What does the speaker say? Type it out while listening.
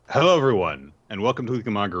Hello, everyone, and welcome to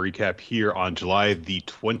the Manga Recap here on July the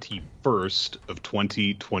 21st of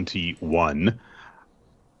 2021.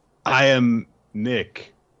 I am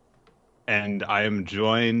Nick, and I am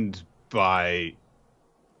joined by...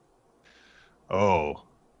 Oh,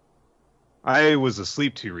 I was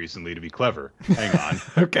asleep too recently to be clever. Hang on.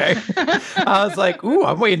 Okay. I was like, ooh,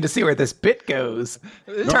 I'm waiting to see where this bit goes.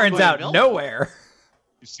 Turns out nowhere.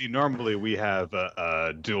 You see, normally we have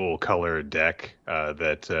a dual color deck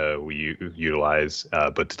that we utilize,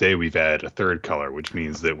 but today we've added a third color, which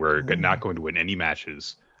means that we're not going to win any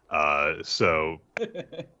matches. So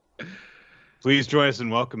please join us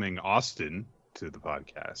in welcoming Austin to the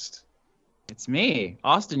podcast. It's me,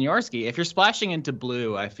 Austin Yorsky. If you're splashing into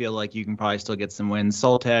blue, I feel like you can probably still get some wins.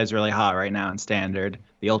 Soltad's really hot right now in Standard.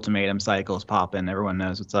 The ultimatum cycle's popping. Everyone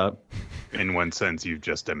knows what's up. In one sense, you've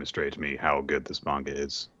just demonstrated to me how good this manga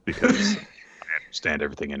is, because I understand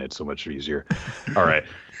everything in it so much easier. All right.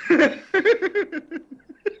 Your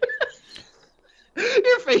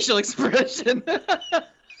facial expression.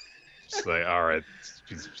 It's like, all right,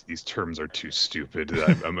 these terms are too stupid.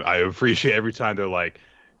 I appreciate every time they're like,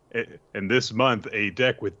 and this month, a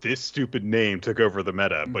deck with this stupid name took over the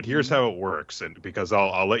meta. But here's how it works, and because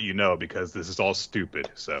I'll let you know, because this is all stupid.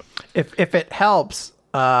 So if it helps,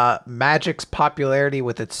 Magic's popularity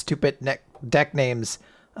with its stupid deck names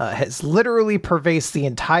has literally pervased the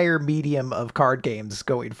entire medium of card games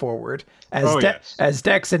going forward. As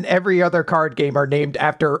decks in every other card game are named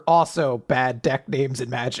after also bad deck names in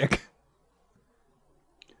Magic.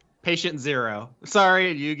 Patient Zero.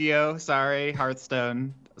 Sorry, Yu-Gi-Oh! Sorry,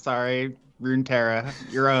 Hearthstone. Sorry, Runeterra.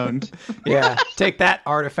 You're owned. Yeah, take that,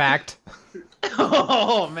 Artifact.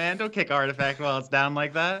 Oh, man, don't kick Artifact while it's down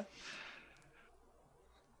like that.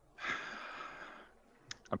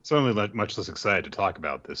 I'm certainly much less excited to talk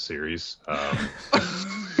about this series.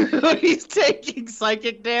 He's taking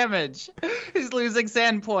psychic damage. He's losing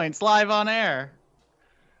sand points live on air.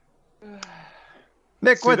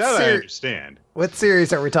 Nick, I understand. What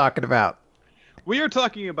series are we talking about? We are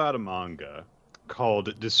talking about a manga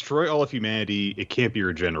called Destroy All of Humanity, It Can't Be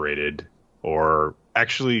Regenerated. Or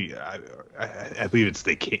actually, I believe it's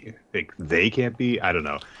They Can't Be. I don't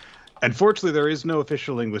know. Unfortunately, there is no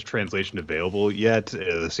official English translation available yet.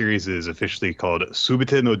 The series is officially called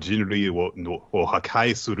Subite no Jinri wo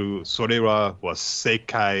Hakai Suru Sore wa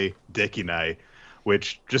Seikai Dekinai,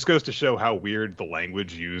 which just goes to show how weird the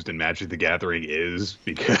language used in Magic the Gathering is,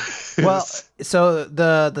 because... Well, so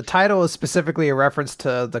the title is specifically a reference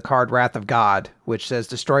to the card Wrath of God, which says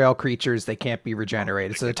destroy all creatures, they can't be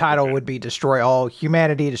regenerated. So the title would be destroy all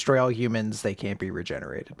humanity, destroy all humans, they can't be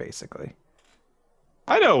regenerated, basically.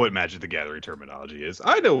 I know what Magic the Gathering terminology is.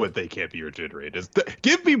 I know what they can't be regenerated is.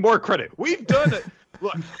 Give me more credit. We've done it.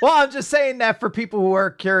 Look. Well, I'm just saying that for people who are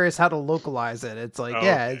curious how to localize it. It's like,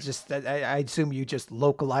 Okay. It's just, I assume you just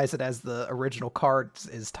localize it as the original card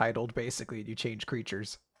is titled, basically, and you change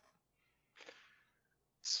creatures.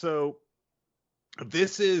 So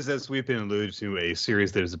this is, as we've been alluded to, a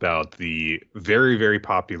series that is about the very, very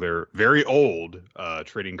popular, very old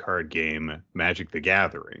trading card game Magic the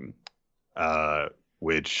Gathering,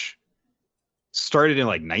 which started in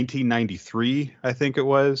like 1993, I think it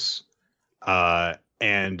was.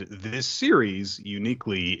 And this series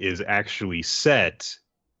uniquely is actually set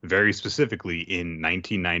very specifically in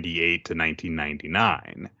 1998 to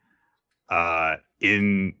 1999.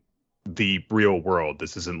 In the real world,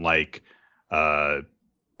 this isn't like the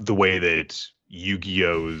way that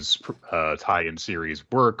Yu-Gi-Oh's tie-in series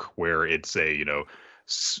work, where it's a,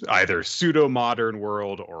 either pseudo-modern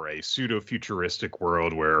world or a pseudo-futuristic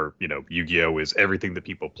world where, Yu-Gi-Oh is everything that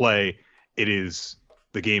people play.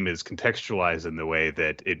 The game is contextualized in the way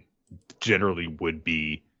that it generally would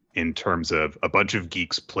be, in terms of a bunch of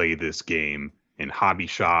geeks play this game in hobby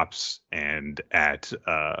shops and at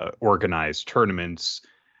organized tournaments.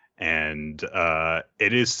 And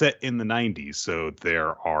it is set in the 90s, so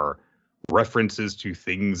there are references to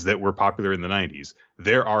things that were popular in the 90s.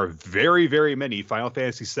 There are very, very many Final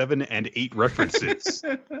Fantasy 7 and 8 references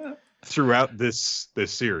throughout this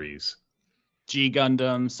series. G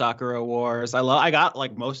Gundam, Sakura Wars. I got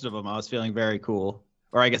like most of them. I was feeling very cool.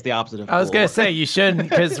 Or I guess the opposite of cool. I was going to say you shouldn't,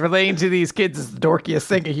 because relating to these kids is the dorkiest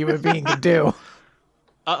thing a human being can do.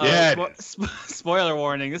 Uh-oh. Yeah. Spoiler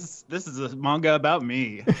warning. This is a manga about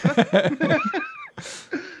me.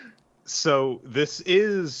 So this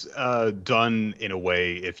is done in a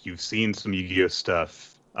way, if you've seen some Yu-Gi-Oh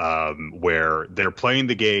stuff, where they're playing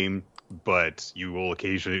the game, but you will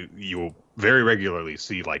very regularly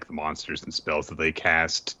see like the monsters and spells that they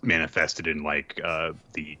cast manifested in like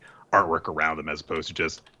the artwork around them, as opposed to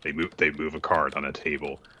just they move a card on a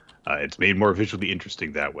table. It's made more visually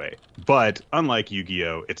interesting that way. But unlike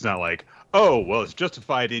Yu-Gi-Oh, it's not like, oh, well, it's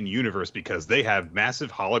justified in universe because they have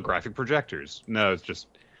massive holographic projectors. No, it's just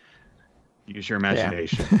use your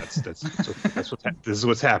imagination. Yeah. This is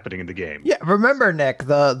what's happening in the game. Yeah, remember, Nick,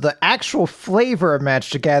 the actual flavor of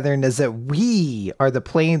Magic the Gathering is that we are the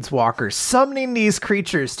planeswalkers summoning these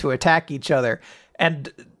creatures to attack each other.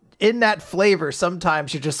 And in that flavor,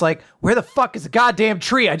 sometimes you're just like, where the fuck is a goddamn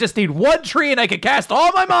tree? I just need one tree and I can cast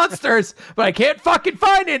all my monsters, but I can't fucking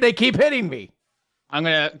find it. They keep hitting me. I'm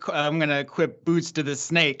gonna equip boots to the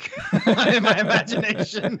snake in my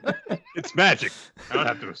imagination. It's magic. I don't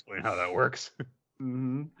have to explain how that works.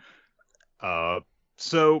 Mm-hmm.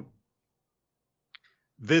 So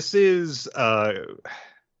this is a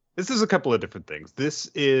couple of different things. This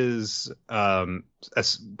is a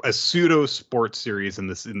pseudo sports series in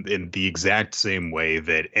the exact same way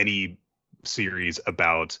that any series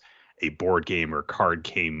about a board game or card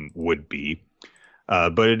game would be.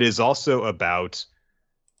 But it is also about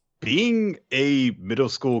being a middle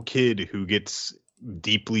school kid who gets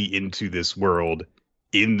deeply into this world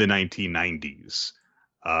in the 1990s.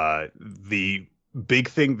 The big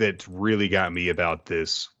thing that really got me about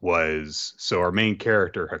this was, so our main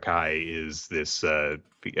character, Hakai, is this,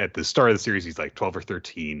 at the start of the series, he's like 12 or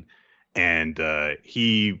 13. And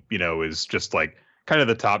he, is just like kind of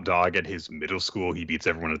the top dog at his middle school. He beats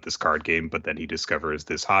everyone at this card game, but then he discovers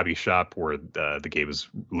this hobby shop where the game is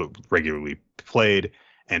regularly played.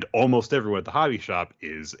 And almost everyone at the hobby shop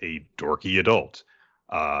is a dorky adult.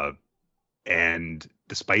 And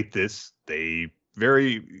despite this, they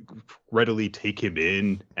very readily take him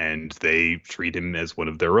in and they treat him as one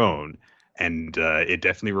of their own. And it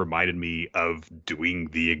definitely reminded me of doing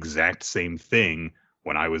the exact same thing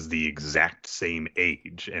when I was the exact same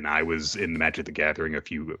age. And I was in the Magic the Gathering. A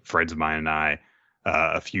few friends of mine and I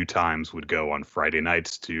a few times would go on Friday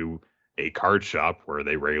nights to a card shop where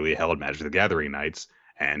they regularly held Magic the Gathering nights.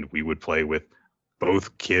 And we would play with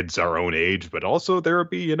both kids our own age, but also there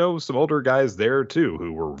would be, some older guys there too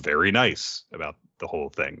who were very nice about the whole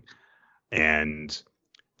thing. And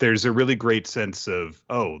there's a really great sense of,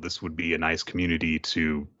 oh, this would be a nice community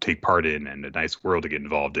to take part in and a nice world to get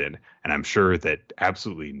involved in. And I'm sure that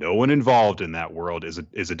absolutely no one involved in that world is a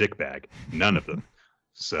dickbag. None of them.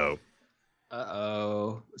 So.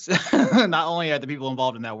 Uh-oh. Not only are the people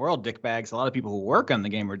involved in that world dickbags, a lot of people who work on the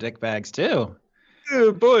game are dickbags too.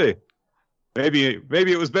 Oh boy. Maybe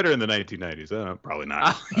it was better in the 1990s. Probably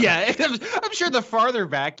not. Yeah, I'm sure the farther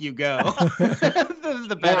back you go,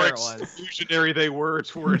 the better it was. Exclusionary they were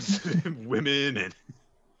towards women and.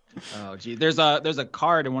 Oh gee, there's a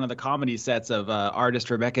card in one of the comedy sets of artist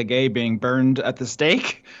Rebecca Gay being burned at the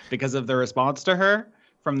stake because of the response to her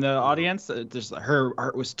from the audience. Just her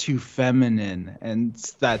art was too feminine, and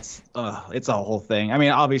that's it's a whole thing. I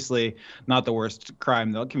mean, obviously not the worst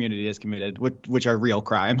crime the community has committed, which are real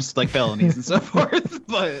crimes like felonies and so forth.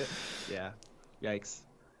 But yeah, yikes.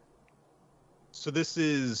 So this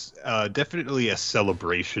is definitely a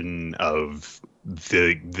celebration of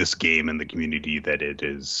this game and the community that it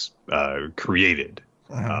is created.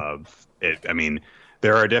 I mean,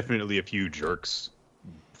 there are definitely a few jerks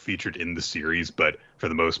featured in the series, but for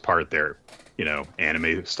the most part they're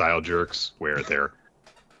anime style jerks where they're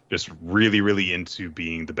just really, really into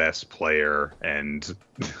being the best player, and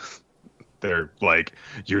they're like,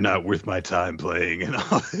 you're not worth my time playing and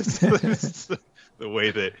all this. The way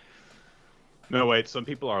that no wait, some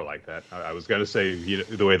people are like that. I was gonna say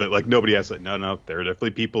the way that like nobody has like no there are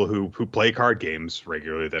definitely people who play card games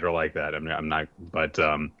regularly that are like that. I'm not, but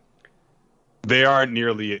they aren't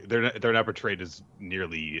nearly. They're not portrayed as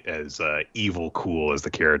nearly as evil cool as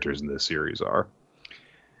the characters in this series are.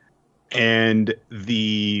 And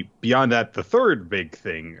beyond that, the third big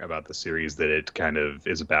thing about the series that it kind of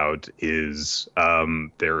is about is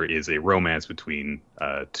there is a romance between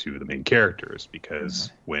two of the main characters,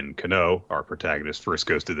 because when Kano, our protagonist, first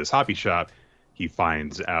goes to this hobby shop, he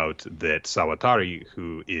finds out that Sawatari,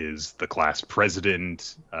 who is the class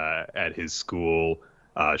president at his school,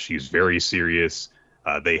 she's very serious.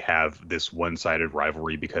 They have this one-sided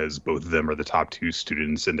rivalry because both of them are the top two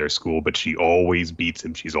students in their school, but she always beats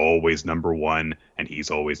him. She's always number one, and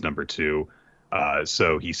he's always number two.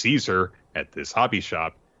 So he sees her at this hobby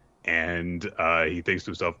shop, and he thinks to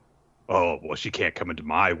himself, oh, well, she can't come into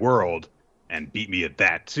my world and beat me at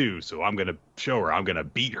that, too. So I'm going to show her. I'm going to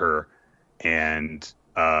beat her. And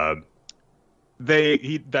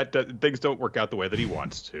things don't work out the way that he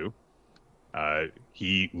wants to.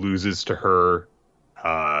 He loses to her,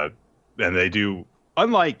 and they do,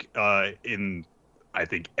 unlike in I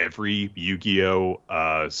think every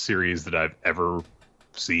Yu-Gi-Oh series that I've ever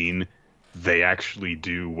seen, they actually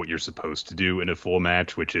do what you're supposed to do in a full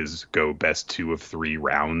match, which is go best 2 of 3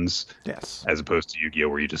 rounds. Yes. As opposed to Yu-Gi-Oh,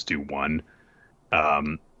 where you just do one.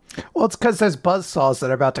 Well, it's because there's buzzsaws that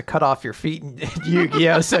are about to cut off your feet in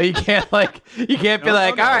Yu-Gi-Oh, so you can't be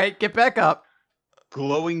all right, get back up.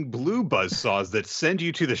 Glowing blue buzzsaws that send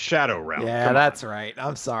you to the shadow realm. Yeah, that's right.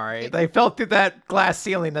 I'm sorry. They fell through that glass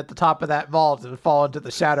ceiling at the top of that vault and fall into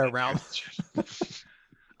the shadow realm.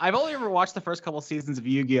 I've only ever watched the first couple seasons of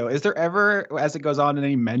Yu-Gi-Oh! Is there ever, as it goes on,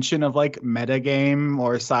 any mention of like metagame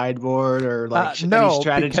or sideboard or like any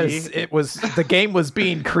strategy? Because the game was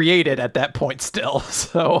being created at that point still.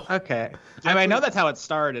 So okay. I know that's how it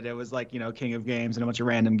started. It was like, King of Games and a bunch of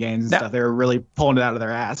random games and stuff. They were really pulling it out of their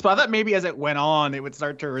ass. But I thought maybe as it went on, it would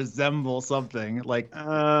start to resemble something like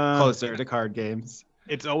closer to card games.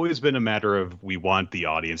 It's always been a matter of we want the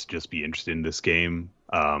audience to just be interested in this game.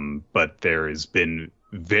 But there has been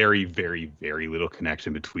very, very, very little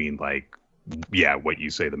connection between what you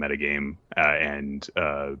say, the metagame and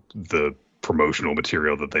the promotional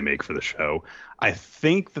material that they make for the show. I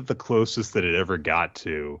think that the closest that it ever got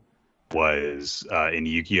to was in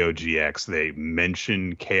Yu-Gi-Oh! GX. They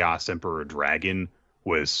mentioned Chaos Emperor Dragon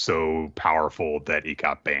was so powerful that it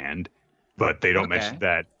got banned, but they don't mention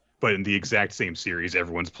that. But in the exact same series,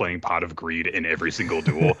 everyone's playing Pot of Greed in every single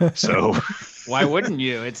duel. So why wouldn't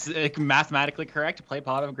you? It's mathematically correct to play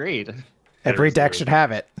Pot of Greed. Every deck should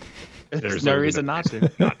have it. There's no reason not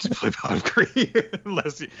to. Not to play Pot of Greed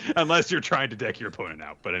unless you're trying to deck your opponent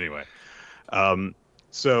out. But anyway,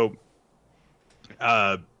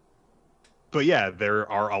 but yeah,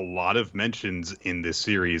 there are a lot of mentions in this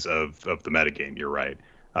series of the metagame. You're right.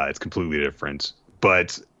 It's completely different.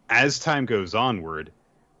 But as time goes onward,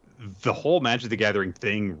 the whole Magic the Gathering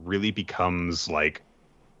thing really becomes like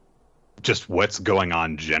just what's going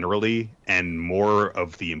on generally, and more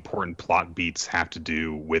of the important plot beats have to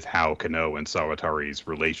do with how Kano and Sawatari's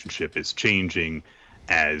relationship is changing,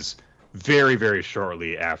 as very, very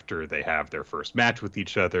shortly after they have their first match with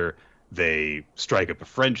each other, they strike up a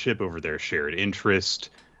friendship over their shared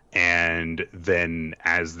interest. And then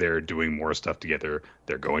as they're doing more stuff together,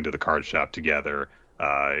 they're going to the card shop together.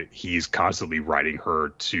 He's constantly riding her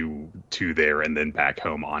to there and then back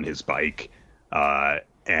home on his bike.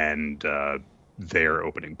 And they're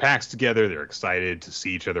opening packs together. They're excited to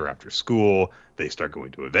see each other after school. They start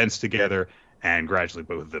going to events together. And gradually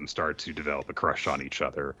both of them start to develop a crush on each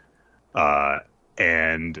other.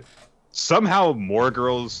 And somehow more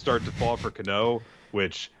girls start to fall for Kano,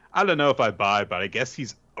 which I don't know if I buy, but I guess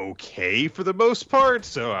he's okay for the most part,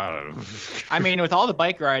 so I don't know. I mean, with all the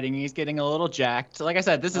bike riding, he's getting a little jacked. Like I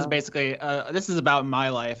said, this is basically this is about my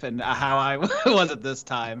life and how I was at this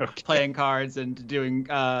time, playing cards and doing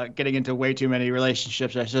getting into way too many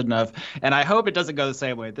relationships I shouldn't have. And I hope it doesn't go the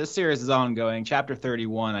same way. This series is ongoing. Chapter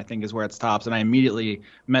 31, I think, is where it stops. And I immediately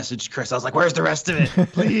messaged Chris. I was like, "Where's the rest of it?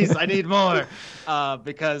 Please, I need more."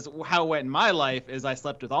 Because how it went in my life is I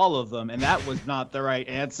slept with all of them, and that was not the right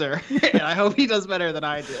answer. And I hope he does better than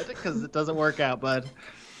I did, because it doesn't work out, bud.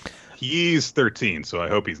 He's 13, so I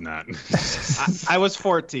hope he's not. I was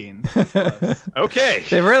 14. Okay.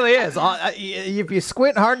 It really is. If you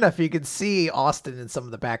squint hard enough, you can see Austin in some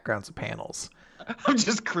of the backgrounds of panels. I'm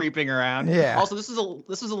just creeping around. Yeah. Also, this is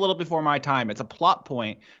a little before my time. It's a plot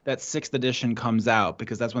point that 6th edition comes out,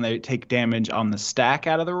 because that's when they take damage on the stack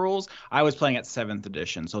out of the rules. I was playing at 7th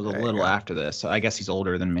edition, so it was a little after this. So I guess he's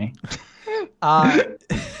older than me.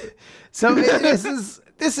 So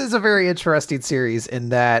this is a very interesting series in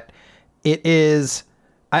that it is.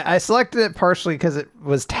 I selected it partially because it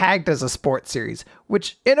was tagged as a sports series,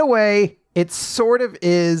 which in a way it sort of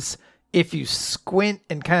is. If you squint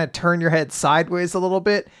and kind of turn your head sideways a little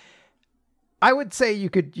bit, I would say you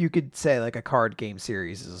could say like a card game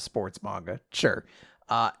series is a sports manga, sure.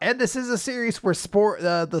 And this is a series where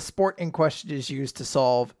the sport in question is used to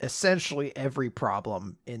solve essentially every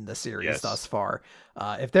problem in the series thus far.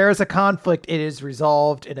 If there is a conflict, it is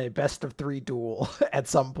resolved in a best of 3 duel at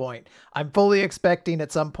some point. I'm fully expecting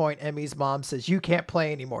at some point Emmy's mom says, "You can't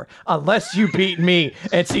play anymore unless you beat me,"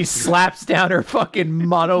 and she slaps down her fucking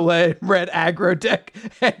mono red aggro deck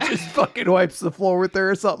and just fucking wipes the floor with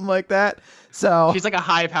her or something like that. So she's like a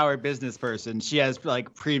high-powered business person. She has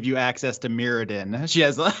like preview access to Mirrodin. She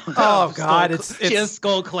has she has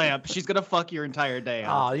Skull Clamp. She's gonna fuck your entire day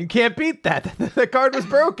up. Oh, you can't beat that. The card was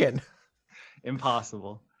broken.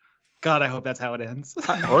 Impossible. God, I hope that's how it ends.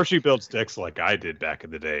 Or she builds decks like I did back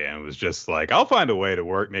in the day and was just like, I'll find a way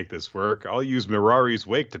to make this work. I'll use Mirari's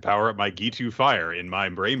Wake to power up my Gitu Fire in my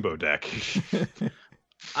Rainbow deck.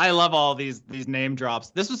 I love all these name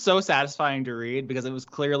drops. This was so satisfying to read because it was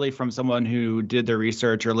clearly from someone who did the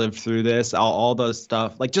research or lived through this, all those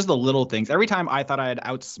stuff, like just the little things. Every time I thought I'd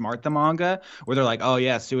outsmart the manga, where they're like, oh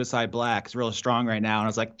yeah, Suicide Black is real strong right now. And I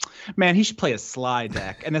was like, man, he should play a slide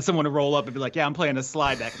deck. And then someone would roll up and be like, yeah, I'm playing a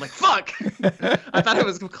slide deck. I'm like, fuck. I thought it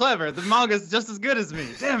was clever. The manga's just as good as me.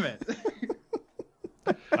 Damn it.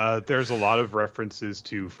 There's a lot of references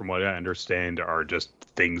to, from what I understand, are just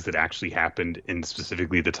things that actually happened in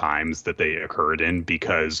specifically the times that they occurred in,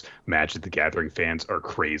 because Magic the Gathering fans are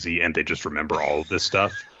crazy and they just remember all of this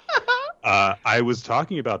stuff. I was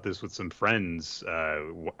talking about this with some friends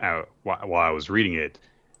while I was reading it,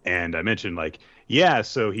 and I mentioned like, yeah,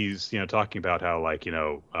 so he's talking about how like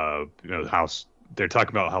how they're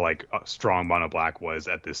talking about how like strong Mono Black was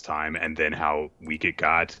at this time, and then how weak it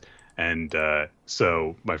got. And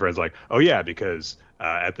so my friend's like, oh yeah, because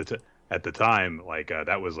at the time, like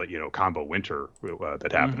that was like combo winter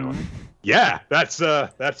that happened. Mm-hmm. Yeah, that's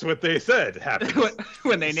what they said happened.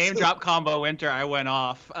 When they name drop combo winter, I went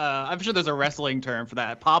off. I'm sure there's a wrestling term for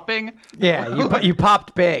that. Popping. Yeah, you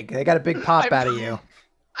popped big. They got a big pop out of you.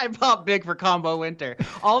 I popped big for combo winter.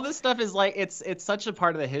 All this stuff is like it's such a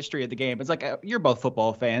part of the history of the game. It's like you're both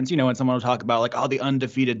football fans. When someone will talk about like the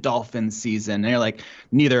undefeated Dolphins season, and you're like,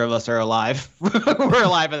 neither of us are alive. We're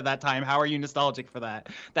alive at that time. How are you nostalgic for that?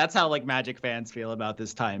 That's how like Magic fans feel about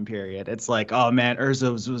this time period. It's like, oh man,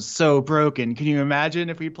 Urza was so broken. Can you imagine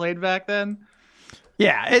if we played back then?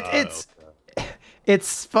 Yeah,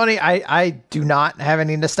 it's funny. I do not have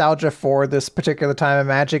any nostalgia for this particular time of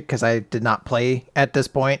Magic because I did not play at this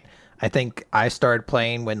point. I think I started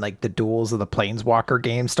playing when like the Duels of the Planeswalker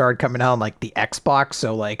games started coming out on like the Xbox.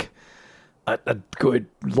 So like a good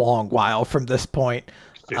long while from this point.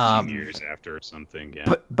 15 years after or something,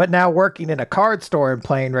 yeah. But now working in a card store and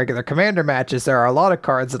playing regular Commander matches, there are a lot of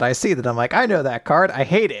cards that I see that I'm like, I know that card, I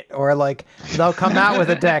hate it. Or like they'll come out with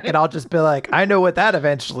a deck and I'll just be like, I know what that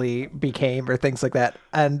eventually became, or things like that.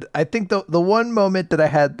 And I think the one moment that I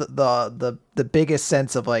had the biggest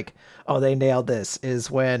sense of like, oh, they nailed this is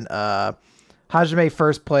when Hajime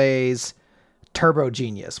first plays Turbo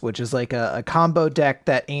Genius, which is like a combo deck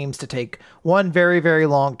that aims to take one very, very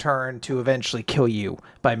long turn to eventually kill you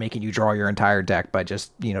by making you draw your entire deck by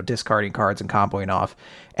just, discarding cards and comboing off.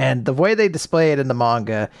 And the way they display it in the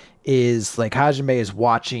manga is like Hajime is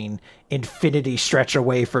watching infinity stretch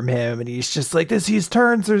away from him, and he's just like, his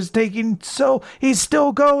turns are taking he's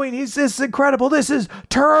still going. This is incredible. This is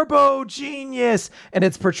Turbo Genius. And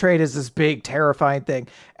it's portrayed as this big, terrifying thing.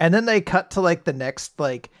 And then they cut to like the next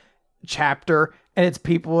like chapter, and it's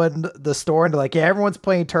people in the store, and they're like, yeah, everyone's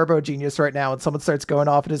playing Turbo Genius right now, and someone starts going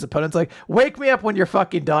off, and his opponent's like, wake me up when you're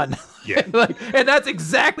fucking done. Yeah. and that's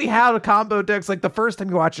exactly how the combo decks, like the first time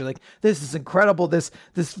you watch it, like, this is incredible,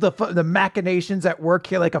 the machinations at work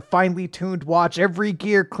here, like a finely tuned watch, every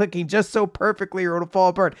gear clicking just so perfectly or it'll fall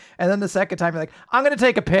apart. And then the second time you're like, I'm gonna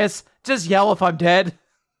take a piss, just yell if I'm dead.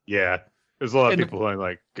 Yeah, there's a lot of people going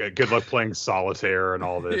like, good luck playing solitaire and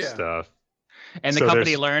all this stuff. And the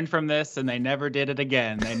company learned from this, and they never did it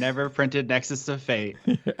again. They never printed Nexus of Fate.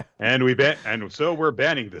 And so we're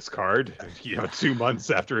banning this card. 2 months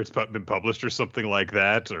after it's been published, or something like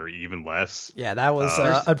that, or even less. Yeah, that was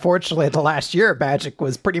unfortunately the last year. Magic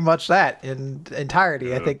was pretty much that in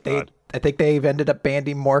entirety. I think they've ended up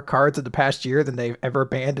banning more cards in the past year than they've ever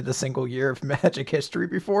banned in a single year of Magic history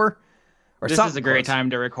before. This is a great time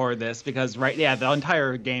to record this because the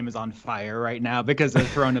entire game is on fire right now because of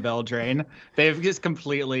Throne of Eldraine. They've just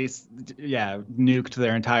completely, nuked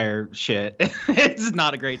their entire shit. It's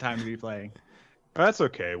not a great time to be playing. That's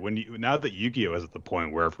okay. Now that Yu-Gi-Oh is at the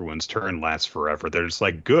point where everyone's turn lasts forever, they're just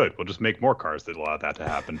like, good, we'll just make more cards that allow that to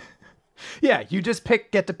happen. Yeah, you just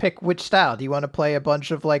get to pick which style. Do you want to play a bunch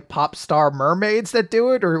of like pop star mermaids that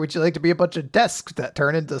do it, or would you like to be a bunch of desks that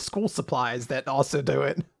turn into school supplies that also do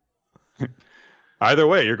it? Either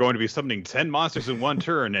way, you're going to be summoning 10 monsters in one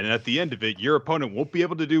turn, and at the end of it, your opponent won't be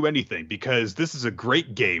able to do anything, because this is a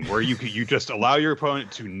great game where you just allow your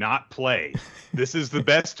opponent to not play. This is the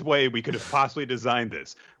best way we could have possibly designed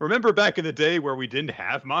this. Remember back in the day where we didn't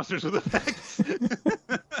have monsters with effects?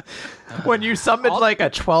 When you summoned like a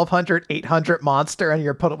 1200, 800 monster, and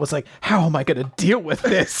your opponent was like, how am I going to deal with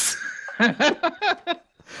this?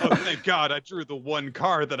 Oh, thank God, I drew the one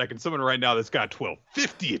card that I can summon right now that's got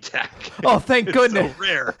 1250 attack. Oh, thank goodness. So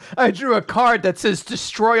rare. I drew a card that says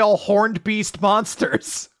destroy all horned beast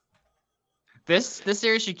monsters. This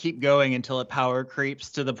series should keep going until it power creeps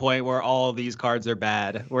to the point where all of these cards are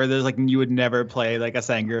bad, where there's like you would never play like a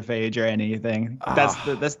Sangerphage or anything.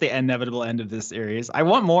 That's the inevitable end of this series. I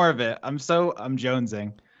want more of it. I'm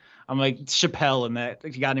jonesing. I'm like Chappelle in that.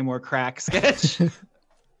 If you got any more crack sketch?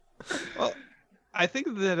 Well, I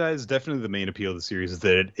think that is definitely the main appeal of the series is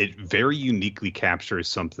that it very uniquely captures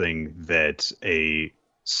something that a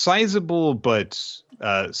sizable but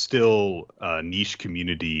still niche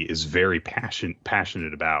community is very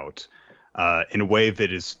passionate about in a way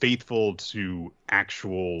that is faithful to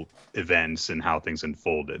actual events and how things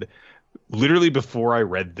unfolded. Literally before I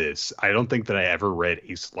read this, I don't think that I ever read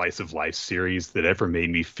a slice of life series that ever made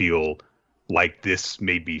me feel like this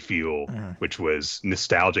made me feel, which was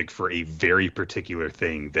nostalgic for a very particular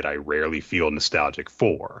thing that I rarely feel nostalgic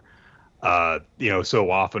for.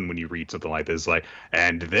 So often when you read something like this, like,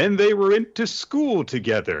 and then they were into school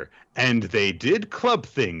together and they did club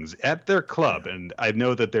things at their club. And I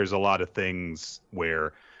know that there's a lot of things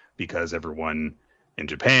where, because everyone in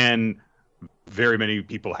Japan, very many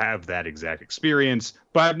people have that exact experience,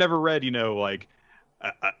 but I've never read, like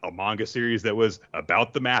a manga series that was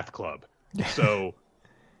about the math club. So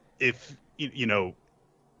if,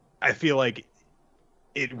 I feel like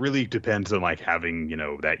it really depends on like having,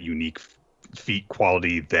 that unique feat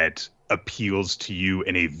quality that appeals to you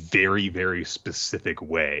in a very, very specific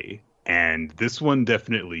way. And this one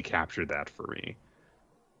definitely captured that for me.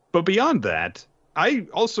 But beyond that, I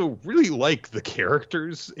also really like the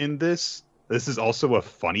characters in this. This is also a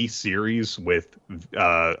funny series with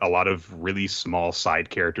a lot of really small side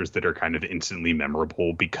characters that are kind of instantly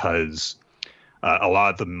memorable because a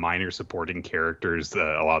lot of the minor supporting characters,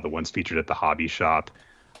 a lot of the ones featured at the hobby shop,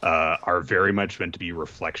 are very much meant to be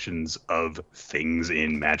reflections of things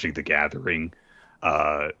in Magic the Gathering.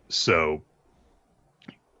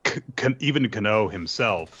 Even Kano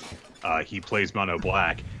himself, he plays Mono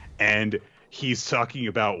Black, and he's talking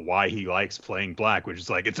about why he likes playing black, which is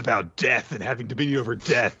like, it's about death and having dominion over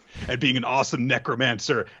death and being an awesome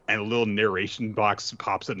necromancer. And a little narration box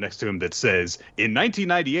pops up next to him that says, in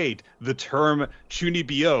 1998, the term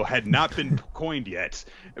Chunibyo had not been coined yet.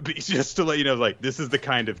 But just to let you know, like, this is the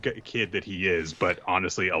kind of kid that he is. But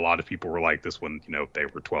honestly, a lot of people were like this when, they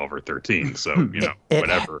were 12 or 13. So,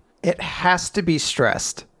 whatever. It has to be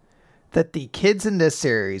stressed that the kids in this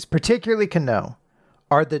series, particularly Kano,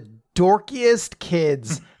 are the dorkiest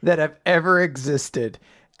kids that have ever existed,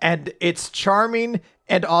 and it's charming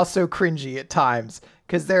and also cringy at times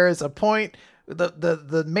because there is a point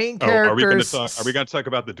the main character's are we gonna talk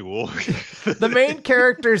about the duel? The main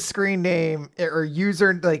character's screen name or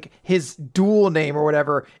user, like his dual name or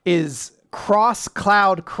whatever, is Cross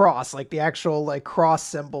Cloud Cross, like the actual like cross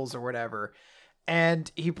symbols or whatever.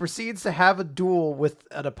 And he proceeds to have a duel with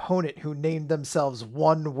an opponent who named themselves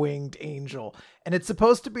One-Winged Angel. And it's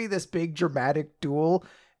supposed to be this big dramatic duel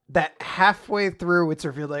that halfway through it's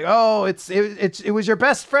revealed like, oh, it was your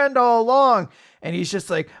best friend all along. And he's just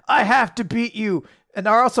like, I have to beat you. And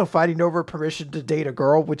they're also fighting over permission to date a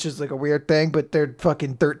girl, which is like a weird thing, but they're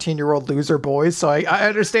fucking 13-year-old loser boys. So I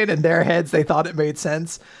understand in their heads, they thought it made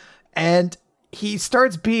sense. And he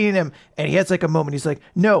starts beating him, and he has like a moment. He's like,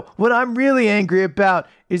 no, what I'm really angry about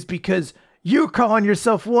is because you're calling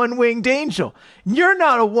yourself One-Winged Angel. You're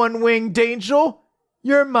not a One-Winged Angel.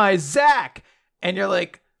 You're my Zach. And you're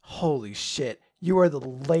like, holy shit, you are the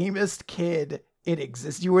lamest kid in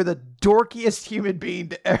existence. You are the dorkiest human being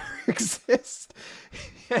to ever exist.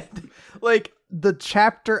 And like the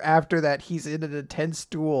chapter after that, he's in an intense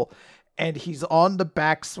duel, and he's on the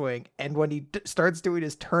backswing, and when he starts doing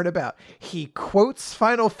his turnabout, he quotes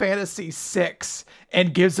Final Fantasy VI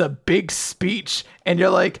and gives a big speech, and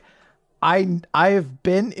you're like, I have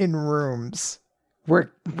been in rooms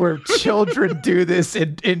where children do this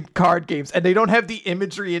in card games, and they don't have the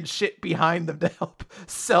imagery and shit behind them to help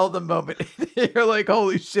sell the moment. You're like,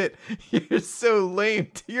 holy shit, you're so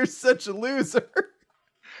lame. You're such a loser.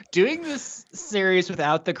 Doing this series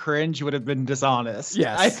without the cringe would have been dishonest.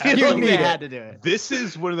 Yes, I feel like they had to do it. This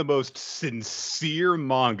is one of the most sincere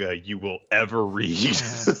manga you will ever read.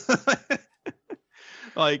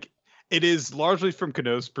 Like, it is largely from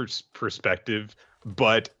Kano's perspective,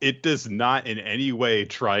 but it does not in any way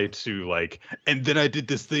try to like, and then I did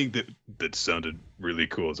this thing that sounded really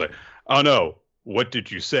cool. It's like, oh no, what did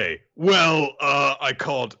you say? Well, I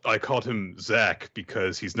called him Zach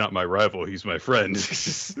because he's not my rival, he's my friend.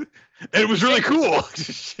 And it was really cool.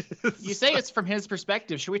 You say it's from his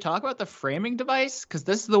perspective. Should we talk about the framing device? Because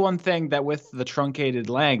this is the one thing that with the truncated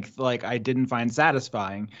length, like, I didn't find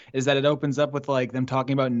satisfying, is that it opens up with like them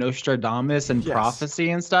talking about Nostradamus and prophecy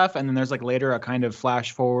and stuff, and then there's like later a kind of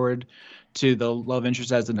flash forward to the love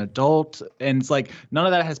interest as an adult, and it's like none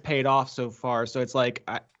of that has paid off so far. So it's like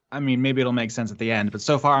I mean, maybe it'll make sense at the end, but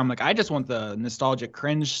so far I'm like, I just want the nostalgic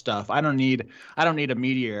cringe stuff. I don't need a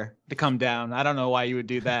meteor to come down. I don't know why you would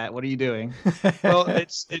do that. What are you doing? Well,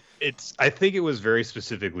 it's I think it was very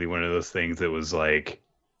specifically one of those things that was like,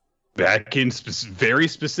 back in very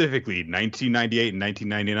specifically 1998 and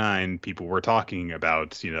 1999, people were talking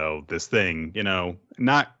about, this thing,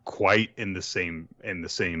 not quite in the same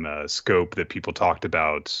scope that people talked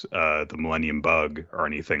about the Millennium Bug or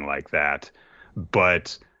anything like that,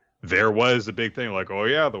 but there was a big thing like, oh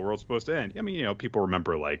yeah, the world's supposed to end. I mean, people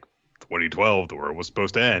remember like 2012, the world was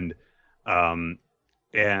supposed to end,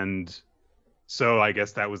 and so I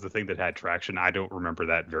guess that was the thing that had traction. I don't remember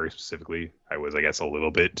that very specifically. I was, I guess, a little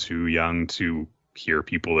bit too young to hear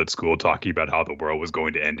people at school talking about how the world was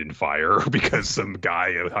going to end in fire because some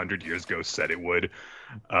guy 100 years ago said it would.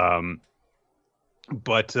 But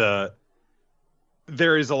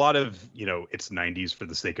there is a lot of, it's 90s for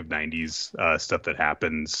the sake of 90s stuff that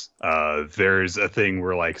happens. There's a thing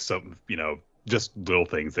where like some, just little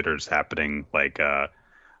things that are just happening, like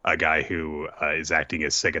a guy who is acting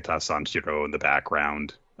as Segata Sanshiro in the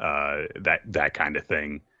background, that kind of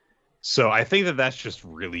thing. So I think that that's just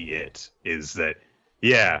really it, is that,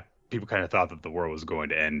 yeah, people kind of thought that the world was going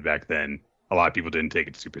to end back then. A lot of people didn't take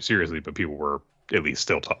it super seriously, but people were at least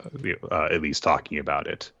still at least talking about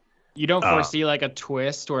it. You don't foresee like a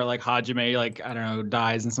twist where like Hajime, like, I don't know,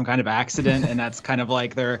 dies in some kind of accident, and that's kind of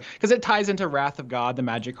like because it ties into Wrath of God, the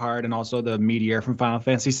magic card, and also the meteor from Final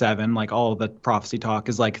Fantasy VII. Like all of the prophecy talk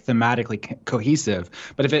is like thematically cohesive.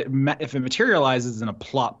 But if it materializes in a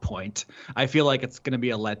plot point, I feel like it's going to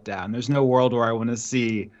be a letdown. There's no world where I want to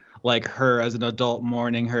see like her as an adult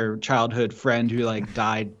mourning her childhood friend who like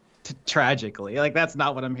died tragically. Like, that's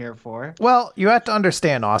not what I'm here for. Well, you have to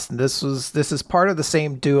understand, Austin, this is part of the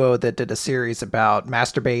same duo that did a series about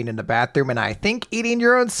masturbating in the bathroom and I think eating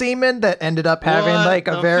your own semen that ended up having a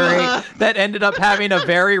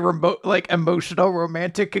very remote, like, emotional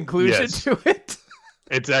romantic conclusion to it.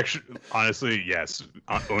 It's actually, honestly, yes.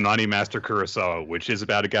 Onani Master Kurosawa, which is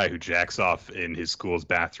about a guy who jacks off in his school's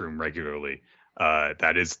bathroom regularly.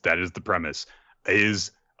 That is the premise.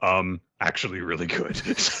 Is actually really good.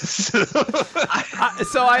 It's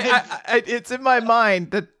in my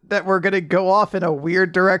mind that we're gonna go off in a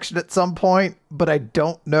weird direction at some point, but I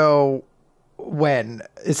don't know when.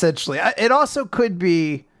 Essentially, it also could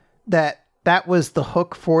be that was the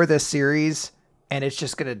hook for this series, and it's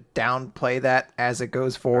just gonna downplay that as it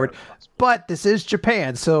goes forward. But this is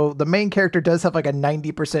Japan, so the main character does have like a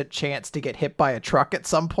 90% chance to get hit by a truck at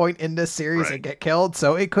some point in this series and get killed.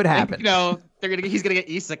 So it could happen. He's gonna get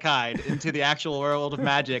isekai'd into the actual world of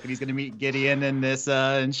magic, and he's gonna meet Gideon and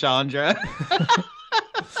Nissa and Chandra.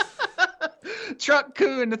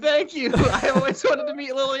 Truck-kun, thank you. I always wanted to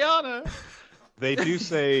meet Liliana. They do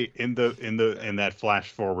say in that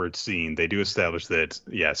flash forward scene, they do establish that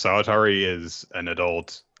Sawatari is an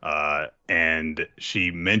adult, and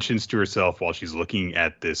she mentions to herself while she's looking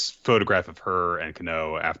at this photograph of her and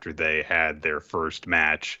Kano after they had their first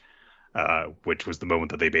match, which was the moment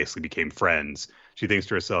that they basically became friends. She thinks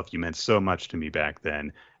to herself, "You meant so much to me back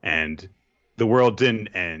then, and the world didn't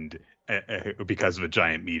end because of a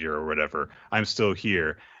giant meteor or whatever. I'm still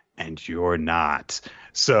here, and you're not."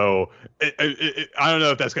 So I don't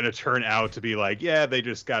know if that's going to turn out to be like, yeah, they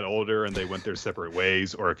just got older and they went their separate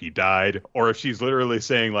ways, or if he died, or if she's literally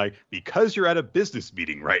saying like, because you're at a business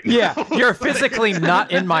meeting right now. Yeah, you're physically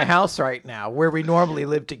not in my house right now where we normally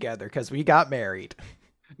live together because we got married.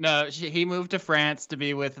 No, he moved to France to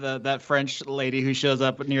be with that French lady who shows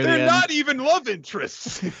up near the end. They're not even love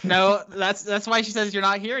interests. No, that's why she says you're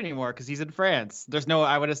not here anymore, because he's in France. There's no,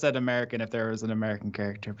 I would have said American if there was an American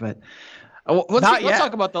character, but let's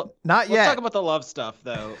talk about the love stuff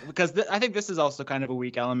though, because I think this is also kind of a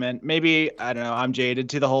weak element. Maybe, I don't know, I'm jaded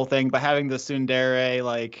to the whole thing, but having the tsundere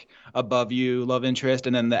like above you love interest,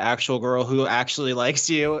 and then the actual girl who actually likes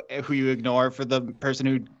you, who you ignore for the person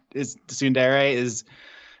who is the tsundere, is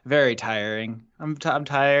very tiring. I'm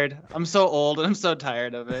tired. I'm so old and I'm so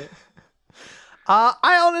tired of it.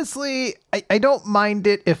 I honestly, I don't mind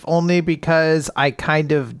it, if only because I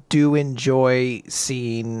kind of do enjoy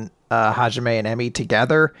seeing Hajime and Emi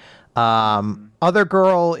together. Other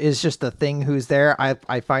girl is just a thing who's there.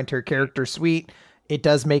 I find her character sweet. It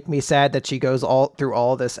does make me sad that she goes through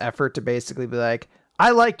all this effort to basically be like, I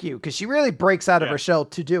like you, because she really breaks out of her shell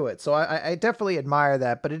to do it. So I definitely admire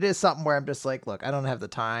that, but it is something where I'm just like, look, I don't have the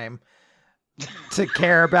time to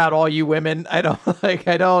care about all you women.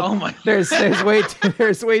 Oh my, there's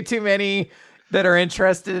way too many that are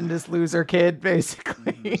interested in this loser kid,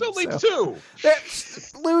 basically. There's only two.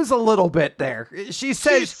 Lose a little bit there. She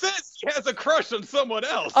says she has a crush on someone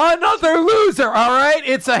else. Another loser, all right?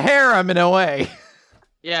 It's a harem in a way.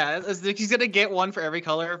 Yeah, he's going to get one for every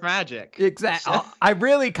color of magic. Exactly. I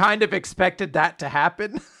really kind of expected that to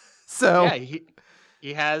happen. So yeah,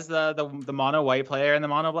 He has the mono white player and the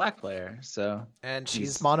mono black player. So and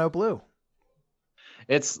she's mono blue.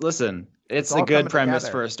 It's a all good premise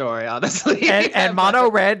together. for a story, honestly. And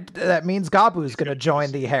mono red, that means Gabu's gonna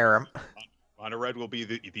join the harem. Mono red will be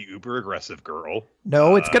the uber aggressive girl.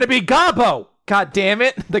 No, it's gonna be Gabo. God damn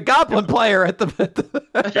it, the goblin player at the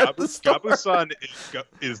store. Gabu-san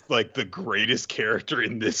is like the greatest character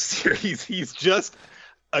in this series. He's just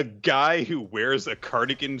a guy who wears a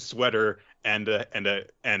cardigan sweater and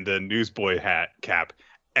a newsboy cap,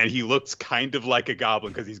 and he looks kind of like a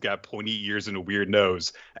goblin because he's got pointy ears and a weird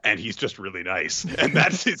nose, and he's just really nice, and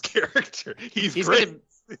that's his character. He's great.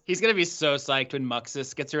 He's gonna be so psyched when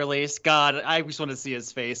Muxus gets released. God, I just want to see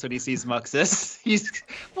his face when he sees Muxus.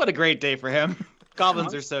 What a great day for him.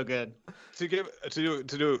 Goblins are so good.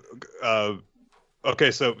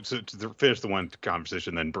 Okay, so to finish the one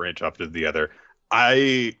conversation, then branch off to the other.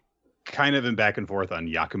 I kind of am back and forth on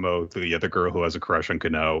Yakumo, the other girl who has a crush on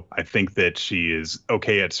Kano. I think that she is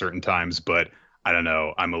okay at certain times, but I don't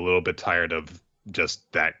know. I'm a little bit tired of just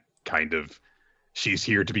that kind of. She's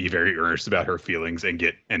here to be very earnest about her feelings and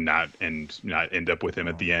not end up with him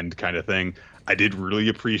at the end kind of thing. I did really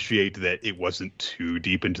appreciate that it wasn't too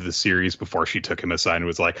deep into the series before she took him aside and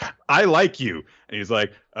was like, "I like you," and he's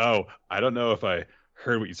like, "Oh, I don't know if I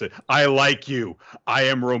heard what you said. I like you. I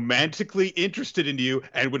am romantically interested in you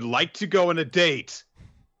and would like to go on a date."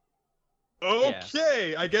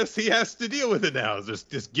 Okay, yeah. I guess he has to deal with it now.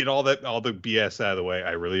 Just get all the BS out of the way.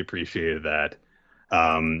 I really appreciated that.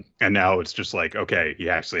 And now it's just like, okay, he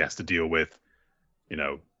actually has to deal with,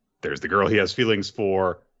 there's the girl he has feelings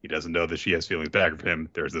for. He doesn't know that she has feelings back for him.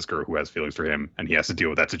 There's this girl who has feelings for him, and he has to deal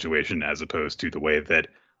with that situation, as opposed to the way that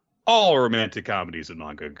all romantic comedies and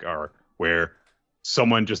manga are, where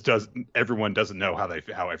everyone doesn't know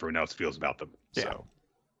how everyone else feels about them. Yeah.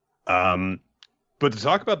 So, but to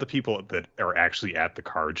talk about the people that are actually at the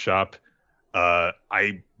card shop,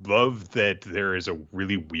 I love that there is a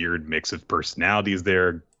really weird mix of personalities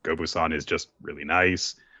there. Gobu-san is just really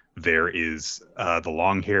nice. There is the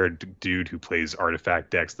long-haired dude who plays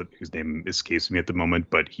Artifact Dex, whose name escapes me at the moment,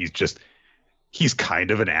 but he's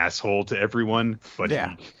kind of an asshole to everyone. But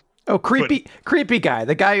yeah. Creepy guy.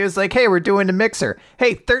 The guy who's like, "Hey, we're doing a mixer.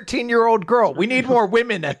 Hey, 13-year-old girl, we need more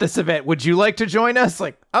women at this event. Would you like to join us?"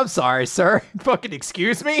 Like, I'm sorry, sir. Fucking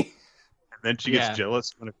excuse me? Then she gets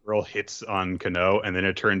jealous when a girl hits on Kano, and then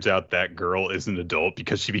it turns out that girl is an adult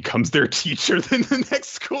because she becomes their teacher in the next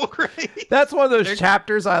school grade. That's one of those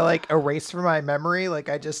chapters I erase from my memory.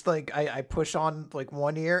 I push on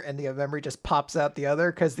one ear and the memory just pops out the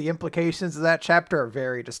other, because the implications of that chapter are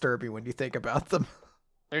very disturbing when you think about them.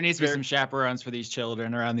 There needs to be some chaperones for these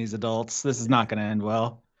children around these adults. This is not going to end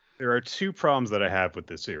well. There are two problems that I have with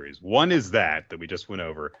this series. One is that we just went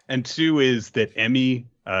over, and two is that Emmy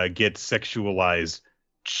gets sexualized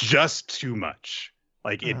just too much.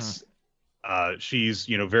 It's she's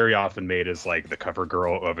very often made as the cover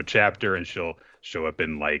girl of a chapter, and she'll show up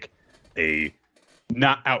in a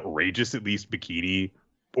not outrageous, at least, bikini,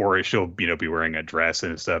 or she'll be wearing a dress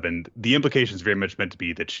and stuff. And the implication is very much meant to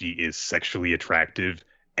be that she is sexually attractive,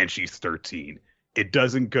 and she's 13. It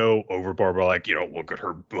doesn't go overboard, look at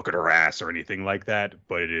her ass or anything like that.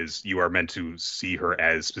 But it is, you are meant to see her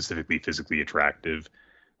as specifically physically attractive.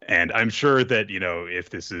 And I'm sure that, if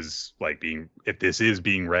this is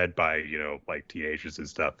being read by, teenagers and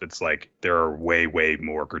stuff, it's there are way, way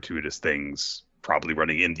more gratuitous things probably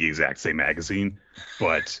running in the exact same magazine.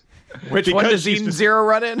 But which one does Eden Zero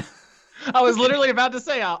run in? I was literally about to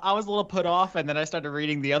say I was a little put off, and then I started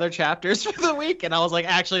reading the other chapters for the week, and I was like,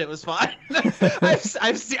 actually, it was fine.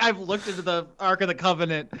 I've looked into the Ark of the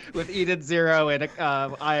Covenant with Eden Zero and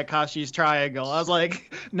Ayakashi's Triangle. I was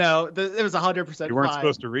like, no, it was 100% fine. You weren't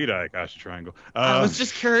supposed to read Ayakashi Triangle. I was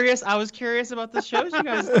just curious. I was curious about the shows you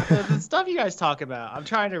guys, the stuff you guys talk about. I'm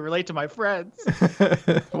trying to relate to my friends.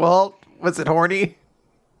 Well, was it horny?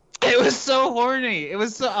 It was so horny. It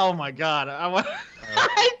was so. Oh my god.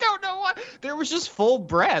 I don't know what. There was just full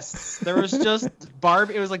breasts. There was just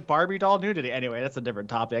Barbie. It was like Barbie doll nudity. Anyway, that's a different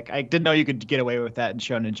topic. I didn't know you could get away with that in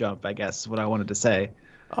Shonen Jump, I guess is what I wanted to say.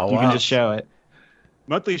 Oh, you can just show it.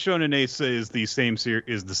 Monthly Shonen Ace is the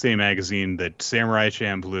same magazine that Samurai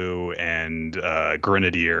Champloo and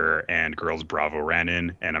Grenadier and Girls Bravo ran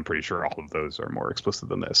in, and I'm pretty sure all of those are more explicit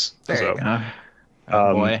than this. There you go.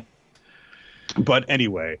 Oh boy. But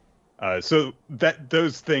anyway. So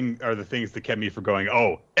those things are the things that kept me from going,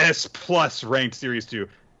 S+ ranked series to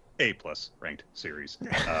A+ ranked series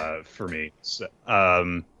for me. So,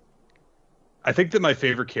 I think that my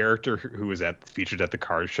favorite character who was featured at the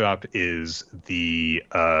card shop is the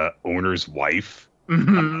owner's wife,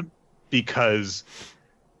 because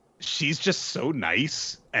she's just so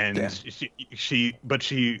nice, and Yeah.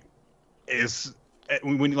 she is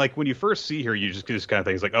when you first see her, you just kind of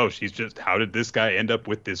think like, oh, she's just, how did this guy end up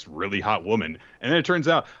with this really hot woman? And then it turns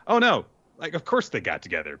out, oh no, like of course they got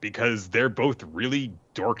together because they're both really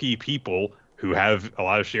dorky people who have a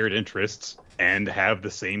lot of shared interests and have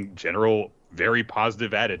the same general very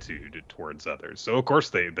positive attitude towards others. So of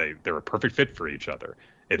course they're a perfect fit for each other.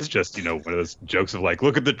 It's just, one of those jokes of like,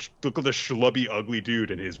 look at the schlubby, ugly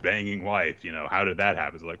dude and his banging wife. How did that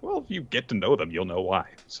happen? It's like, well, if you get to know them, you'll know why.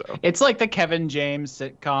 So it's like the Kevin James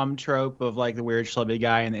sitcom trope of like the weird schlubby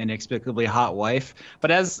guy and the inexplicably hot wife. But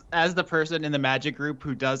as the person in the Magic group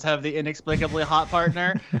who does have the inexplicably hot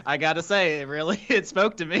partner, I gotta say, it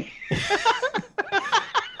spoke to me.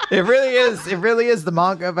 It really is. It really is the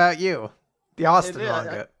manga about you, the Austin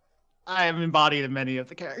manga. I am embodied in many of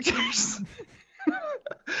the characters.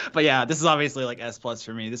 But yeah, this is obviously like S+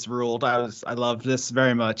 for me. This ruled. I loved this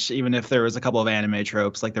very much, even if there was a couple of anime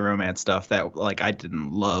tropes like the romance stuff that like I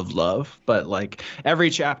didn't love. But like every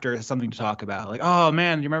chapter has something to talk about. Like, oh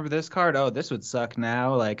man, do you remember this card? Oh, this would suck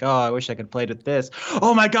now. Like, oh, I wish I could play with this.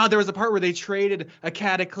 Oh my God, there was a part where they traded a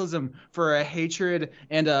Cataclysm for a Hatred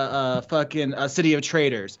and a fucking City of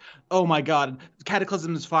Traders. Oh my God,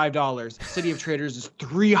 Cataclysm is $5. City of Traders is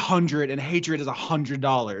 $300, and Hatred is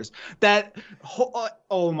 $100.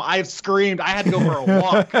 I've screamed. I had to go for a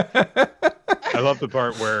walk. I love the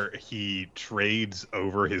part where he trades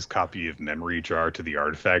over his copy of Memory Jar to the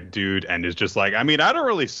artifact dude and is just like, I mean, I don't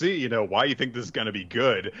really see, why you think this is going to be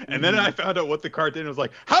good. And then I found out what the card did and was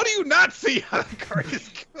like, how do you not see how the card is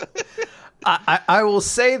good? I will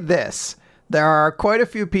say this. There are quite a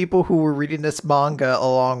few people who were reading this manga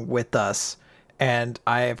along with us, and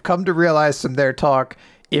I have come to realize from their talk,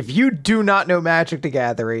 if you do not know Magic the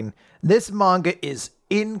Gathering, this manga is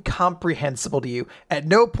incomprehensible to you. At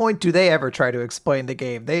no point do they ever try to explain the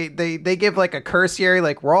game. They give like a cursory,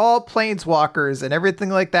 like we're all planeswalkers and everything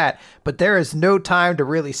like that, but there is no time to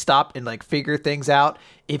really stop and like figure things out.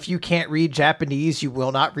 If you can't read Japanese, you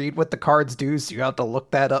will not read what the cards do, so you have to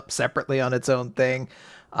look that up separately on its own thing.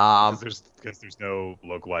 Because there's no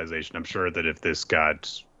localization. I'm sure that if this got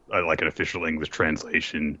like an official English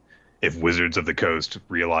translation, if Wizards of the Coast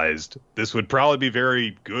realized this would probably be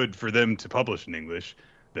very good for them to publish in English,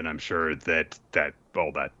 then I'm sure that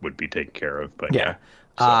all that would be taken care of. But yeah.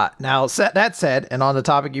 Now, that said, and on the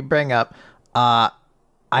topic you bring up, I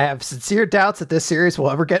have sincere doubts that this series will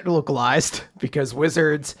ever get localized because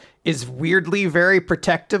Wizards is weirdly very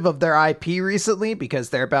protective of their IP recently because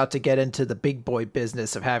they're about to get into the big boy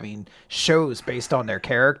business of having shows based on their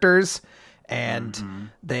characters. And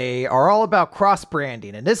they are all about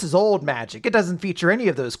cross-branding. And this is old Magic. It doesn't feature any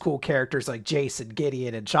of those cool characters like Jason,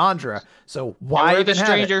 Gideon, and Chandra. So why even the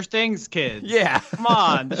Stranger Things kids? Yeah. Come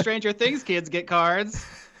on. The Stranger Things kids get cards.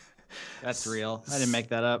 That's real. I didn't make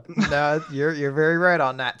that up. No, you're very right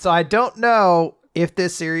on that. So I don't know if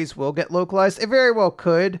this series will get localized. It very well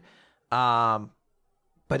could. But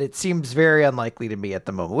it seems very unlikely to me at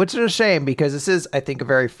the moment, which is a shame because this is, I think, a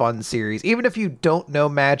very fun series. Even if you don't know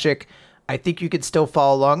Magic, I think you could still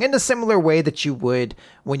follow along in a similar way that you would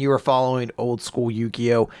when you were following old school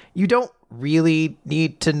Yu-Gi-Oh! You don't really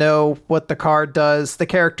need to know what the card does. The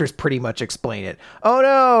characters pretty much explain it. Oh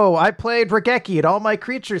no, I played Regeki and all my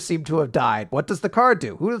creatures seem to have died. What does the card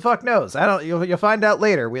do? Who the fuck knows? I don't. You'll find out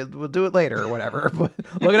later. We'll do it later or whatever. But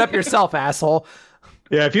look it up yourself, asshole.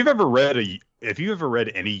 Yeah, if you've ever read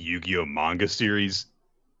any Yu-Gi-Oh! Manga series,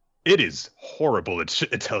 it is horrible at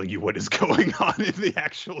telling you what is going on in the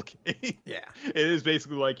actual game. Yeah. It is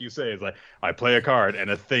basically like you say. It's like, I play a card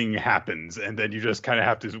and a thing happens, and then you just kind of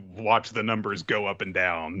have to watch the numbers go up and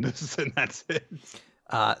down, and that's it.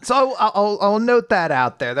 So I'll note that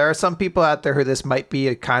out there. There are some people out there who this might be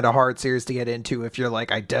a kind of hard series to get into if you're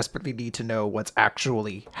like, I desperately need to know what's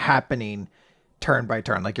actually happening turn by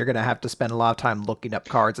turn. Like, you're going to have to spend a lot of time looking up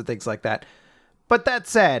cards and things like that. But that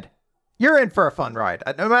said, you're in for a fun ride,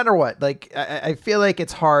 no matter what. Like, I feel like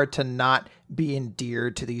it's hard to not be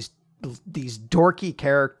endeared to these dorky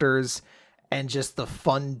characters and just the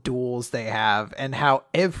fun duels they have and how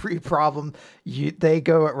every problem they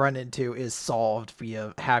run into is solved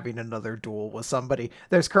via having another duel with somebody.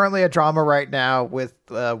 There's currently a drama right now with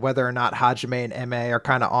whether or not Hajime and Eme are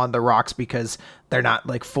kind of on the rocks because they're not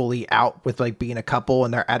like fully out with like being a couple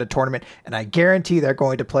and they're at a tournament. And I guarantee they're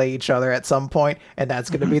going to play each other at some point, and that's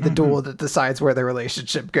going to be the duel that decides where their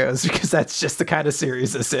relationship goes, because that's just the kind of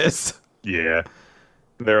series this is. Yeah.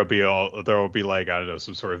 There will be like, I don't know,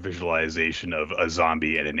 some sort of visualization of a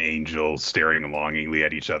zombie and an angel staring longingly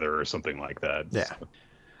at each other or something like that. Yeah. So.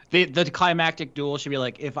 the climactic duel should be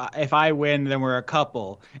like, if I win, then we're a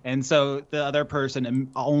couple, and so the other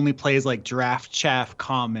person only plays like draft chaff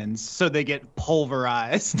commons, so they get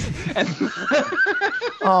pulverized.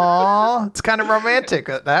 Aw, it's kind of romantic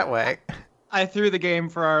that way. I threw the game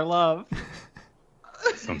for our love.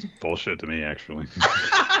 Sounds bullshit to me, actually.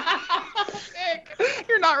 Nick,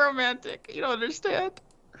 you're not romantic. You don't understand.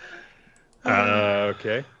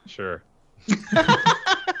 Okay, sure.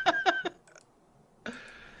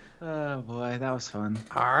 Oh boy, that was fun.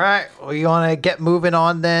 All right, we want to get moving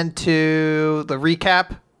on then to the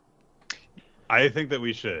recap. I think that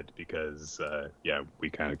we should, because we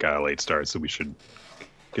kind of got a late start, so we should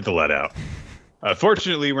get the let out.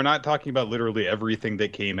 Fortunately, we're not talking about literally everything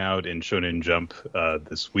that came out in Shonen Jump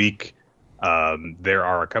this week. There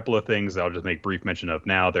are a couple of things that I'll just make brief mention of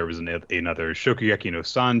now. There was another Shokugeki no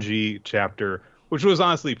Sanji chapter, which was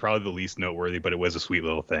honestly probably the least noteworthy, but it was a sweet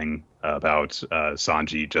little thing about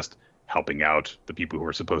Sanji just helping out the people who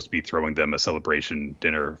were supposed to be throwing them a celebration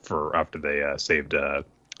dinner for after they saved.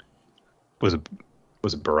 Was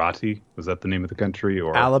it Barati? Was that the name of the country?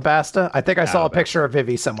 Or Alabasta? I think I saw a picture of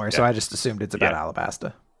Vivi somewhere, so I just assumed it's about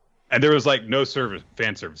Alabasta. And there was like no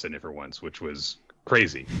fan service in it for once, which was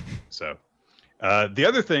crazy. So the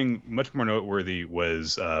other thing, much more noteworthy,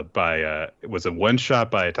 was a one shot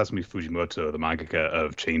by Tatsumi Fujimoto, the mangaka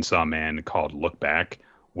of Chainsaw Man, called Look Back,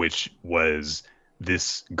 which was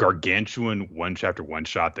this gargantuan one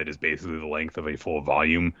shot that is basically the length of a full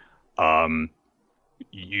volume.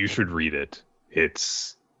 You should read it.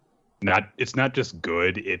 It's not just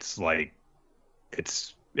good. It's like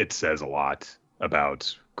it says a lot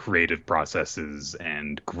about creative processes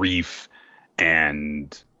and grief,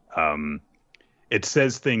 and it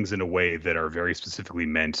says things in a way that are very specifically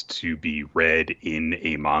meant to be read in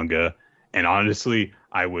a manga. And honestly,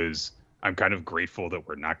 I'm kind of grateful that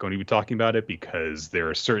we're not going to be talking about it, because there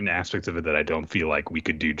are certain aspects of it that I don't feel like we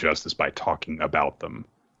could do justice by talking about them,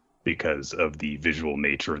 because of the visual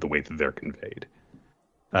nature of the way that they're conveyed.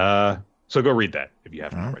 So go read that if you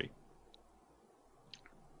haven't already.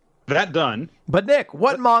 That done. But Nick,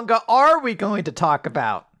 what manga are we going to talk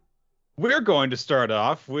about? We're going to start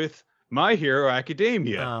off with My Hero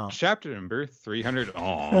Academia, chapter number 300.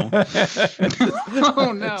 Oh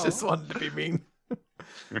no! Just wanted to be mean.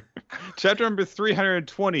 Chapter number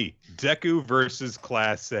 320, Deku versus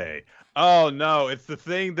Class A. Oh no, it's the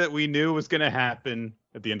thing that we knew was going to happen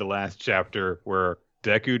at the end of last chapter, where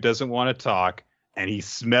Deku doesn't want to talk, and he's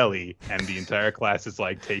smelly, and the entire class is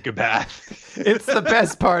like, take a bath. It's the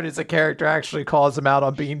best part is a character actually calls him out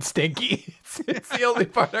on being stinky. It's the only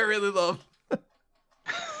part I really love.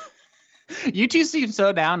 You two seem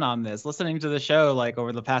so down on this. Listening to the show like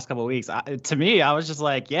over the past couple of weeks, to me, I was just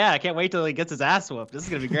like, yeah, I can't wait till he gets his ass whooped. This is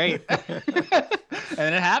gonna be great. And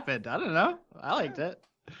then it happened. I don't know. I liked it.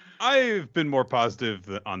 I've been more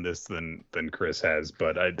positive on this than Chris has,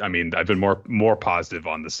 but I mean, I've been more positive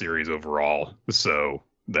on the series overall, so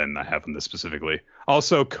than I have on this specifically.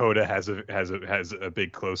 Also, Coda has a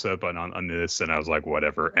big close up on this, and I was like,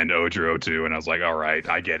 whatever. And Ojiro too, and I was like, all right,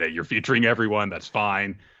 I get it. You're featuring everyone. That's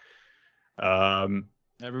fine.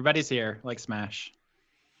 Everybody's here, like Smash.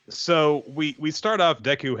 So we start off.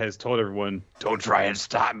 Deku has told everyone, "Don't try and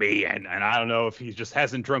stop me," and I don't know if he just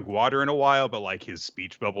hasn't drunk water in a while, but like his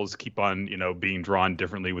speech bubbles keep on being drawn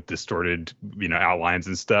differently with distorted outlines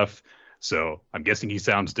and stuff. So I'm guessing he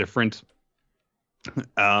sounds different.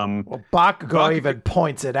 Well, Bakugo even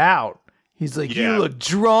points it out. He's like, "You look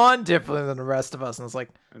drawn differently than the rest of us," and it's like,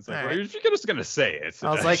 well, you're just gonna say it. I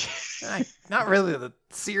was like, not really the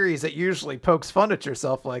series that usually pokes fun at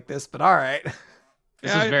yourself like this, but all right.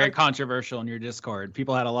 This is very controversial in your Discord.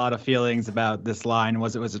 People had a lot of feelings about this line.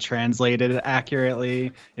 Was it translated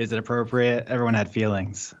accurately? Is it appropriate? Everyone had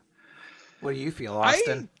feelings. What do you feel,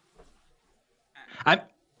 Austin?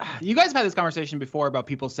 You guys have had this conversation before about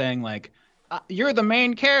people saying like, you're the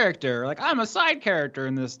main character. Like, I'm a side character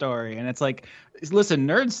in this story. And it's like, listen,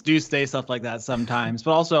 nerds do say stuff like that sometimes,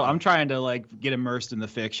 but also I'm trying to like get immersed in the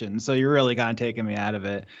fiction. So you're really kind of taking me out of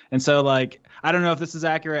it. And so like, I don't know if this is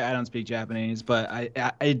accurate. I don't speak Japanese, but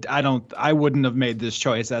I wouldn't have made this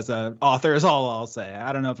choice as an author is all I'll say.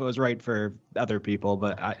 I don't know if it was right for other people,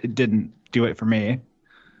 but it didn't do it for me.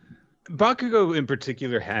 Bakugo in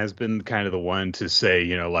particular has been kind of the one to say,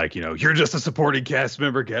 you're just a supporting cast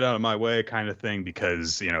member, get out of my way kind of thing,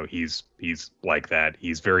 because, he's like that.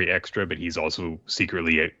 He's very extra, but he's also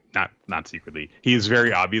secretly, not secretly, he is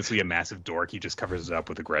very obviously a massive dork. He just covers it up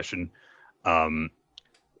with aggression.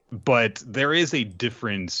 But there is a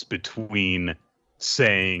difference between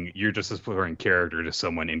saying you're just a supporting character to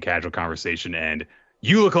someone in casual conversation and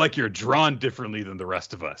you look like you're drawn differently than the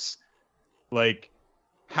rest of us. Like,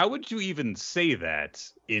 how would you even say that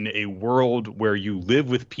in a world where you live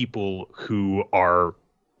with people who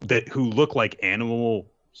look like animal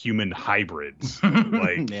human hybrids?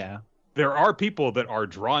 Like, yeah, there are people that are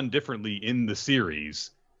drawn differently in the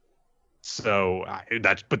series. So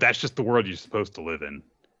that's just the world you're supposed to live in.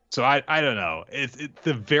 So I don't know.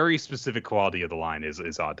 The very specific quality of the line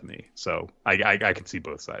is odd to me. So I can see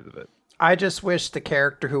both sides of it. I just wish the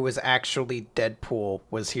character who was actually Deadpool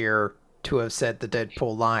was here to have said the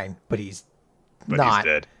Deadpool line, but he's not.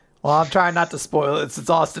 He's dead. Well, I'm trying not to spoil it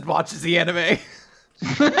since Austin watches the anime.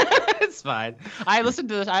 It's fine. I listened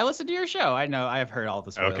to your show. I know. I have heard all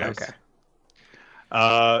the spoilers.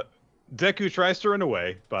 Okay. Deku tries to run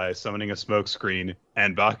away by summoning a smoke screen,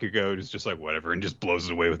 and Bakugo is just like, whatever, and just blows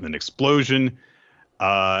it away with an explosion.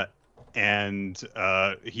 And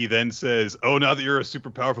he then says, "Oh, now that you're a super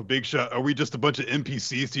powerful big shot, are we just a bunch of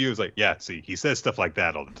NPCs to you?" It's like, yeah, see, he says stuff like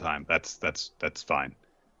that all the time. That's fine.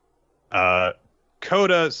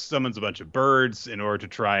 Koda summons a bunch of birds in order to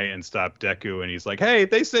try and stop Deku, and he's like, "Hey,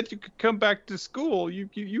 they said you could come back to school. You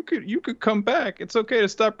could come back. It's okay to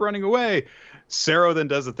stop running away." Sero then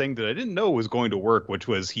does a thing that I didn't know was going to work, which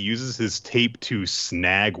was he uses his tape to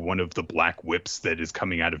snag one of the black whips that is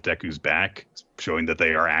coming out of Deku's back, showing that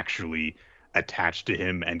they are actually attached to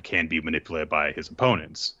him and can be manipulated by his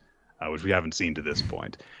opponents, which we haven't seen to this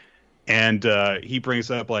point. And he brings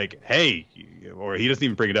up like, hey, or he doesn't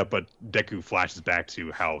even bring it up, but Deku flashes back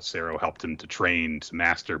to how Sero helped him to train to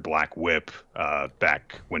master Black Whip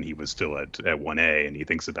back when he was still at 1A, and he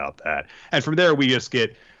thinks about that. And from there, we just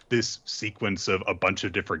get this sequence of a bunch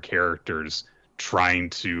of different characters trying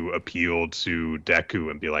to appeal to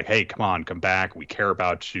Deku and be like, hey, come on, come back. We care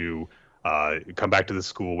about you. Come back to the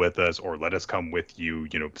school with us, or let us come with you.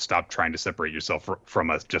 You know, stop trying to separate yourself from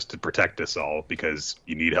us just to protect us all, because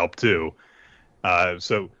you need help too.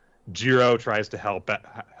 So Jiro tries to help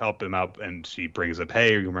him out, and she brings up,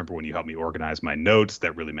 hey, you remember when you helped me organize my notes?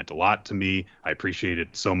 That really meant a lot to me. I appreciate it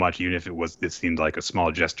so much, even if it seemed like a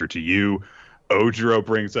small gesture to you. Ojiro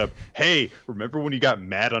brings up, hey, remember when you got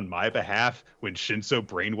mad on my behalf when Shinso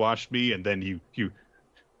brainwashed me, and then you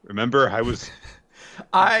remember I was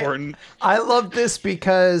important. I love this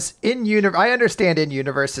because I understand in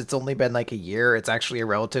universe it's only been like a year. It's actually a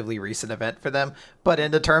relatively recent event for them. But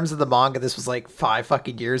in the terms of the manga, this was like 5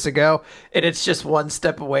 fucking years ago. And it's just one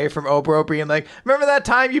step away from Oboro being like, remember that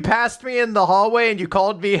time you passed me in the hallway and you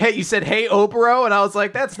called me, hey, you said, hey, Oboro? And I was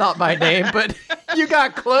like, that's not my name, but you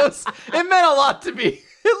got close. It meant a lot to me.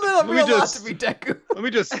 It meant a lot to me, Deku. Let me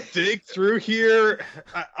just dig through here.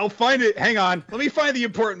 I'll find it. Hang on. Let me find the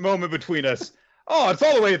important moment between us. Oh, it's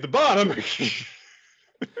all the way at the bottom.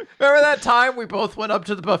 Remember that time we both went up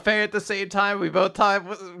to the buffet at the same time? We both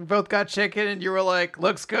got chicken, and you were like,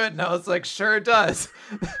 looks good. And I was like, sure it does.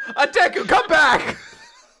 Deku, come back.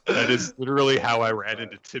 That is literally how I ran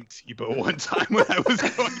into Tim Tebow one time when I was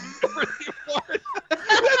going to University of Florida.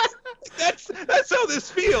 That's how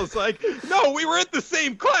this feels. Like, no, we were at the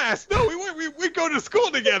same class. No, we go to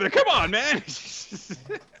school together. Come on, man.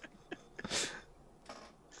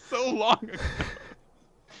 So long ago.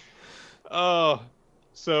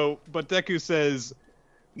 But Deku says,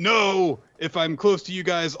 no, if I'm close to you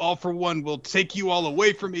guys, All For One will take you all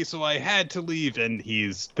away from me, so I had to leave. And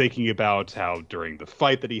he's thinking about how during the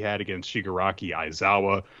fight that he had against Shigaraki,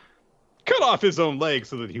 Aizawa cut off his own leg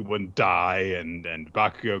so that he wouldn't die, and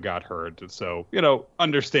Bakugo got hurt. So,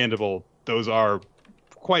 understandable. Those are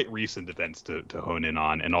quite recent events to hone in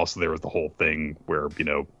on. And also there was the whole thing where,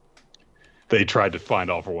 they tried to find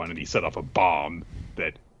All For One, and he set off a bomb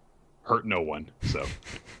that hurt no one. So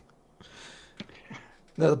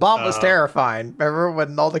no, the bomb was terrifying. Remember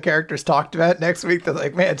when all the characters talked about it next week? They're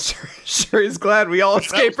like, man, sure is glad we all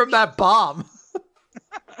escaped from that bomb.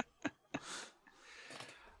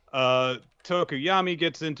 Tokuyami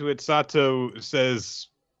gets into it. Sato says,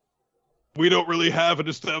 we don't really have an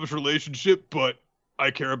established relationship, but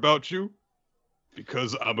I care about you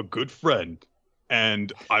because I'm a good friend.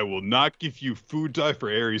 And I will not give you food dye for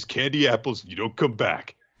Aries candy apples if you don't come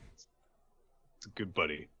back. It's a good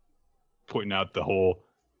buddy. Pointing out the whole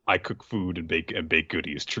I cook food and bake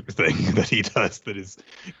goodies thing that he does that is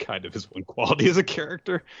kind of his one quality as a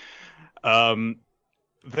character.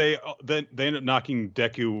 They end up knocking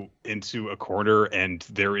Deku into a corner, and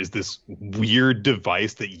there is this weird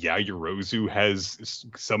device that Yayorozu has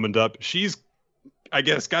summoned up. She's, I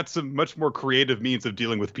guess, got some much more creative means of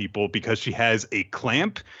dealing with people because she has a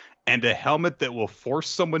clamp and a helmet that will force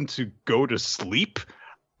someone to go to sleep.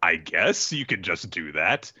 I guess you could just do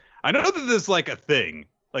that. I know that there's like a thing.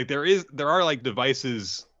 Like there are like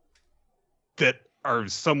devices that are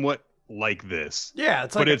somewhat like this. Yeah,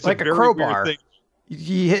 it's but like it's like a a very crowbar. weird thing.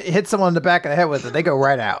 you hit someone in the back of the head with it, they go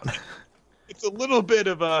right out. It's a little bit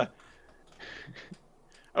of a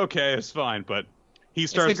okay, it's fine, but he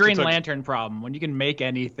starts. It's the Green Lantern problem. When you can make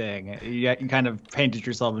anything, you kind of painted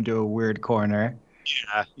yourself into a weird corner.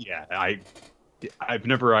 Yeah. I've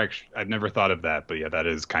never thought of that, but yeah, that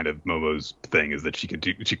is kind of Momo's thing, is that she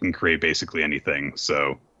can create basically anything.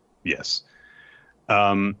 So yes.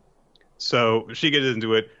 So she gets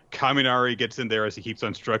into it. Kaminari gets in there as he keeps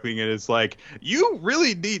on struggling, and it's like, you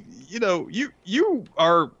really need, you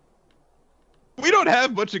are. We don't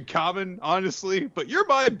have much in common, honestly, but you're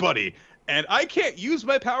my buddy, and I can't use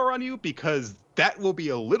my power on you because that will be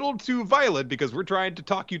a little too violent, because we're trying to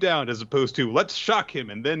talk you down as opposed to let's shock him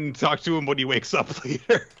and then talk to him when he wakes up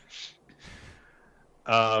later.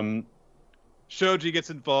 Shoji gets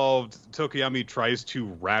involved. Tokoyami tries to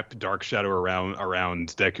wrap Dark Shadow around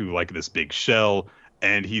Deku like this big shell,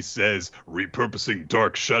 and he says, repurposing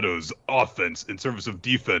Dark Shadow's offense in service of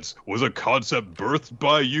defense was a concept birthed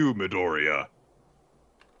by you, Midoriya.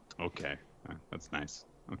 Okay, that's nice.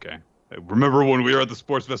 Okay. Remember when we were at the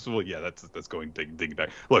sports festival? Yeah, that's going digging back.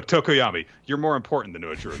 Look, Tokoyami, you're more important than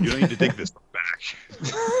Ojiro. You don't need to dig this back.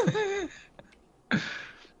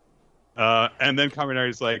 And then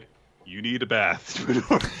Kaminari's like, you need a bath.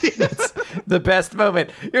 That's the best moment.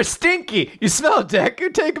 You're stinky. You smell,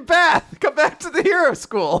 Deku. Take a bath. Come back to the hero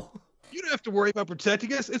school. You don't have to worry about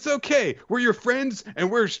protecting us. It's okay. We're your friends,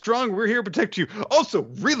 and we're strong. We're here to protect you. Also,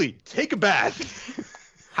 really, take a bath.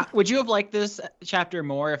 Would you have liked this chapter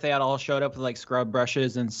more if they had all showed up with like scrub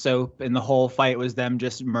brushes and soap, and the whole fight was them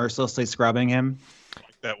just mercilessly scrubbing him?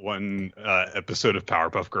 Like that one episode of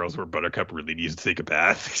Powerpuff Girls where Buttercup really needs to take a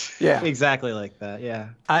bath. Yeah, exactly like that.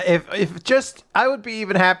 Yeah. If just, I would be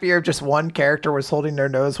even happier if just one character was holding their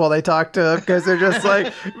nose while they talk to him, because they're just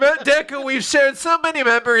like, Deku, we've shared so many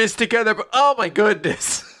memories together, but oh my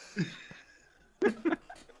goodness.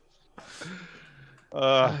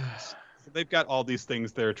 They've got all these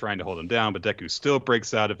things there trying to hold him down, but Deku still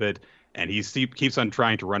breaks out of it, and he keeps on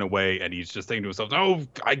trying to run away, and he's just thinking to himself, oh,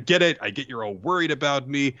 I get it. I get you're all worried about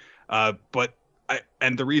me, but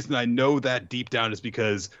the reason I know that deep down is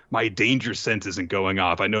because my danger sense isn't going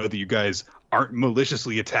off. I know that you guys aren't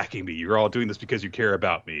maliciously attacking me. You're all doing this because you care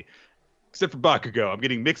about me. Except for Bakugo. I'm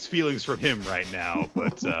getting mixed feelings from him right now,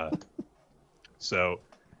 but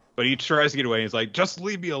but he tries to get away, and he's like, just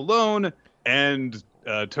leave me alone, and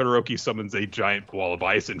Todoroki summons a giant wall of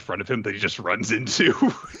ice in front of him that he just runs into,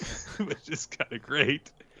 which is kind of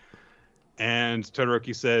great. And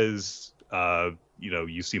Todoroki says,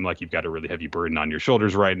 you seem like you've got a really heavy burden on your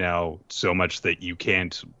shoulders right now, so much that you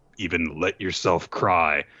can't even let yourself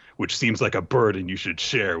cry, which seems like a burden you should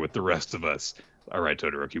share with the rest of us. All right,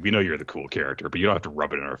 Todoroki, we know you're the cool character, but you don't have to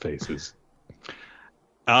rub it in our faces.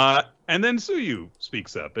 And then Tsuyu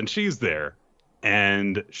speaks up, and she's there.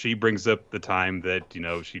 And she brings up the time that,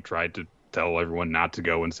 she tried to tell everyone not to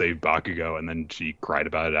go and save Bakugo, and then she cried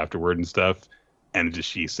about it afterward and stuff. And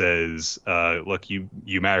she says, look, you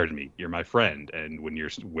matter to me. You're my friend. And when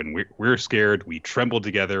we're scared, we tremble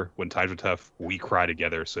together. When times are tough, we cry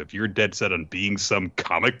together. So if you're dead set on being some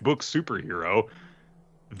comic book superhero,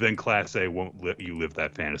 then Class A won't let you live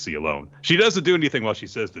that fantasy alone. She doesn't do anything while she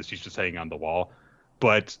says this. She's just hanging on the wall.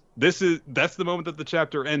 But that's the moment that the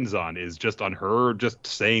chapter ends on, is just on her just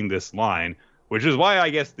saying this line, which is why I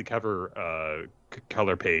guess the cover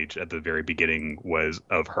color page at the very beginning was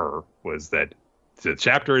that the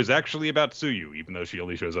chapter is actually about Tsuyu, even though she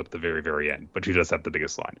only shows up at the very, very end. But she does have the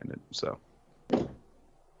biggest line in it. So,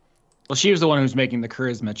 well, she was the one who's making the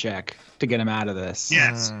charisma check to get him out of this.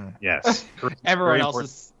 Yes. Yes. Everyone else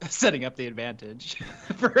is setting up the advantage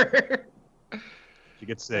for her. She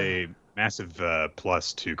gets a massive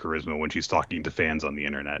plus to charisma when she's talking to fans on the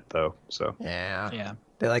internet, though. So yeah,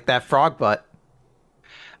 they like that frog butt.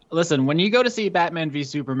 Listen, when you go to see Batman v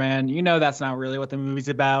Superman, that's not really what the movie's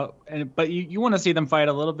about, but you want to see them fight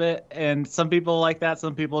a little bit, and some people like that,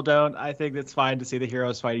 some people don't. I think it's fine to see the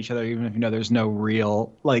heroes fight each other, even if there's no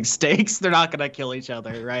real stakes. They're not gonna kill each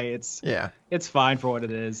other, right? It's fine for what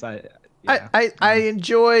it is. I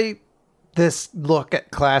enjoy this look at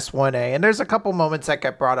Class 1A, and there's a couple moments that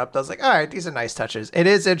get brought up that I was like, all right, these are nice touches. It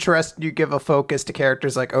is interesting you give a focus to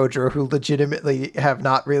characters like Ojiro, who legitimately have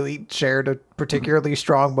not really shared a particularly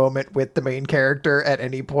strong moment with the main character at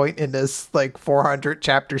any point in this 400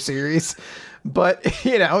 chapter series. But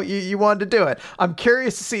you wanted to do it. I'm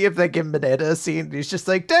curious to see if they give Mineta a scene. He's just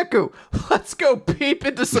like, Deku, let's go peep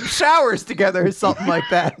into some showers together or something like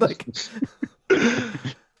that.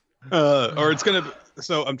 Or it's gonna.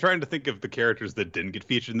 So I'm trying to think of the characters that didn't get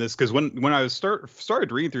featured in this, because when I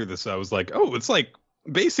started reading through this, I was like, oh, it's like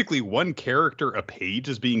basically one character a page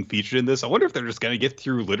is being featured in this. I wonder if they're just going to get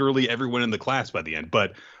through literally everyone in the class by the end.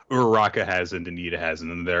 But Uraraka hasn't, Anita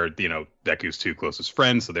hasn't, and they're, Deku's two closest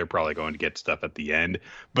friends, so they're probably going to get stuff at the end.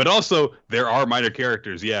 But also, there are minor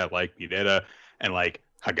characters, like Mineta and like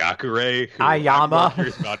Hagakure, who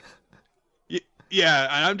Ayama.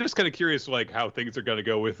 Yeah, and I'm just kind of curious, like, how things are going to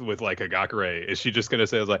go with like Hagakure. Is she just going to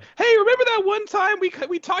say, like, hey, remember that one time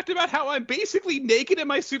we talked about how I'm basically naked in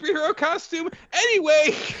my superhero costume?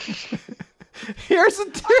 Anyway, here's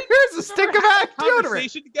a stick of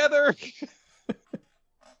conversation together.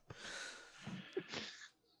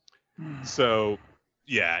 So,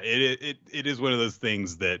 yeah, it is one of those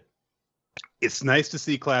things that it's nice to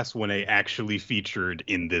see Class 1A actually featured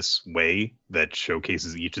in this way that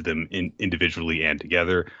showcases each of them individually and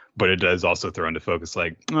together, but it does also throw into focus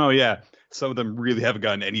like, oh yeah, some of them really haven't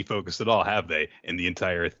gotten any focus at all, have they, in the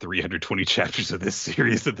entire 320 chapters of this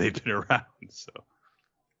series that they've been around. So.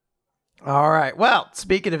 All right. Well,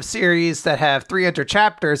 speaking of series that have 300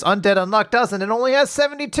 chapters, Undead Unluck doesn't. It only has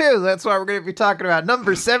 72. That's why we're going to be talking about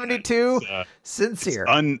number 72, Sincere.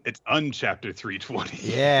 It's chapter 320.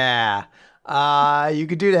 Yeah. You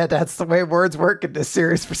could do that. That's the way words work in this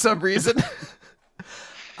series for some reason.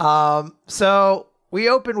 So we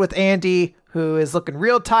open with Andy, who is looking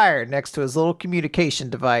real tired next to his little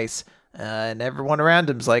communication device. And everyone around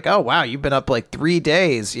him's like, oh, wow, you've been up like 3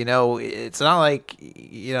 days. It's not like,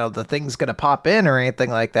 the thing's going to pop in or anything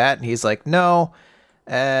like that. And he's like, no,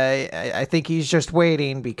 I think he's just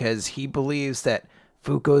waiting because he believes that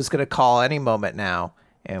Fuko's going to call any moment now.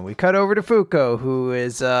 And we cut over to Fuko, who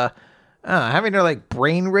is having her like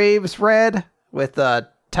brain waves read with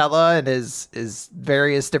Tella and his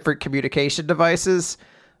various different communication devices.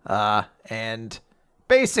 And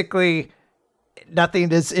basically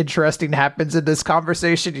nothing as interesting happens in this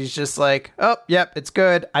conversation. He's just like, oh, yep, it's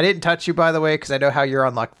good. I didn't touch you, by the way, because I know how your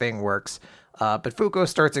unlock thing works. But Fuko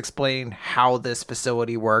starts explaining how this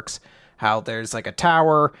facility works, how there's like a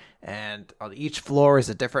tower, and on each floor is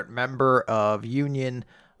a different member of Union,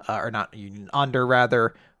 or not Union, Under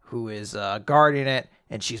rather, who is guarding it.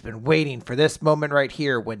 And she's been waiting for this moment right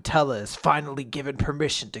here when Tella is finally given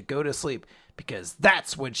permission to go to sleep, because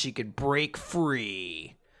that's when she can break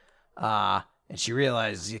free. And she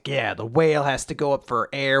realizes, yeah, the whale has to go up for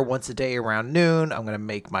air once a day around noon. I'm going to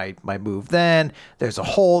make my move then. There's a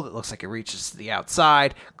hole that looks like it reaches to the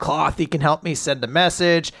outside. Clothy can help me send a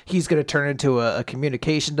message. He's going to turn into a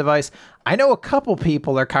communication device. I know a couple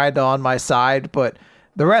people are kind of on my side, but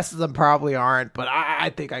the rest of them probably aren't. But I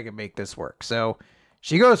think I can make this work. So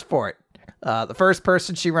she goes for it. The first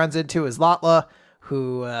person she runs into is Latla,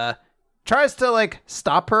 who tries to like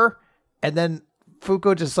stop her, and then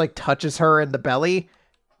Fuko just like touches her in the belly,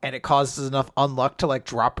 and it causes enough unluck to like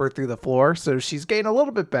drop her through the floor. So she's getting a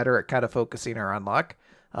little bit better at kind of focusing her unluck.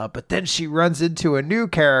 But then she runs into a new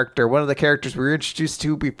character, one of the characters we were introduced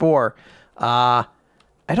to before. I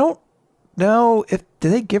don't know did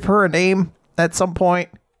they give her a name at some point?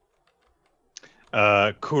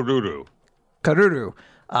 Kururu.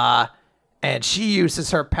 And she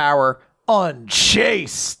uses her power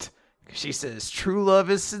Unchaste. She says, true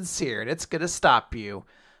love is sincere and it's going to stop you.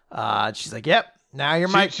 She's like, yep, now you're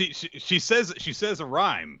my... She says a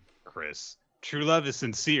rhyme, Chris. True love is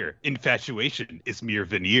sincere. Infatuation is mere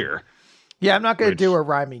veneer. Yeah, I'm not going to do a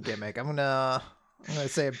rhyming gimmick. I'm going to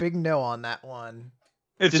say a big no on that one.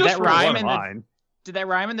 It's just rhyme Did that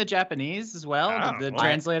rhyme in the Japanese as well? Did the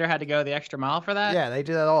translator had to go the extra mile for that? Yeah, they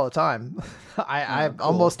do that all the time. I'm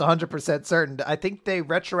almost 100% certain. I think they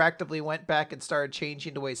retroactively went back and started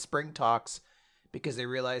changing the way Spring talks because they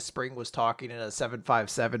realized Spring was talking in a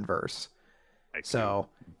 757 verse. So,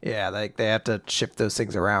 yeah, they have to shift those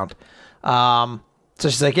things around. So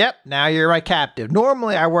she's like, yep, now you're my captive.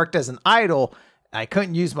 Normally I worked as an idol. I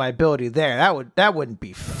couldn't use my ability there. That wouldn't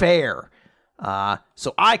be fair.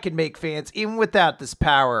 So I can make fans even without this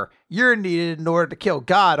power. You're needed in order to kill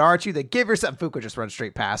God, aren't you? Then give yourself. Fuko just runs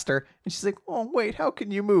straight past her. And she's like, oh, wait, how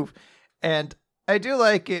can you move? And I do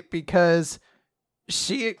like it because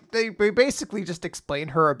they basically just explain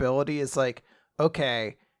her ability is like,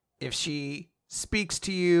 okay, if she speaks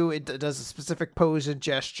to you, it does a specific pose and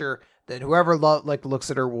gesture, then whoever looks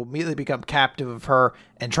at her will immediately become captive of her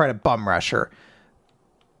and try to bum rush her.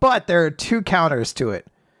 But there are two counters to it.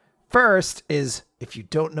 First is if you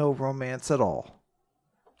don't know romance at all.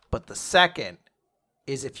 But the second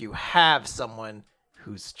is if you have someone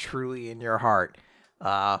who's truly in your heart.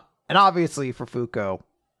 And obviously for Fuko,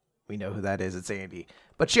 we know who that is. It's Andy.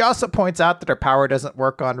 But she also points out that her power doesn't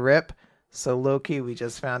work on Rip. So Loki, we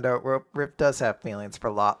just found out Rip does have feelings for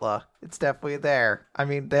Lotla. It's definitely there. I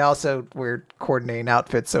mean, they also wear coordinating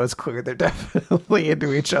outfits, so it's clear they're definitely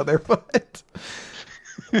into each other. But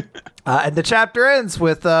and the chapter ends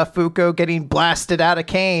with Fuko getting blasted out of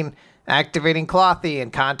Kane, activating Clothy,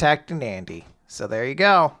 and contacting Andy. So there you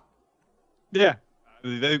go. Yeah.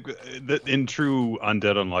 In true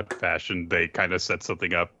Undead Unluck fashion, they kind of set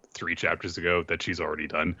something up 3 chapters ago that she's already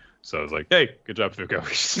done. So I was like, hey, good job, Fuko.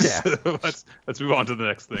 Yeah. let's move on to the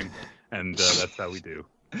next thing. And that's how we do.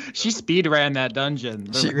 She speed ran that dungeon.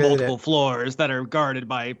 There's She really multiple did. floors that are guarded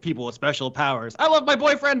by people with special powers. I love my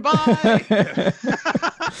boyfriend. Bye.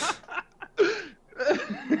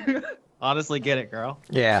 Honestly, get it, girl.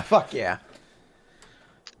 Yeah, fuck yeah.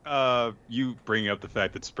 You bringing up the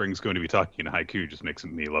fact that Spring's going to be talking in haiku just makes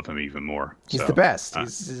me love him even more. He's So, the best.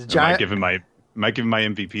 He's a I giant. might give him my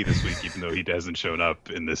MVP this week, even though he hasn't shown up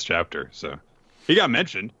in this chapter. So he got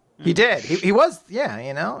mentioned. He did. He was. Yeah,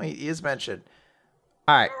 he is mentioned.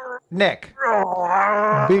 All right, Nick.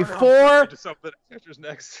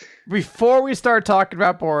 Before we start talking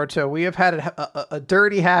about Boruto, we have had a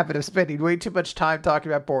dirty habit of spending way too much time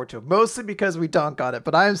talking about Boruto, mostly because we dunk on it.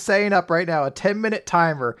 But I am setting up right now a 10-minute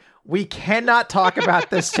timer. We cannot talk about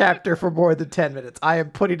this chapter for more than 10 minutes. I am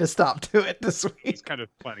putting a stop to it this week. He's kind of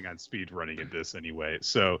planning on speed running in this anyway.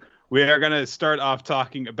 So we are going to start off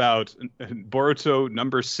talking about Boruto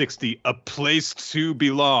number 60, A Place to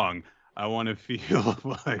Belong. I want to feel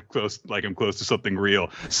like I'm close to something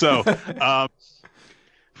real. So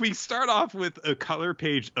we start off with a color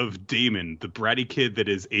page of Damon, the bratty kid that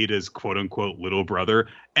is Ada's quote-unquote little brother,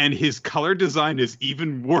 and his color design is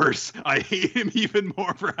even worse. I hate him even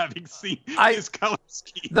more for having seen his color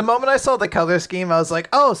scheme. The moment I saw the color scheme, I was like,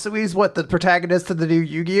 oh, so he's what, the protagonist of the new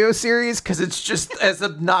Yu-Gi-Oh series? Because it's just as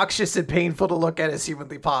obnoxious and painful to look at as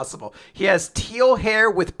humanly possible. He has teal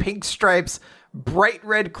hair with pink stripes, bright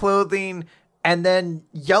red clothing, and then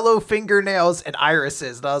yellow fingernails and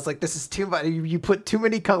irises. And I was like, this is too much. You put too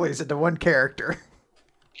many colors into one character.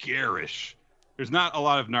 Garish. There's not a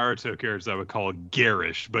lot of Naruto characters I would call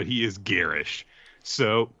garish, but he is garish.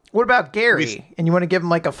 So what about Gary? And you want to give him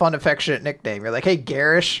like a fun, affectionate nickname. You're like, hey,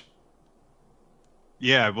 Garish.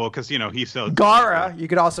 Yeah, well, because, he sells... Gara. You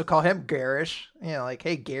could also call him Garish. Like,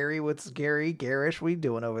 hey, Gary, what's Gary? Garish, what are you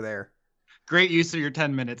doing over there? Great use of your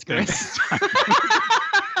 10 minutes, Chris.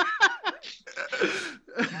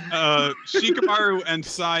 Shikamaru and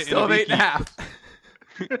Sai Still and have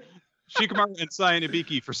 8.5. Shikamaru and Sai and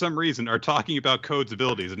Ibiki, for some reason, are talking about Code's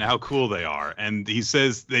abilities and how cool they are. And they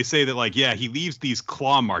say that, like, yeah, he leaves these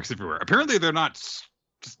claw marks everywhere. Apparently, they're not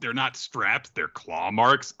straps; they're claw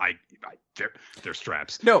marks. They're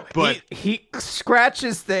straps. No, but he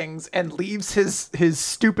scratches things and leaves his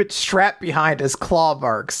stupid strap behind as claw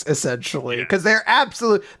marks, essentially. Because they're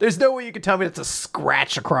absolute. There's no way you can tell me it's a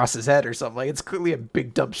scratch across his head or something. Like, it's clearly a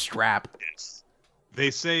big dumb strap. Yes. They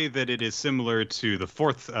say that it is similar to the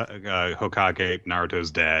 4th Hokage, Naruto's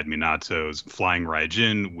dad, Minato's flying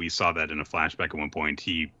Raijin. We saw that in a flashback at one point.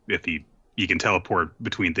 He can teleport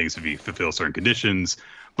between things if he fulfills certain conditions.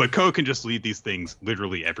 But Ko can just leave these things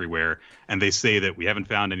literally everywhere. And they say that we haven't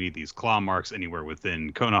found any of these claw marks anywhere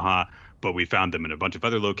within Konoha, but we found them in a bunch of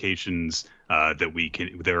other locations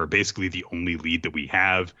they're basically the only lead that we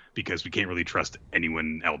have because we can't really trust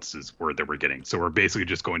anyone else's word that we're getting. So we're basically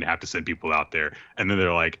just going to have to send people out there. And then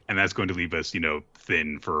they're like, and that's going to leave us,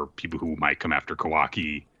 thin for people who might come after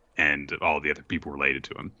Kawaki and all the other people related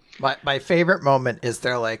to him. My favorite moment is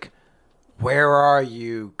they're like, where are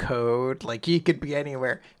you, Code? Like, he could be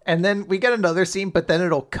anywhere. And then we get another scene, but then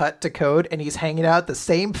it'll cut to Code, and he's hanging out at the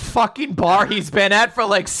same fucking bar he's been at for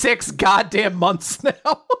like 6 goddamn months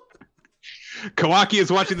now. Kawaki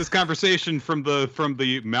is watching this conversation from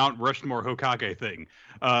the Mount Rushmore Hokage thing.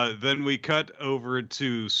 Then we cut over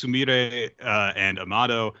to Sumire and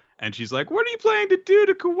Amado, and she's like, what are you planning to do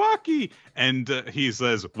to Kawaki? And he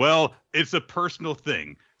says, well, it's a personal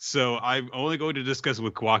thing. So I'm only going to discuss it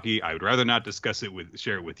with Kawaki. I would rather not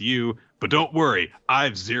share it with you. But don't worry, I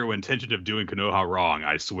have zero intention of doing Konoha wrong,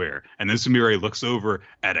 I swear. And then Sumire looks over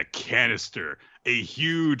at a canister, a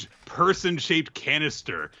huge person-shaped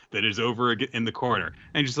canister that is over in the corner.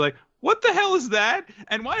 And she's like, what the hell is that?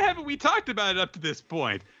 And why haven't we talked about it up to this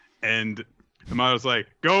point? And Amado's like,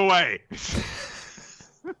 go away.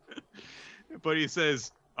 But he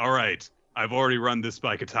says, all right, I've already run this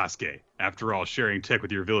by Katasuke. After all, sharing tech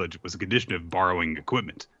with your village was a condition of borrowing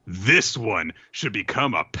equipment. This one should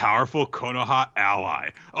become a powerful Konoha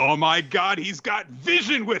ally. Oh my god, he's got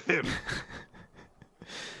vision with him!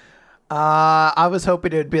 I was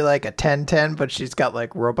hoping it would be like a 10-10, but she's got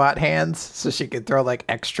like robot hands, so she could throw like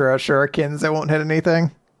extra shurikens that won't hit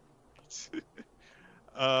anything.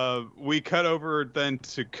 We cut over then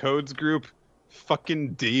to Code's group.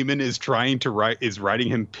 Fucking Damon is riding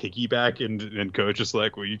him piggyback, and Code's just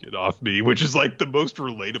like, "Will you get off me?" Which is like the most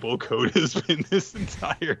relatable Code has been this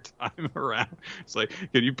entire time around. It's like,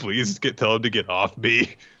 can you please tell him to get off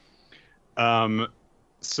me?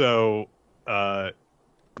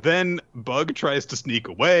 Then Bug tries to sneak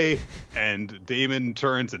away, and Damon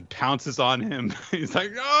turns and pounces on him. He's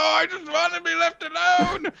like, "No, I just want to be left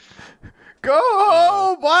alone." Go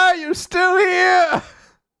home! Why are you still here?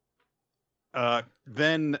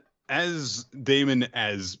 Then, as Damon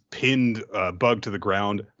has pinned Bug to the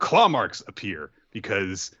ground, claw marks appear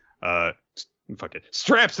because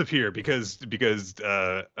straps appear because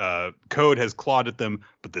Code has clawed at them,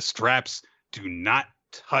 but the straps do not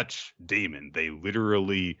touch Damon. They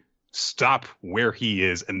literally stop where he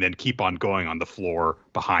is and then keep on going on the floor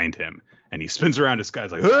behind him. And he spins around, his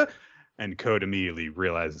guy's like, "Huh?" And Code immediately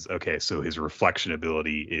realizes, okay, so his reflection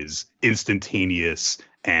ability is instantaneous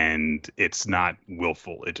and it's not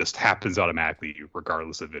willful. It just happens automatically,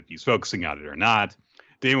 regardless of if he's focusing on it or not.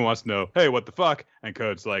 Damon wants to know, "Hey, what the fuck?" And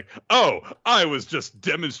Code's like, "Oh, I was just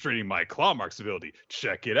demonstrating my claw marks ability.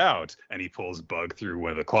 Check it out." And he pulls Bug through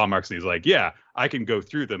one of the claw marks, and he's like, "Yeah, I can go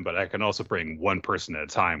through them, but I can also bring one person at a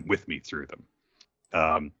time with me through them."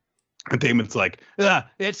 And Damon's like,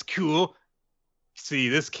 "It's cool. See,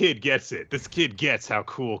 this kid gets it. This kid gets how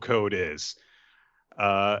cool Code is."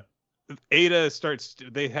 Ada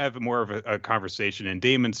they have more of a conversation, and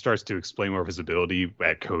Damon starts to explain more of his ability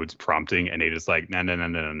at Code's prompting, and Ada's like,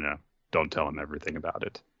 no, don't tell him everything about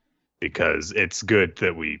it, because it's good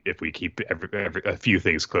that if we keep a few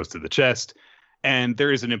things close to the chest. And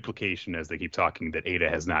there is an implication as they keep talking that Ada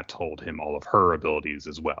has not told him all of her abilities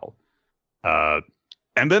as well. And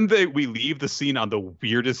then we leave the scene on the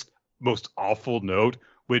weirdest, most awful note,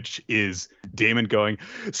 which is Damon going,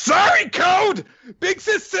 "Sorry, Code! Big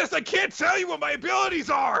Sis says I can't tell you what my abilities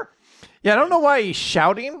are!" Yeah, I don't know why he's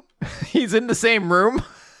shouting. He's in the same room.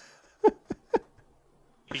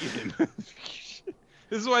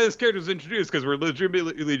 This is why this character was introduced, because we're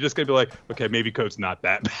legitimately just going to be like, okay, maybe Code's not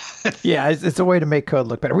that bad. Yeah, it's a way to make Code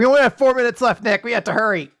look better. We only have 4 minutes left, Nick. We have to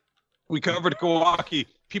hurry. We covered Kawaki.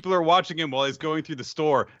 People are watching him while he's going through the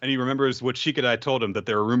store, and he remembers what Shikadai told him, that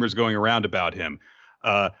there are rumors going around about him.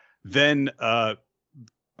 Then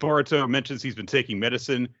Boruto mentions he's been taking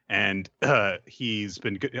medicine, and he's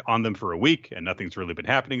been on them for a week, and nothing's really been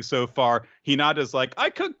happening so far. Hinata's like, "I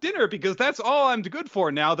cook dinner because that's all I'm good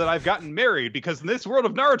for now that I've gotten married, because in this world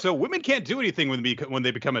of Naruto, women can't do anything when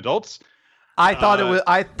they become adults." I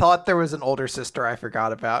thought there was an older sister I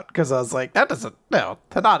forgot about, because I was like, that doesn't, no,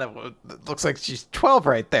 Hinata looks like she's 12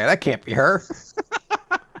 right there. That can't be her.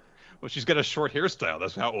 Well, she's got a short hairstyle.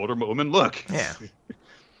 That's how older women look. Yeah.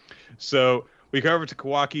 So we come over to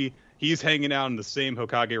Kawaki. He's hanging out in the same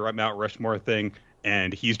Hokage Mount Rushmore thing,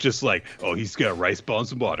 and he's just like, "Oh, he's got rice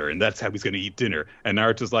balls and water, and that's how he's going to eat dinner." And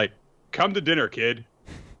Naruto's like, "Come to dinner, kid."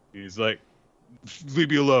 He's like, "Leave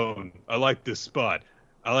me alone. I like this spot.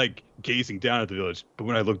 I like gazing down at the village, but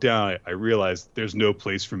when I look down, I realize there's no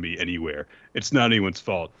place for me anywhere. It's not anyone's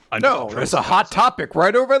fault." No, there's a hot topic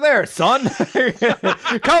right over there, son.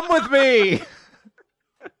 Come with me.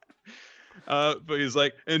 But he's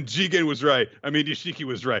like, and Jigen was right. I mean, Yoshiki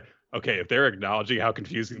was right. Okay, if they're acknowledging how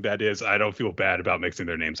confusing that is, I don't feel bad about mixing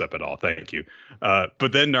their names up at all. Thank you.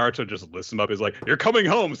 But then Naruto just lifts him up. He's like, "You're coming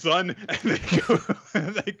home, son."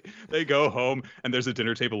 And they go home, and there's a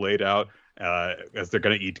dinner table laid out as they're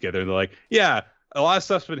going to eat together. And they're like, "Yeah, a lot of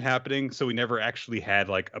stuff's been happening, so we never actually had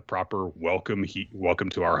like a proper welcome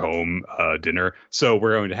to our home dinner. So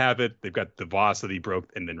we're going to have it." They've got the vase that he broke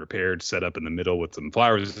and then repaired, set up in the middle with some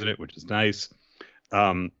flowers in it, which is nice.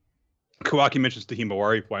 Kawaki mentions to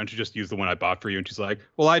Himawari, "Why don't you just use the one I bought for you?" And she's like,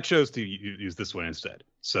 "Well, I chose to use this one instead."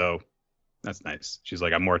 So that's nice. She's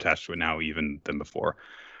like, "I'm more attached to it now even than before."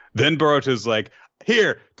 Then Boruto's like,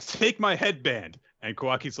 "Here, take my headband." And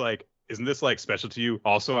Kawaki's like, "Isn't this like special to you?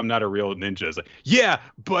 Also, I'm not a real ninja." It's like, "Yeah,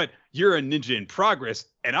 but you're a ninja in progress,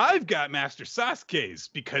 and I've got Master Sasuke's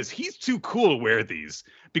because he's too cool to wear these.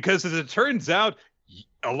 Because as it turns out,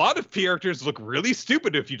 a lot of characters look really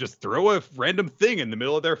stupid if you just throw a random thing in the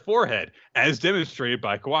middle of their forehead, as demonstrated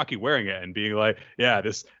by Kawaki wearing it and being like, yeah,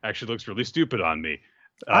 this actually looks really stupid on me."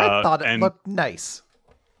 I thought it looked nice.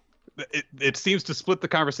 It seems to split the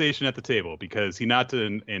conversation at the table, because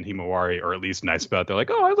Hinata and Himawari are at least nice about it. They're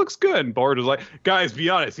like, "Oh, it looks good." And Boruto's like, "Guys, be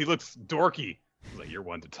honest, he looks dorky." He's like, "You're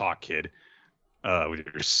one to talk, kid. With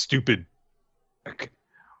your stupid..."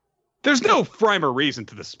 There's no rhyme or reason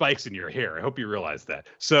to the spikes in your hair. I hope you realize that.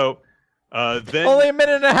 So then... Only a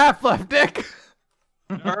minute and a half left, Dick.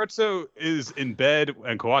 Naruto is in bed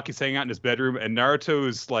and Kawaki's hanging out in his bedroom, and Naruto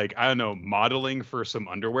is like, I don't know, modeling for some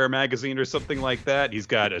underwear magazine or something like that. He's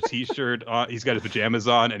got a t-shirt on, he's got his pajamas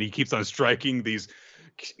on, and he keeps on striking these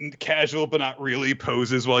casual but not really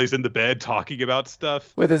poses while he's in the bed talking about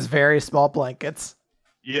stuff. With his very small blankets.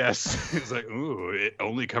 Yes. It's like, ooh, it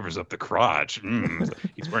only covers up the crotch.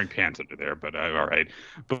 He's wearing pants under there, but all right.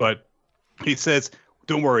 But he says,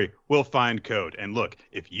 don't worry, we'll find code. And look,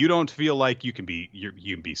 if you don't feel like you can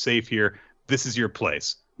be safe here, this is your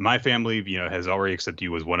place. My family, has already accepted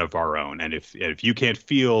you as one of our own. And if you can't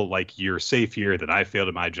feel like you're safe here, then I failed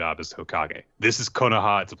at my job as Hokage. This is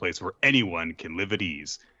Konoha. It's a place where anyone can live at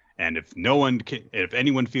ease. And if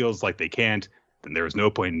anyone feels like they can't, then there is no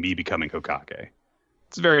point in me becoming Hokage.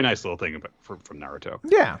 It's a very nice little thing from Naruto.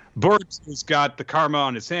 Yeah. Boruto's got the karma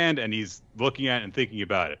on his hand, and he's looking at it and thinking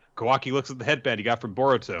about it. Kawaki looks at the headband he got from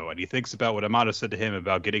Boruto, and he thinks about what Amado said to him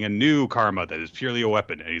about getting a new karma that is purely a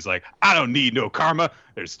weapon. And he's like, I don't need no karma.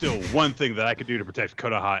 There's still one thing that I can do to protect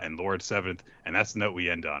Konoha and Lord Seventh, and that's the note we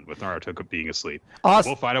end on, with Naruto being asleep. Awesome.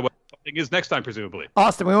 We'll find out what the thing is next time, presumably.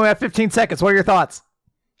 Austin, we only have 15 seconds. What are your thoughts?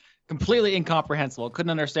 Completely incomprehensible.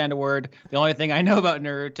 Couldn't understand a word. The only thing I know about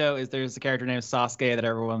Naruto is there's a character named Sasuke that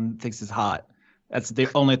everyone thinks is hot. That's the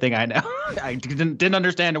only thing I know. I didn't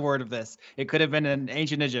understand a word of this. It could have been an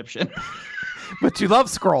ancient Egyptian. But you love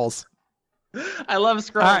scrolls. I love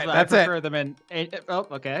scrolls. All right, that's I prefer them in. Oh,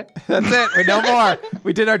 okay. That's it. We no more.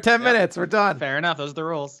 We did our 10 minutes. We're done. Fair enough. Those are the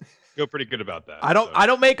rules. Feel pretty good about that. I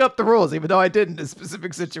don't make up the rules, even though I did in a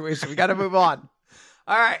specific situation. We got to move on.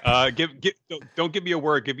 All right. Don't give me a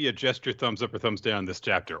word. Give me a gesture, thumbs up or thumbs down in this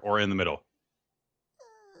chapter, or in the middle.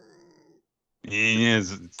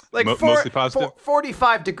 Yes, like mostly positive.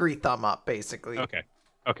 45-degree thumb up, basically. Okay.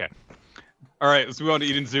 All right, let's move on to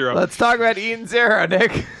Eden Zero. Let's talk about Eden Zero,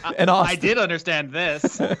 Nick. And Austin. I did understand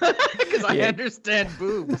this because I understand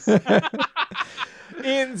boobs.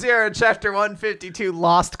 Eden Zero, Chapter 152,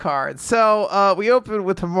 Lost Cards. So we open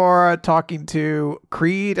with Homura talking to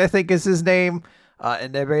Creed, I think is his name.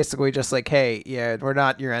 And they're basically just like, hey, yeah, we're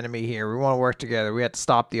not your enemy here. We want to work together. We have to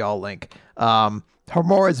stop the All Link.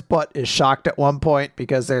 Homura's butt is shocked at one point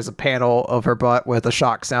because there's a panel of her butt with a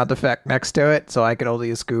shock sound effect next to it. So I can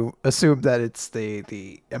only assume that it's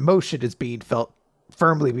the emotion is being felt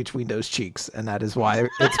firmly between those cheeks. And that is why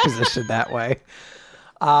it's positioned that way.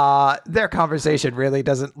 Their conversation really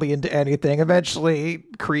doesn't lead to anything. Eventually,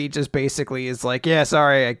 Creed just basically is like, yeah,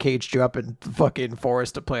 sorry, I caged you up in the fucking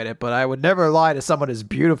forest to planet, but I would never lie to someone as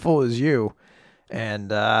beautiful as you.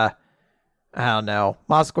 And, I don't know.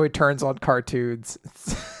 Moskowitz turns on cartoons.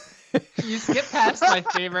 You skip past my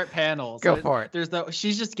favorite panels. Go for it.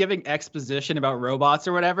 She's just giving exposition about robots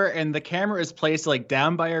or whatever, and the camera is placed like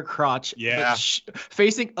down by her crotch,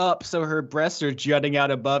 facing up, so her breasts are jutting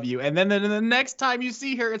out above you. And then the next time you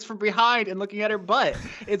see her, it's from behind and looking at her butt.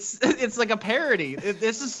 It's like a parody.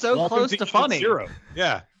 This is so close to funny. Zero.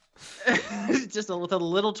 Yeah. Just with a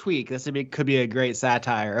little tweak, this could be a great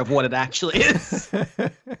satire of what it actually is.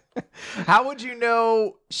 How would you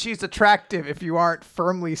know she's attractive if you aren't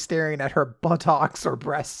firmly staring at her buttocks or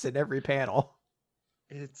breasts in every panel?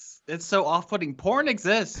 It's so off-putting. Porn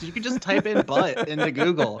exists. You can just type in butt into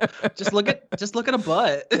Google. Just look at a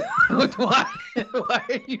butt. Why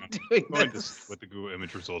are you doing this? What the Google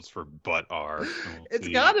image results for butt are. It's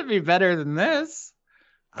got to be better than this.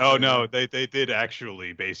 Oh no, they did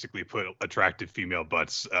actually basically put attractive female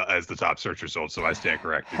butts as the top search result, so I stand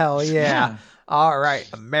corrected. Hell yeah. All right,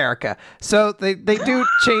 America. So they do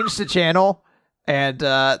change the channel, and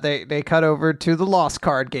they cut over to the Lost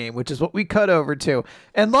Card game, which is what we cut over to.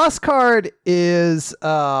 And Lost Card is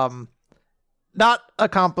not a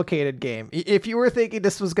complicated game. If you were thinking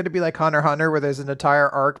this was going to be like Hunter x Hunter, where there's an entire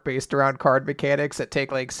arc based around card mechanics that take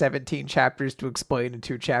like 17 chapters to explain and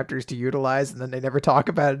 2 chapters to utilize, and then they never talk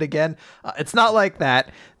about it again, it's not like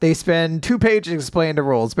that. They spend 2 pages explaining the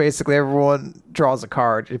rules. Basically, everyone draws a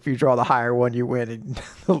card. If you draw the higher one, you win, and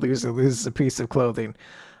the loser loses a piece of clothing.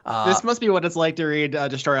 This must be what it's like to read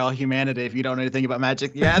Destroy All Humanity if you don't know anything about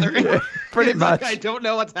Magic the Gathering. Pretty much. Like, I don't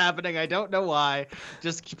know what's happening. I don't know why.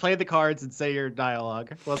 Just play the cards and say your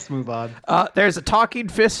dialogue. Let's move on. There's a talking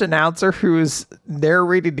fist announcer who's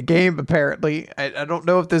narrating the game, apparently. I don't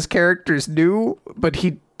know if this character's new, but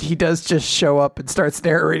he does just show up and starts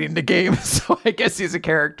narrating the game, so I guess he's a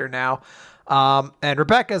character now. And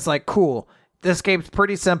Rebecca's like, cool. This game's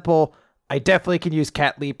pretty simple. I definitely can use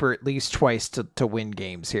Cat Leaper at least twice to win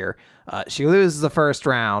games here. She loses the first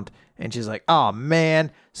round, and she's like, oh,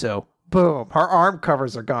 man. So boom, her arm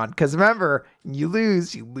covers are gone. Because remember, you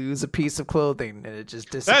lose a piece of clothing, and it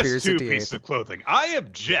just disappears. That's 2 pieces of clothing. I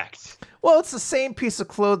object. Well, it's the same piece of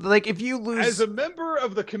clothing. Like if you lose, as a member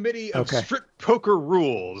of the committee of strip poker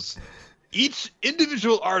rules, each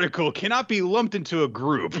individual article cannot be lumped into a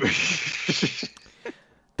group.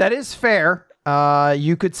 That is fair.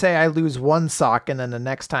 You could say I lose one sock, and then the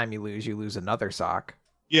next time you lose another sock.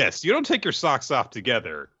 Yes, you don't take your socks off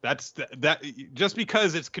together. That just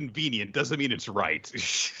because it's convenient doesn't mean it's right.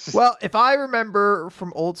 Well, if I remember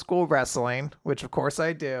from old school wrestling, which of course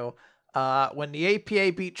I do, when the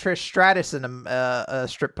APA beat Trish Stratus in a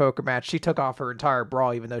strip poker match, she took off her entire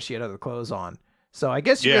bra even though she had other clothes on. So I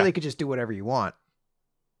guess you really could just do whatever you want.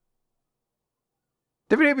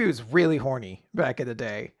 WWE was really horny back in the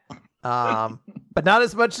day. But not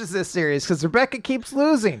as much as this series, because Rebecca keeps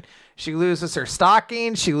losing. She loses her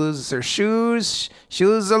stockings, she loses her shoes, she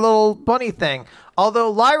loses her little bunny thing. Although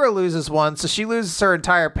Lyra loses one, so she loses her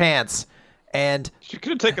entire pants. And she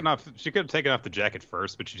could have taken off the jacket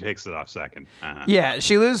first, but she takes it off second. Yeah,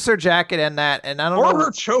 she loses her jacket and that, and I don't know. Or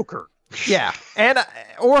her choker. Yeah, and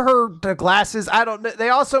or the glasses. I don't know. They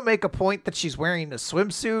also make a point that she's wearing a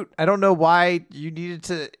swimsuit. I don't know why you needed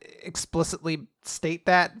to explicitly state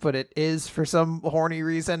that, but it is for some horny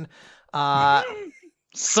reason.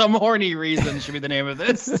 Some horny reason should be the name of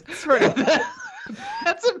this.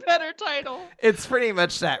 That's a better title. It's pretty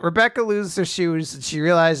much that. Rebecca loses her shoes and she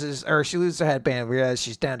loses her headband, realizes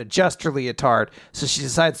she's down to just her leotard. So she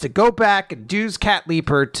decides to go back and use Cat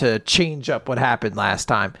Leaper to change up what happened last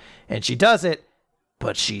time. And she does it,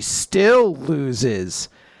 but she still loses.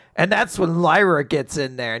 And that's when Lyra gets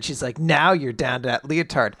in there and she's like, now you're down to that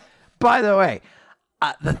leotard. By the way,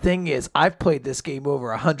 the thing is, I've played this game over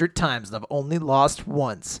 100 times and I've only lost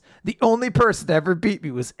once. The only person that ever beat me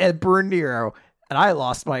was Emperor Nero, and I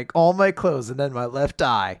lost all my clothes and then my left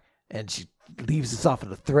eye. And she leaves us off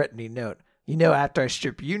with a threatening note. You know, after I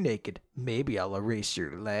strip you naked, maybe I'll erase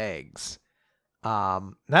your legs.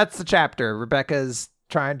 That's the chapter. Rebecca's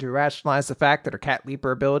trying to rationalize the fact that her Cat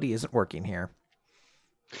Leaper ability isn't working here.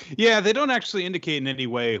 Yeah, they don't actually indicate in any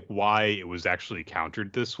way why it was actually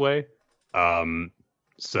countered this way.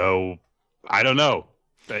 So I don't know.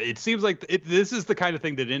 It seems like this is the kind of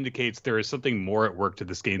thing that indicates there is something more at work to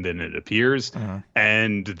this game than it appears.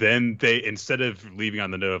 And then they, instead of leaving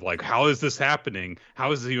on the note of like, how is this happening?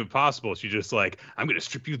 How is this even possible? She just like, I'm going to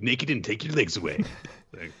strip you naked and take your legs away.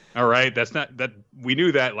 Like, all right. That's not that. We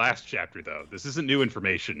knew that last chapter though. This isn't new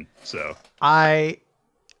information. So I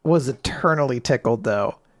was eternally tickled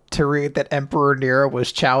though to read that Emperor Nero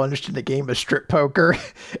was challenged in a game of strip poker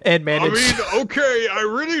and managed. I mean, okay, I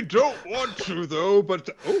really don't want to though, but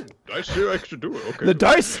I say I should do it. Okay.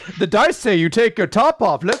 The dice say you take your top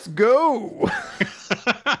off. Let's go.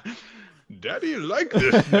 Daddy, like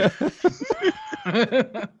this.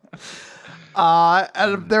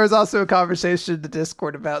 And there was also a conversation in the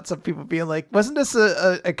Discord about some people being like, wasn't this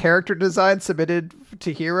a character design submitted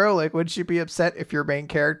to Hero? Like, wouldn't you be upset if your main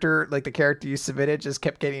character, like the character you submitted, just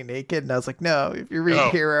kept getting naked? And I was like, no, if you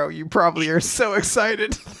read Hero, you probably are so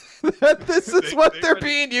excited that this is what they're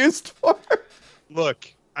being used for.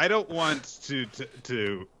 Look, I don't want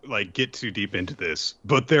to like get too deep into this,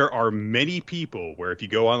 but there are many people where if you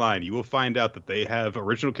go online, you will find out that they have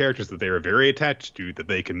original characters that they are very attached to, that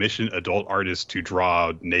they commission adult artists to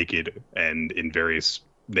draw naked and in various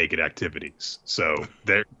naked activities. So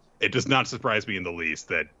it does not surprise me in the least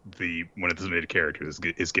that one of the submitted characters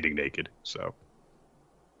is getting naked. So.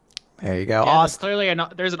 There you go, yeah, Austin. Clearly,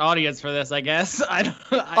 there's an audience for this, I guess.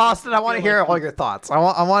 Austin, I want to hear all your thoughts. I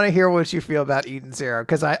want to hear what you feel about Eden Zero,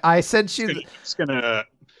 because I sent you. I'm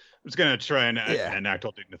just gonna try and act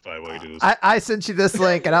all dignified while you do this. I sent you this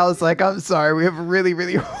link, and I was like, I'm sorry, we have a really,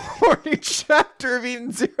 really horny chapter of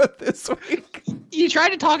Eden Zero this week. You tried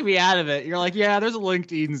to talk me out of it. You're like, yeah, there's a link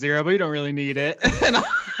to Eden Zero, but you don't really need it. And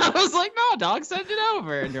I was like, no, dog, send it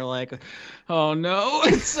over. And you're like, oh no,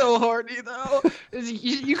 it's so horny though.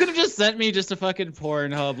 You could have just sent me just a fucking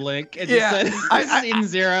Pornhub link and just said this is Eden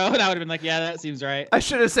Zero, and I would have been like, yeah, that seems right. I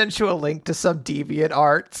should have sent you a link to some deviant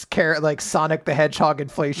arts, like Sonic the Hedgehog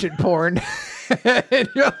inflation porn. And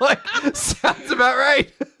you're like, sounds about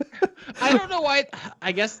right. I don't know why.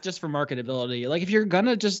 I guess just for marketability. Like, if you're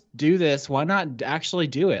gonna just do this, why not actually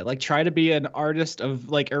do it? Like, try to be an artist of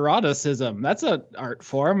like eroticism. That's an art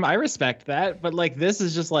form. I respect that. But like, this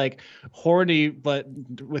is just like horny, but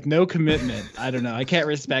with no commitment. I don't know. I can't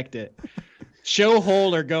respect it. Show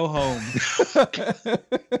hold or go home.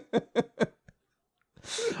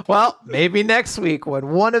 Well, maybe next week when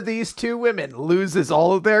one of these two women loses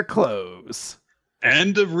all of their clothes.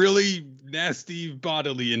 And a really nasty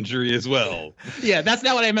bodily injury as well. Yeah, that's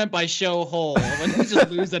not what I meant by show whole. When you just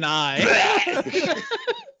lose an eye.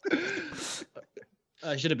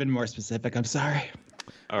 I should have been more specific. I'm sorry.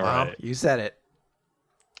 All right. You said it.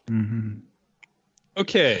 Mm-hmm.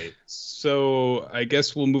 Okay, so I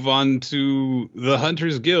guess we'll move on to the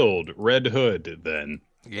Hunters Guild, Red Hood, then.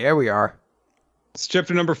 Yeah, we are. It's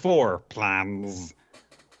chapter number 4, plans.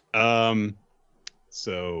 So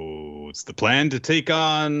it's the plan to take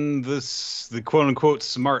on the quote-unquote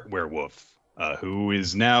smart werewolf, who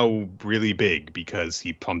is now really big because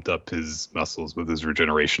he pumped up his muscles with his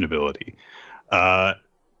regeneration ability.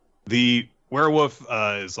 The werewolf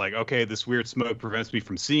is like, okay, this weird smoke prevents me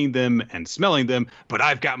from seeing them and smelling them, but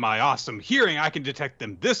I've got my awesome hearing. I can detect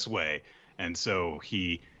them this way. And so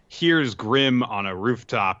he hears Grim on a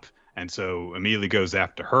rooftop, and so immediately goes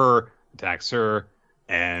after her, attacks her,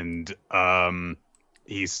 and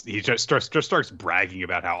he just starts bragging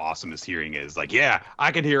about how awesome his hearing is. Like, yeah,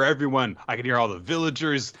 I can hear everyone. I can hear all the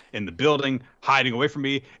villagers in the building hiding away from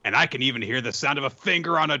me, and I can even hear the sound of a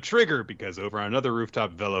finger on a trigger, because over on another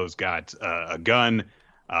rooftop, Velo's got a gun,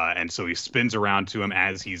 and so he spins around to him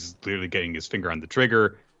as he's clearly getting his finger on the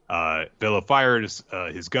trigger. Velo fires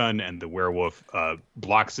his gun, and the werewolf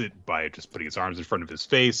blocks it by just putting his arms in front of his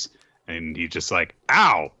face, and he's just like,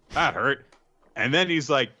 ow, that hurt. And then he's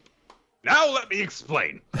like, now let me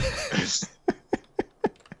explain.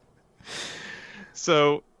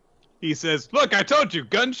 So he says, look, I told you,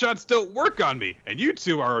 gunshots don't work on me, and you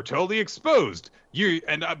two are totally exposed.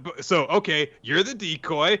 So, okay, you're the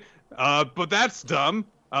decoy, but that's dumb.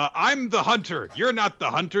 I'm the hunter. You're not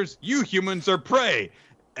the hunters. You humans are prey.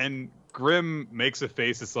 And Grim makes a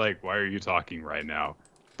face. It's like, why are you talking right now?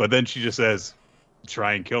 But then she just says,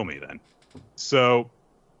 try and kill me then. So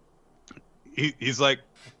he's like,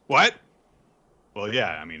 what? Well,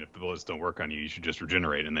 yeah, I mean, if the bullets don't work on you, you should just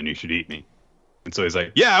regenerate, and then you should eat me. And so he's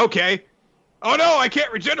like, yeah, okay. Oh, no, I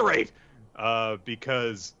can't regenerate!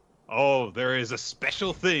 Because, there is a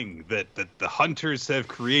special thing that the hunters have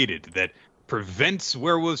created that prevents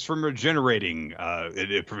werewolves from regenerating.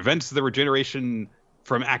 It prevents the regeneration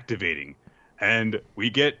from activating. And we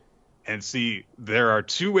get and see there are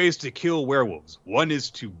 2 ways to kill werewolves. One is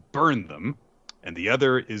to burn them, and the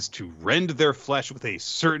other is to rend their flesh with a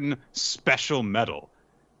certain special metal.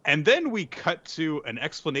 And then we cut to an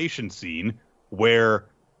explanation scene where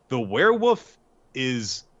the werewolf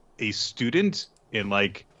is a student in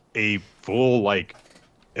like a full like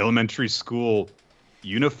elementary school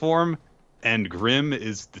uniform, and Grim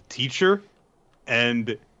is the teacher.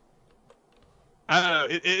 And I don't know,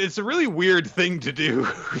 it's a really weird thing to do,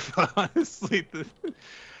 honestly.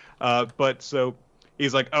 But so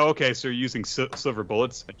he's like, oh, okay, so you're using silver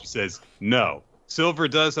bullets? And she says, no. Silver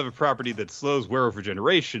does have a property that slows werewolf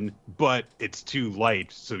regeneration, but it's too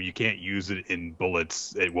light, so you can't use it in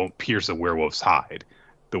bullets. It won't pierce a werewolf's hide.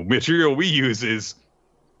 The material we use is...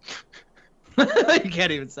 You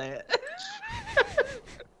can't even say it.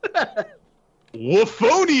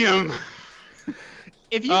 Wolfonium!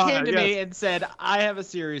 If you came to me and said, I have a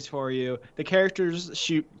series for you, the characters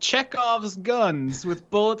shoot Chekhov's guns with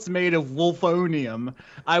bullets made of wolfonium,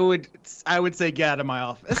 I would say, get out of my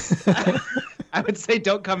office. I would say,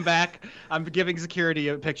 don't come back. I'm giving security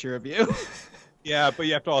a picture of you. Yeah, but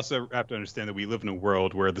you have to understand that we live in a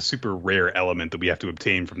world where the super rare element that we have to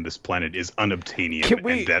obtain from this planet is unobtainium,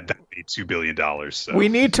 and that made $2 billion. So we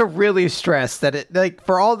need to really stress that it, like,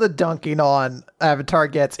 for all the dunking on Avatar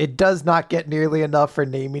gets, it does not get nearly enough for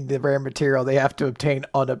naming the rare material they have to obtain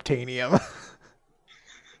unobtainium.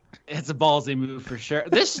 It's a ballsy move for sure.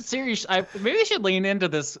 This series, maybe they should lean into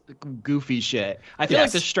this goofy shit. I feel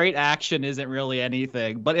like the straight action isn't really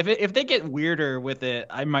anything, but if they get weirder with it,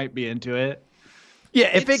 I might be into it. Yeah,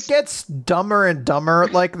 if it gets dumber and dumber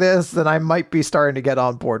like this, then I might be starting to get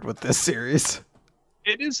on board with this series.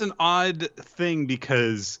 It is an odd thing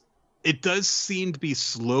because it does seem to be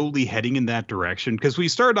slowly heading in that direction, because we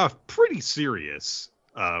started off pretty serious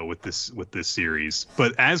with this series,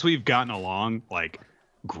 but as we've gotten along, like,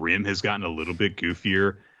 Grim has gotten a little bit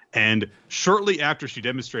goofier, and shortly after she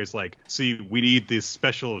demonstrates, like, see, we need this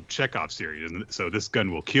special Chekhov series, and so this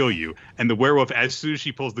gun will kill you, and the werewolf, as soon as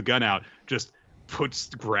she pulls the gun out, just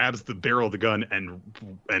grabs the barrel of the gun and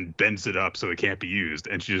bends it up so it can't be used,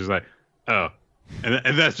 and she's just like, oh,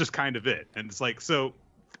 and that's just kind of it. And it's like, so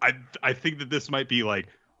I think that this might be like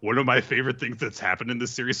one of my favorite things that's happened in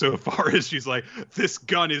this series so far is she's like, this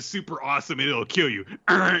gun is super awesome and it'll kill you.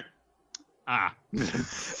 And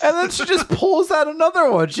then she just pulls out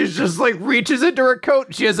another one. She just like reaches into her coat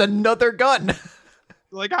and she has another gun.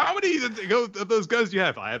 Like, how many of those guns do you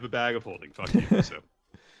have? I have a bag of holding. Fuck you.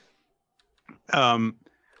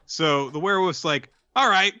 So the werewolf's like, all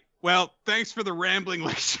right, well, thanks for the rambling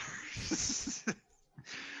lecture.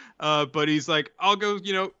 But he's like, I'll go,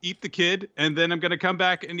 eat the kid, and then I'm going to come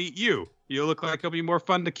back and eat you. You look like it'll be more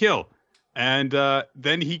fun to kill. And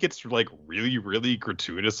then he gets like really, really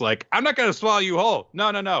gratuitous, like, I'm not going to swallow you whole.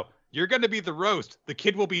 No. You're going to be the roast. The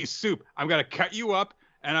kid will be soup. I'm going to cut you up,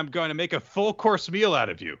 and I'm going to make a full course meal out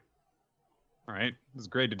of you. All right. It's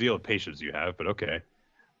great to deal with patience you have, but okay.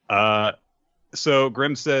 So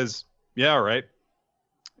Grimm says, yeah, all right.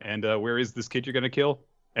 And where is this kid you're going to kill?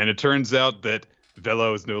 And it turns out that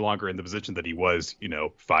Velo is no longer in the position that he was,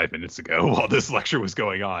 5 minutes ago while this lecture was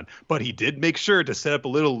going on. But he did make sure to set up a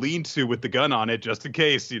little lean-to with the gun on it just in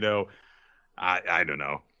case, I don't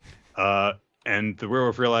know. And the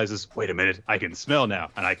werewolf realizes, wait a minute, I can smell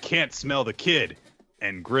now, and I can't smell the kid.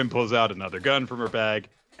 And Grimm pulls out another gun from her bag,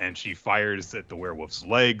 and she fires at the werewolf's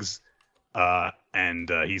legs, and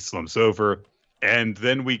he slumps over. And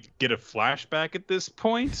then we get a flashback at this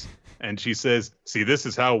point, and she says, see, this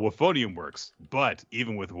is how Wolfonium works. But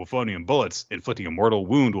even with Wolfonium bullets, inflicting a mortal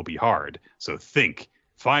wound will be hard. So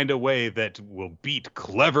find a way that will beat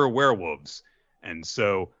clever werewolves. And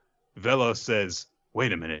so Velo says,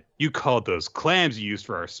 wait a minute, you called those clams you used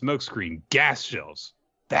for our smokescreen gas shells.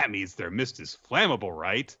 That means their mist is flammable,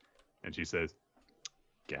 right? And she says,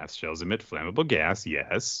 gas shells emit flammable gas,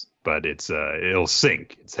 yes, but it'll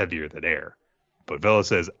sink. It's heavier than air. But Velo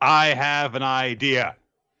says, I have an idea.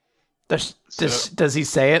 Does he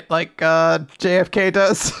say it like JFK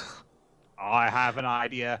does? I have an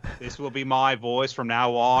idea. This will be my voice from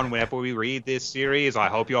now on whenever we read this series. I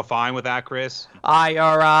hope you're fine with that, Chris.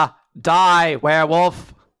 Die,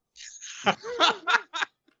 werewolf.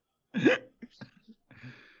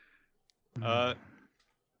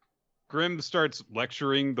 Grimm starts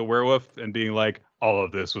lecturing the werewolf and being like, all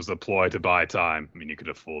of this was a ploy to buy time. I mean, you could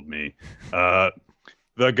have fooled me.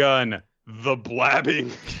 The gun, the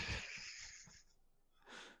blabbing.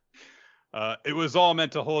 It was all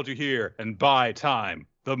meant to hold you here and buy time.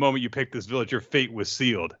 The moment you picked this village, your fate was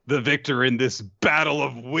sealed. The victor in this battle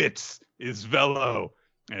of wits is Velo.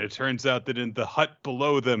 And it turns out that in the hut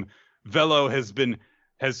below them, Velo has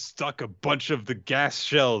stuck a bunch of the gas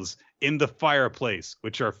shells in the fireplace,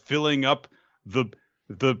 which are filling up the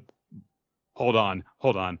Hold on.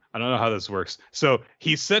 I don't know how this works. So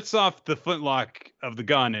he sets off the flintlock of the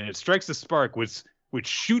gun, and it strikes a spark, which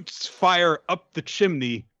shoots fire up the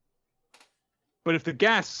chimney. But if the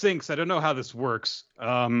gas sinks, I don't know how this works.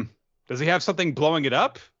 Does he have something blowing it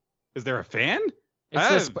up? Is there a fan?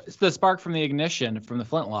 It's the spark from the ignition from the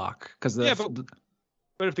flintlock.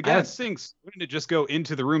 But if the gas sinks, wouldn't it just go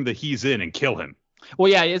into the room that he's in and kill him?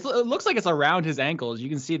 Well, yeah, it looks like it's around his ankles. You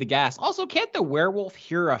can see the gas. Also, can't the werewolf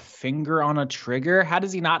hear a finger on a trigger? How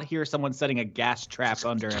does he not hear someone setting a gas trap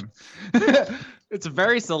under him? It's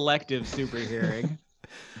very selective super hearing.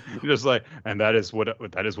 Just like, and that is what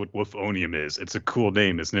Wolfonium is. It's a cool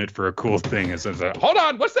name, isn't it, for a cool thing? It's like, hold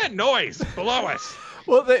on, what's that noise below us?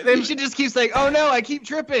 Well, they should just keep saying, "Oh no, I keep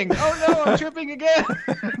tripping. Oh no, I'm tripping again,"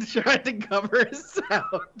 trying to cover his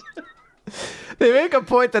sound. They make a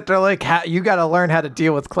point that they're like, you got to learn how to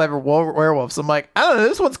deal with clever werewolves. I'm like, I don't know,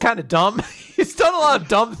 this one's kind of dumb. He's done a lot of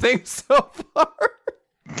dumb things so far.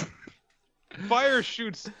 Fire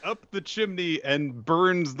shoots up the chimney and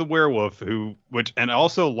burns the werewolf, and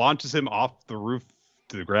also launches him off the roof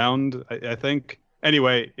to the ground, I think.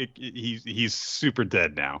 Anyway, he's super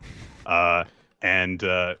dead now.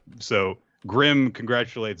 So Grimm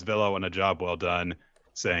congratulates Velo on a job well done,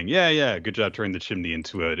 saying, yeah, good job turning the chimney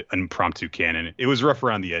into an impromptu cannon. It was rough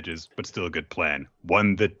around the edges, but still a good plan.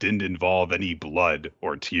 One that didn't involve any blood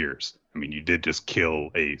or tears. I mean, you did just kill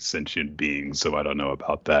a sentient being, so I don't know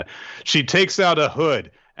about that. She takes out a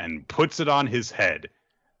hood and puts it on his head.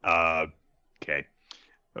 Okay.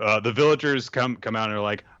 The villagers come out and are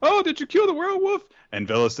like, oh, did you kill the werewolf? And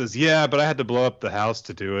Velo says, yeah, but I had to blow up the house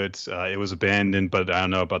to do it. It was abandoned, but I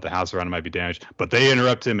don't know about the house around it might be damaged. But they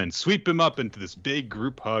interrupt him and sweep him up into this big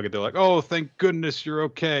group hug. And they're like, oh, thank goodness you're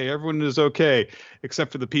okay. Everyone is okay,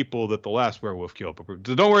 except for the people that the last werewolf killed. But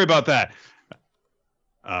don't worry about that.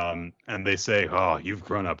 And they say, oh, you've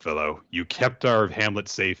grown up, Velo. You kept our hamlet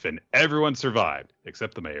safe and everyone survived,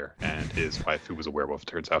 except the mayor and his wife, who was a werewolf, it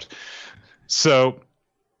turns out. So...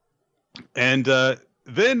 And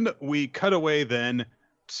then we cut away then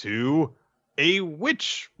to a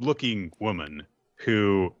witch-looking woman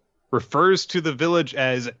who refers to the village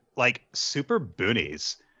as, like, super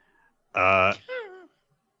boonies.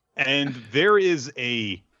 And there is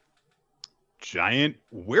a giant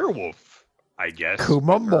werewolf, I guess.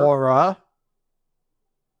 Kumamora.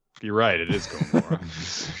 You're right, it is Kumamora.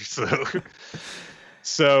 So,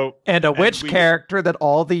 So and a witch character that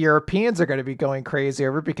all the Europeans are going to be going crazy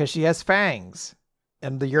over because she has fangs.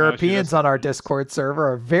 And the Europeans on our Discord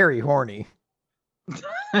server are very horny.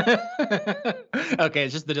 Okay,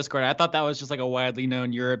 it's just the Discord. I thought that was just like a widely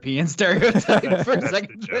known European stereotype for a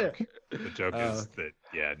second. The joke is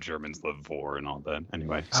that Germans love war and all that.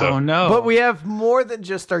 Anyway, so no. But we have more than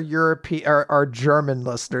just our our German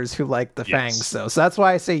listeners who like the fangs, though. So that's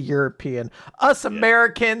why I say European. Us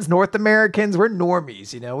Americans, North Americans, we're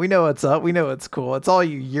normies. We know what's up. We know it's cool. It's all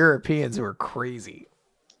you Europeans who are crazy.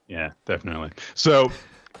 Yeah, definitely. So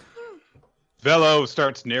Velo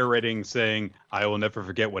starts narrating, saying, "I will never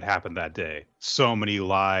forget what happened that day. So many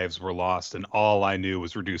lives were lost, and all I knew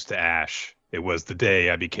was reduced to ash. It was the day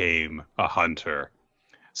I became a hunter."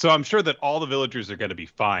 So I'm sure that all the villagers are going to be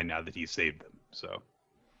fine now that he saved them. So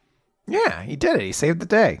yeah, he did it. He saved the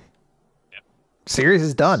day. Yep. Series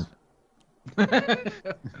is done.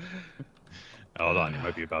 Hold on, it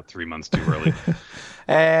might be about 3 months too early.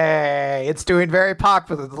 Hey, it's doing very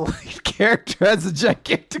popular. The lead character has a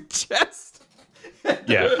gigantic chest.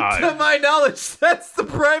 Yeah. To my knowledge, that's the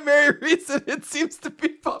primary reason it seems to be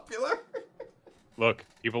popular. Look,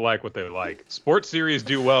 people like what they like. Sports series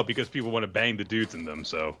do well because people want to bang the dudes in them,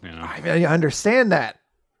 so, I mean, I understand that.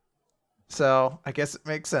 So, I guess it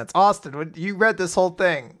makes sense. Austin, when you read this whole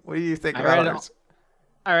thing, what do you think about it?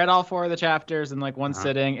 I read all 4 of the chapters in like one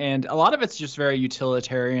sitting, and a lot of it's just very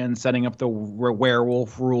utilitarian, setting up the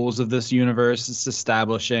werewolf rules of this universe. It's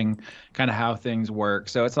establishing kind of how things work.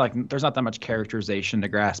 So it's like there's not that much characterization to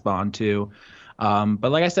grasp onto.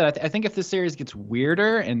 But like I said, I think if this series gets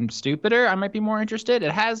weirder and stupider, I might be more interested.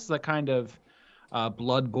 It has the kind of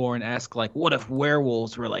Bloodborne-esque, like, what if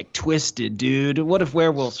werewolves were like twisted, dude? What if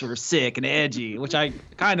werewolves were sick and edgy? Which I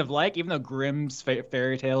kind of like, even though Grimm's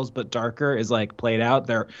fairy tales but darker is like played out.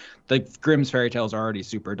 The Grimm's fairy tales are already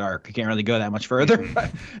super dark. You can't really go that much further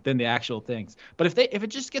than the actual things. But if it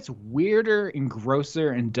just gets weirder and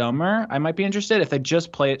grosser and dumber, I might be interested. If they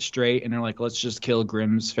just play it straight and they're like, let's just kill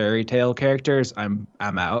Grimm's fairy tale characters, I'm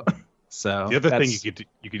out. So the other thing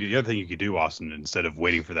you could do, Austin, instead of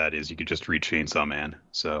waiting for that, is you could just read Chainsaw Man.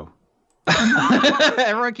 So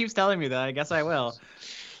everyone keeps telling me that. I guess I will.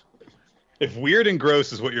 If weird and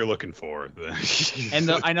gross is what you're looking for, then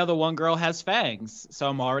and I know the one girl has fangs, so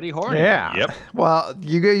I'm already horny. Yeah. Yep. Well,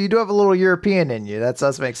 you do have a little European in you. That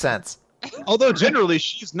does make sense. Although generally,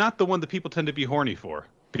 she's not the one that people tend to be horny for.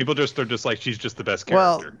 People are just like, she's just the best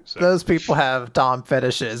character. Well, those people have dom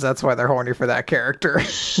fetishes. That's why they're horny for that character.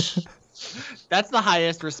 That's the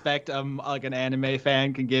highest respect like an anime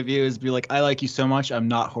fan can give you, is be like, I like you so much, I'm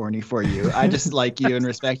not horny for you. I just like you and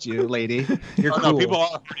respect you, lady. You're cool. No, people are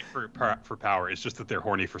horny for power. It's just that they're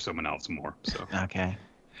horny for someone else more. So okay.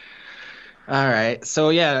 All right. So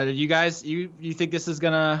yeah, you guys, you think this is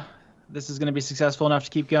gonna be successful enough to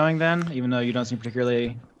keep going then, even though you don't seem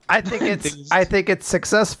particularly. I think it's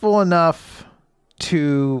successful enough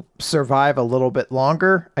to survive a little bit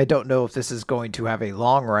longer. I don't know if this is going to have a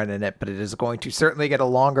long run in it, but it is going to certainly get a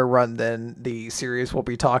longer run than the series we'll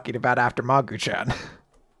be talking about after Magu-chan.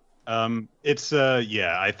 I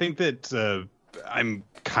think that I'm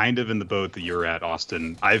kind of in the boat that you're at,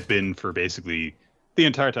 Austin. I've been for basically the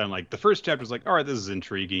entire time. Like the first chapter was like, all right, this is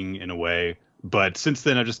intriguing in a way, but since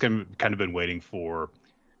then I've just kind of been waiting for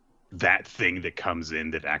that thing that comes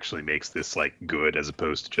in that actually makes this like good, as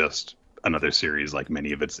opposed to just another series like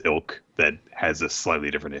many of its ilk that has a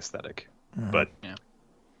slightly different aesthetic. But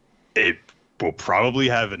it will probably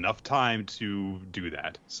have enough time to do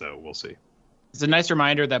that, so we'll see. It's a nice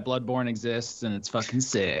reminder that Bloodborne exists and it's fucking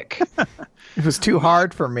sick. It was too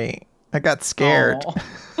hard for me. I got scared.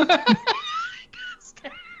 I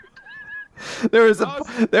was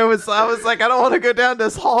like, I don't want to go down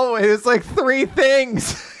this hallway. There's like 3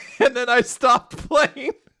 things. And then I stopped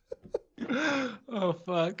playing. Oh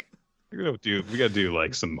fuck. We gotta do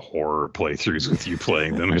like some horror playthroughs with you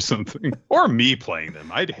playing them or something, or me playing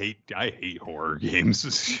them. I hate horror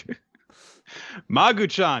games.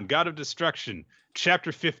 Magu-chan, God of Destruction,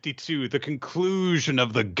 Chapter 52, the conclusion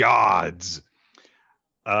of the gods.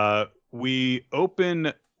 We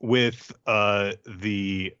open with I've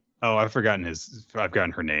forgotten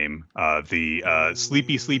her name. The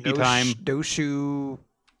Sleepy Time.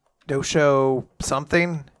 Dosho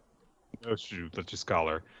something. Dosho, let's just call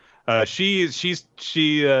her. She is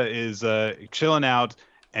chilling out,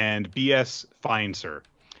 and BS finds her,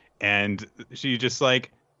 and she's just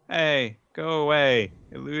like, "Hey, go away,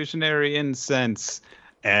 illusionary incense."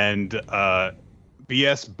 And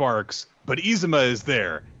BS barks, but Izuma is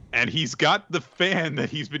there, and he's got the fan that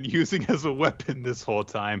he's been using as a weapon this whole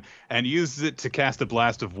time, and uses it to cast a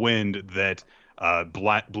blast of wind that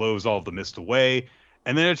blows all the mist away.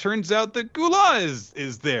 And then it turns out that Gula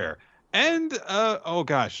is there. And oh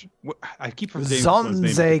gosh, I keep forgetting his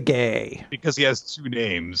name Zonzage. because he has two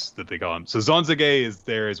names that they call him. So Zonzage is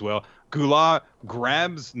there as well. Gula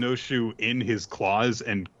grabs Noshu in his claws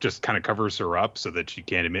and just kind of covers her up so that she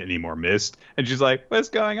can't emit any more mist. And she's like, "What's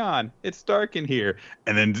going on? It's dark in here."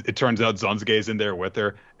 And then it turns out Zonzage is in there with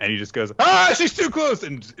her, and he just goes, "Ah, she's too close!"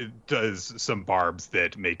 And it does some barbs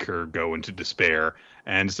that make her go into despair.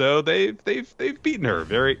 And so they've beaten her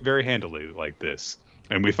very, very handily like this.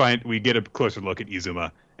 And we get a closer look at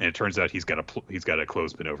Izuma, and it turns out he's got a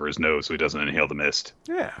clothespin over his nose so he doesn't inhale the mist.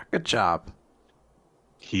 Yeah, good job.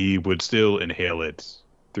 He would still inhale it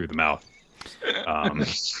through the mouth.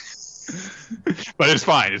 But it's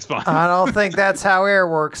fine. It's fine. I don't think that's how air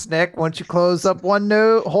works, Nick. Once you close up one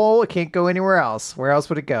hole, it can't go anywhere else. Where else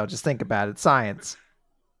would it go? Just think about it. Science.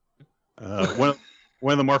 One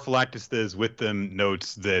of the Morpholactistas with them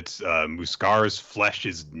notes that Muscar's flesh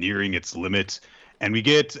is nearing its limit. And we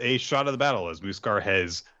get a shot of the battle as Muscar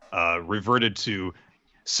has reverted to,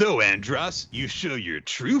 "So, Andros, you show your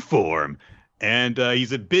true form." And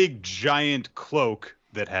he's a big, giant cloak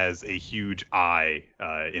that has a huge eye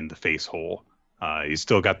in the face hole. He's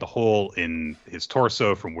still got the hole in his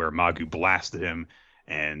torso from where Magu blasted him.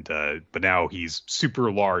 And but now he's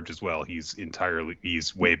super large as well. He's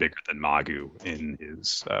way bigger than Magu in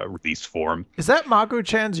his released form. Is that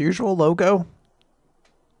Magu-chan's usual logo?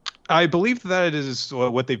 I believe that is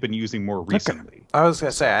what they've been using more recently. Okay. I was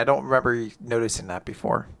gonna say I don't remember noticing that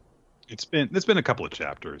before. It's been a couple of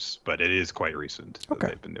chapters, but it is quite recent that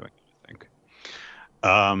they've been doing it, I think.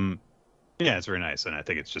 Yeah, it's very nice, and I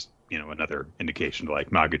think it's just another indication like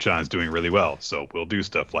Magu-chan's doing really well. So we'll do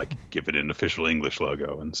stuff like give it an official English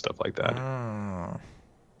logo and stuff like that.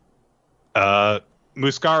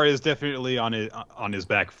 Muscar is definitely on his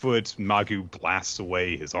back foot. Magu blasts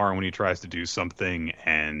away his arm when he tries to do something,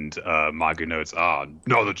 and Magu notes,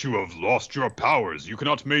 "Now that you have lost your powers, you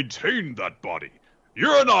cannot maintain that body.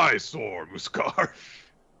 You're an eyesore, Muscar."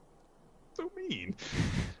 So mean.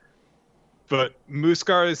 But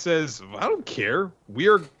Muscar says, "I don't care.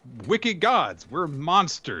 We're wicked gods. We're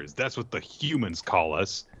monsters. That's what the humans call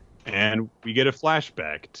us." And we get a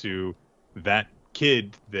flashback to that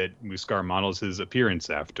kid that Muscar models his appearance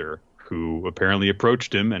after, who apparently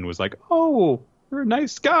approached him and was like, "Oh, you're a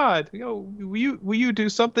nice god. Will you do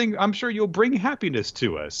something? I'm sure you'll bring happiness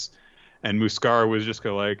to us." And Muscar was just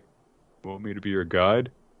kind of like, "Want me to be your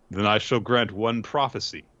god? Then I shall grant one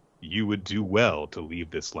prophecy. You would do well to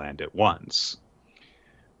leave this land at once."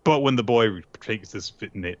 But when the boy takes this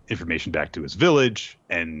information back to his village,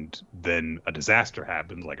 and then a disaster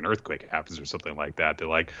happens, like an earthquake happens or something like that, they're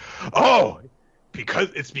like, "Oh,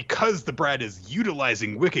 because the brat is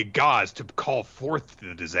utilizing wicked gods to call forth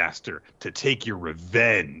the disaster, to take your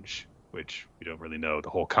revenge," which we don't really know the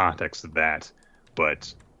whole context of that,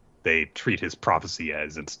 but they treat his prophecy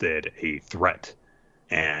as instead a threat.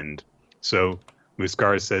 And so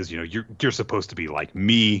Muscar says, you're supposed to be like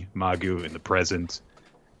me, Magu, in the present.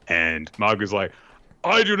 And Magu's like,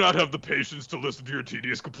 "I do not have the patience to listen to your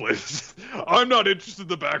tedious complaints. I'm not interested in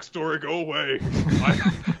the backstory. Go away."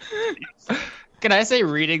 Can I say,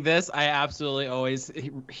 reading this, I absolutely always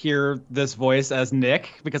hear this voice as Nick,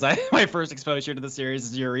 because my first exposure to the series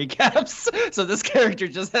is your recaps. So this character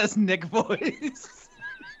just has Nick voice.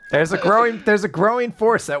 There's a growing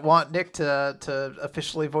force that want Nick to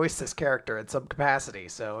officially voice this character in some capacity.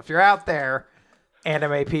 So if you're out there,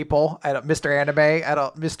 anime people, Mr. Anime,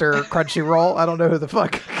 Mr. Crunchyroll, I don't know who the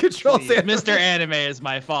fuck controls it. Mr. Anime is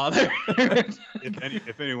my father.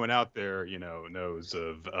 If anyone out there, knows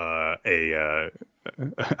of I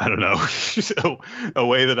don't know, a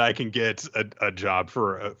way that I can get a job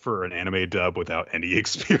for an anime dub without any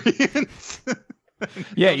experience.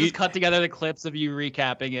 Yeah, you just cut together the clips of you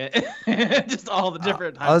recapping it, just all the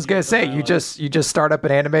different times. I was gonna say you just start up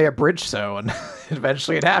an anime abridged show, and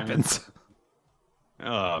eventually it happens.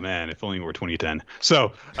 Oh man, if only it were 2010.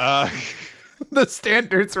 So the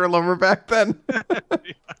standards were lower back then.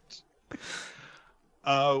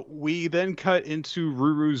 We then cut into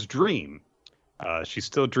Ruru's dream. She's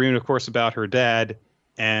still dreaming, of course, about her dad,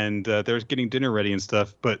 and they're getting dinner ready and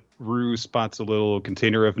stuff. But Ruru spots a little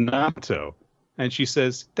container of natto. And she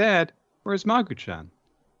says, "Dad, where's Magu-chan?"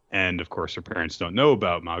 And of course, her parents don't know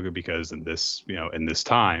about Magu because in this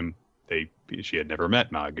time, she had never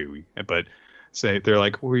met Magu. But they're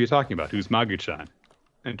like, "What are you talking about? Who's Magu-chan?"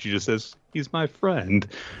 And she just says, "He's my friend."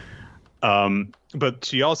 But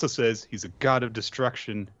she also says, "He's a god of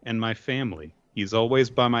destruction and my family. He's always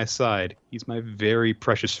by my side. He's my very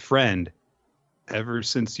precious friend. Ever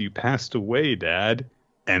since you passed away, Dad."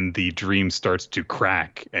 And the dream starts to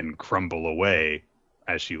crack and crumble away.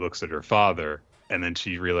 as she looks at her father, and then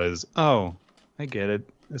she realizes, oh, I get it.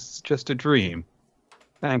 This is just a dream.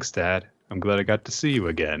 Thanks, Dad. I'm glad I got to see you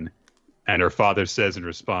again. And her father says in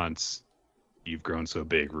response, you've grown so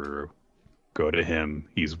big, Ruru. Go to him.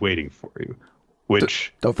 He's waiting for you.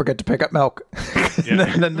 Which... Don't forget to pick up milk. And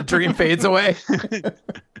then the dream fades away.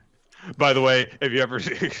 By the way,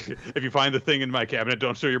 if you find the thing in my cabinet,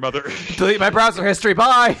 don't show your mother. Delete my browser history.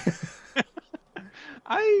 Bye.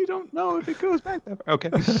 I don't know if it goes back that far. Okay.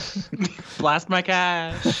 Blast my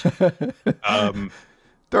cash.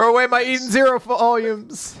 Throw away my Eden Zero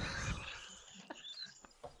volumes.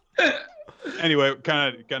 Anyway,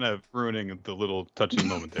 kind of ruining the little touching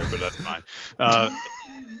moment there, but that's fine.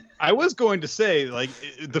 I was going to say, like,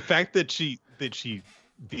 the fact that she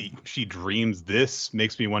dreams this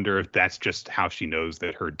makes me wonder if that's just how she knows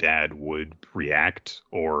that her dad would react,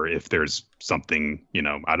 or if there's something,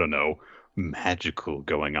 I don't know, magical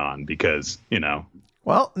going on, because,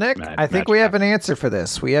 Well, Nick, I think we have an answer for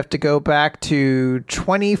this. We have to go back to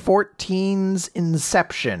 2014's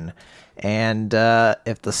Inception. And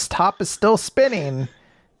if the top is still spinning,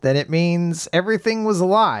 then it means everything was a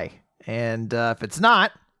lie. And if it's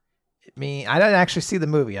not, I don't actually see the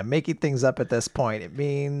movie. I'm making things up at this point. It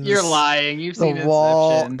means you're lying. You've seen the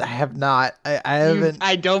wall. Inception. I have not. I haven't.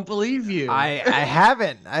 I don't believe you. I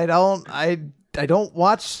haven't. I don't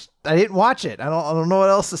watch. I didn't watch it. I don't know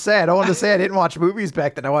what else to say. I don't want to say I didn't watch movies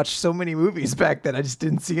back then. I watched so many movies back then. I just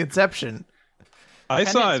didn't see Inception. I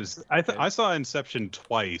saw Inception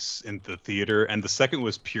twice in the theater, and the second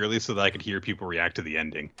was purely so that I could hear people react to the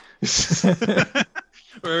ending.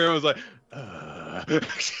 Where it was like,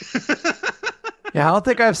 Yeah, I don't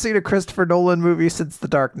think I've seen a Christopher Nolan movie since The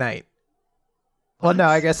Dark Knight. Well, no,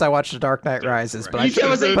 I guess I watched The Dark Knight Rises, but I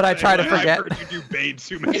try to forget. I heard you do Bane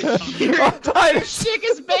too many times. Your chick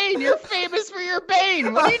is Bane. You're famous for your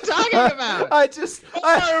Bane. What are you talking about? I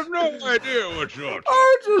have no idea what you're talking about.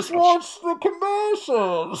 I just watched the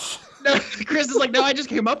commercials. No, Chris is like, no, I just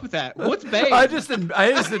came up with that. What's Bane? I just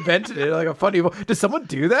invented it like a funny. Did someone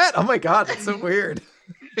do that? Oh my god, that's so weird.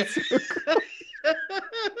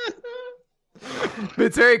 But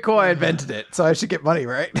it's very cool. I invented it, so I should get money,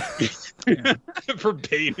 right? For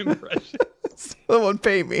Bane impression. Someone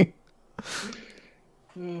pay me.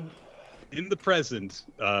 In the present,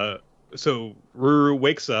 so Ruru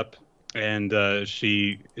wakes up and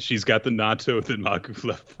she's got the natto that Magu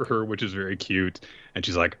left for her, which is very cute. And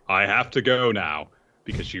she's like, I have to go now,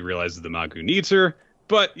 because she realizes that Magu needs her.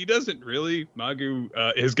 But he doesn't really. Magu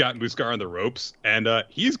has got Muskar on the ropes, and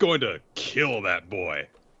he's going to kill that boy.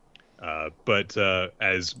 But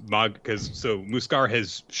Muskar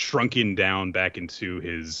has shrunken down back into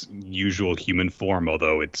his usual human form,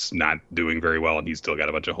 although it's not doing very well, and he's still got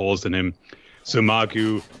a bunch of holes in him. So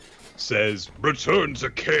Magu says, return to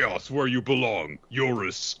chaos where you belong. Your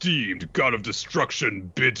esteemed god of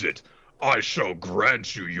destruction bids it. I shall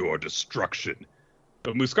grant you your destruction.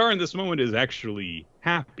 But Muskar in this moment is actually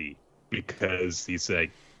happy, because he's like,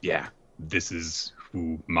 yeah, this is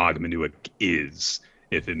who Mag Minuik is.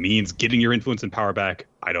 If it means getting your influence and power back,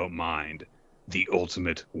 I don't mind. The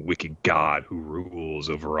ultimate wicked god who rules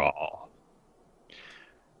over all.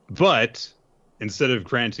 But instead of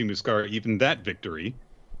granting Muskar even that victory,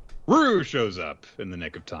 Ruru shows up in the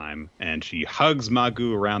nick of time, and she hugs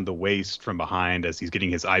Magu around the waist from behind as he's getting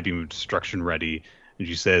his I-beam of destruction ready. And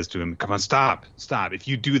she says to him, come on, stop. If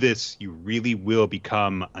you do this, you really will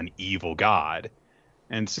become an evil god.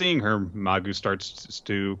 And seeing her, Magu starts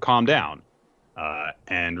to calm down.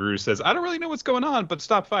 And Ruru says, I don't really know what's going on, but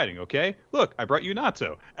stop fighting, okay? Look, I brought you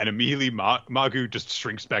natto. And immediately Magu just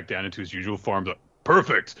shrinks back down into his usual form. Like,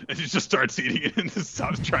 perfect! And he just starts eating it and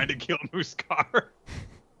stops trying to kill Muskar.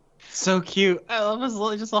 So cute. I love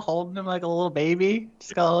his just holding him like a little baby.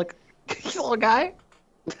 Just got like he's a little guy.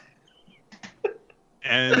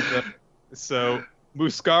 And so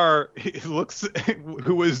Muskar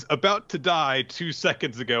who was about to die 2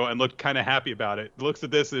 seconds ago and looked kind of happy about it, looks at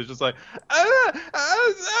this and is just like, how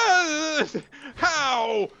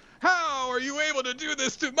are you able to do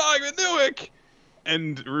this to Mag Minuik?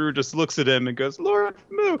 And Ruru just looks at him and goes, Lord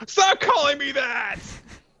Mu, stop calling me that!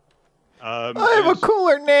 I have a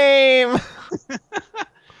cooler name!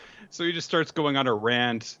 So he just starts going on a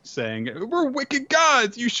rant saying, we're wicked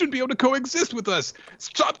gods. You shouldn't be able to coexist with us.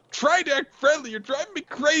 Stop trying to act friendly. You're driving me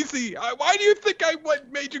crazy. Why do you think I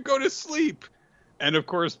made you go to sleep? And of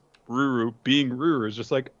course, Ruru, being Ruru, is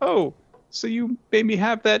just like, oh, so you made me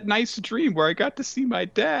have that nice dream where I got to see my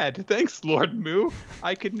dad. Thanks, Lord Mu.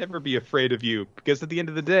 I could never be afraid of you, because at the end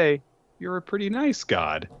of the day, you're a pretty nice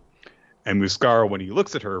god. And Muskar, when he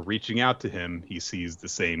looks at her, reaching out to him, he sees the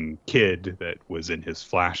same kid that was in his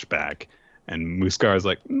flashback. And Muscar's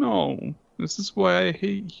like, no, this is why I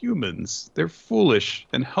hate humans. They're foolish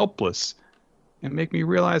and helpless and make me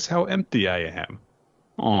realize how empty I am.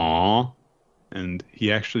 Aww. And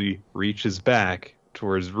he actually reaches back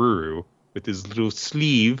towards Ruru with his little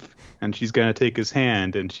sleeve, and she's going to take his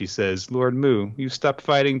hand, and she says, Lord Mu, you stop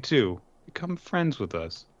fighting too. Become friends with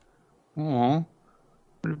us. Aww.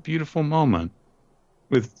 What a beautiful moment.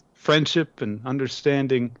 With friendship and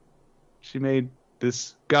understanding, she made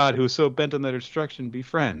this god who was so bent on their destruction be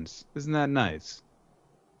friends. Isn't that nice?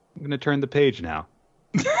 I'm going to turn the page now.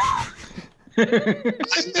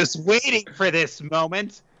 I'm just waiting for this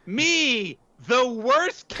moment. Me, the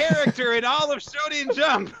worst character in all of Shonen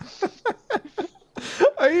Jump.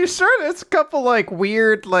 Are you sure there's a couple like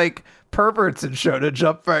weird like perverts in Shonen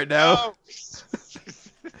Jump right now? Oh.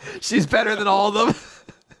 She's better than all of them.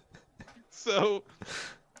 So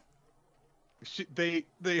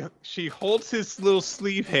she holds his little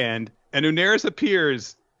sleeve hand, and Uneris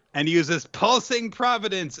appears and uses pulsing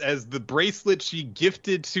providence as the bracelet she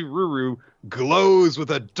gifted to Ruru glows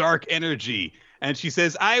with a dark energy. And she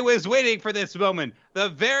says, I was waiting for this moment, the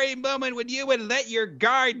very moment when you would let your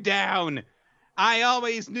guard down. I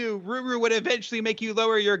always knew Ruru would eventually make you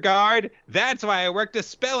lower your guard. That's why I worked a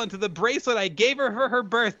spell into the bracelet I gave her for her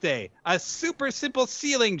birthday. A super simple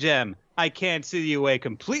sealing gem. I can't seal you away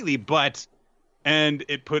completely, but... And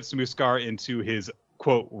it puts Muscar into his,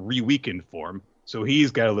 quote, re-weakened form. So he's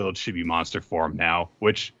got a little chibi monster form now,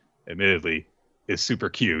 which, admittedly, is super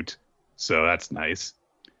cute. So that's nice.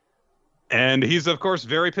 And he's, of course,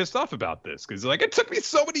 very pissed off about this. Because he's like, it took me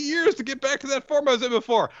so many years to get back to that form I was in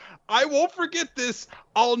before. I won't forget this.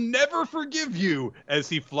 I'll never forgive you. As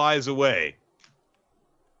he flies away.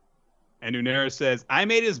 And Uneris says, I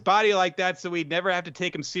made his body like that so we'd never have to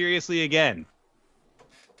take him seriously again.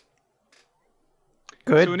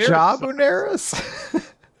 Good job, Uneris.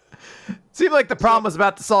 Seemed like the problem was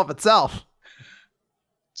about to solve itself.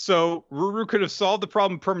 So Ruru could have solved the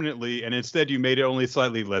problem permanently, and instead you made it only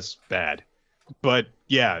slightly less bad. But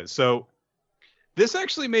yeah, so this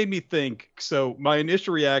actually made me think. So my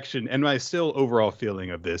initial reaction and my still overall feeling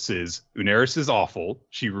of this is Uneris is awful.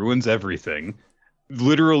 She ruins everything.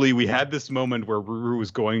 Literally, we had this moment where Ruru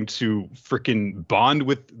was going to freaking bond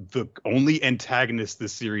with the only antagonist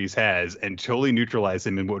this series has and totally neutralize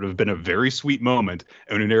him in what would have been a very sweet moment.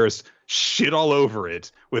 And Uneris shit all over it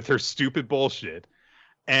with her stupid bullshit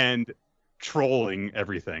and trolling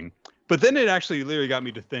everything. But then it actually literally got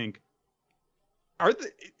me to think,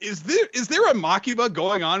 is there a Makima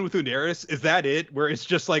going on with Uneris? Is that it? Where it's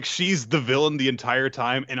just like she's the villain the entire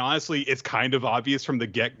time? And honestly, it's kind of obvious from the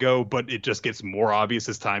get-go, but it just gets more obvious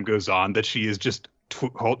as time goes on that she is just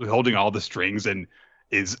holding all the strings and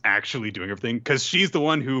is actually doing everything. Because she's the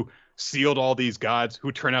one who sealed all these gods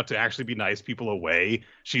who turn out to actually be nice people away.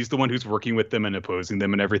 She's the one who's working with them and opposing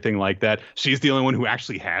them and everything like that. She's the only one who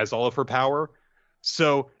actually has all of her power.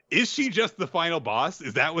 So is she just the final boss?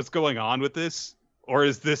 Is that what's going on with this? Or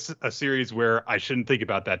is this a series where I shouldn't think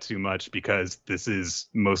about that too much because this is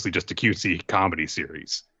mostly just a cutesy comedy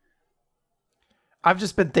series? I've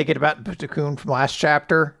just been thinking about Butakun from last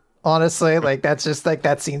chapter. Honestly, like that's just like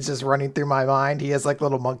that scene's just running through my mind. He has like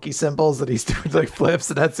little monkey symbols that he's doing like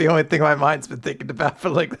flips, and that's the only thing my mind's been thinking about for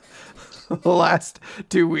like the last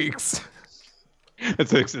 2 weeks.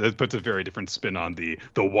 That puts a very different spin on the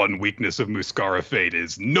one weakness of Muscara Fate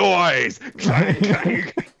is noise.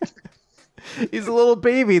 He's a little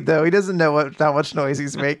baby though. He doesn't know how much noise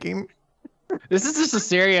he's making. This is just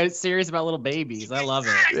a series about little babies. I love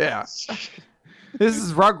it. Yeah. This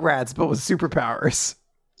is Rugrats, but with superpowers.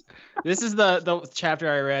 This is the chapter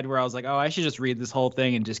I read where I was like, oh, I should just read this whole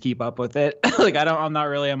thing and just keep up with it. Like, I'm not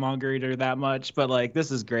really a manga reader that much, but like, this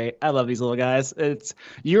is great. I love these little guys.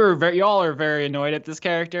 Y'all are very annoyed at this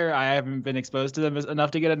character. I haven't been exposed to them enough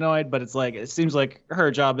to get annoyed, but it's like, it seems like her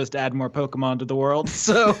job is to add more Pokemon to the world.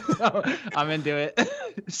 So I'm into it.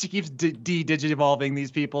 She keeps de-digivolving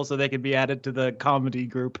these people so they can be added to the comedy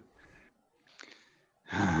group.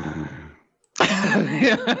 All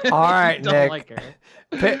right, Nick. Like her.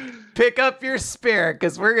 Pick up your spirit,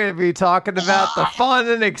 because we're going to be talking about the fun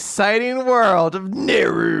and exciting world of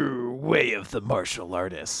Neru, Way of the Martial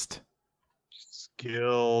Artist.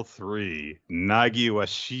 Skill 3, Nagi wa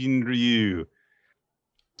Shinryu.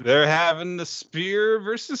 They're having the spear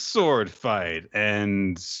versus sword fight,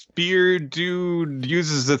 and spear dude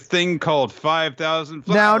uses a thing called 5,000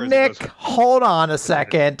 flowers. Now, Nick, hold on a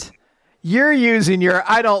second. You're using your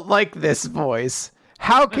I don't like this voice.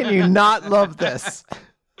 How can you not love this?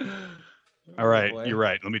 All right, you're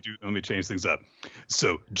right. Let me change things up.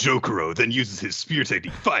 So Jokero then uses his spear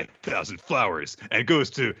technique, 5,000 flowers, and goes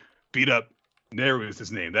to beat up Neru is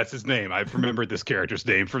his name. That's his name. I've remembered this character's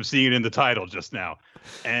name from seeing it in the title just now.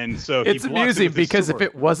 And so it's amusing because if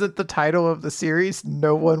it wasn't the title of the series,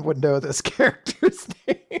 no one would know this character's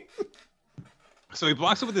name. So he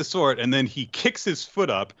blocks it with his sword, and then he kicks his foot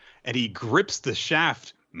up, and he grips the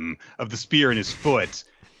shaft of the spear in his foot.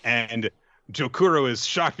 And Jokuro is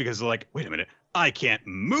shocked because they're like, wait a minute, I can't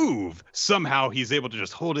move. Somehow he's able to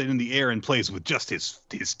just hold it in the air in place with just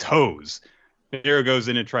his toes. Neru goes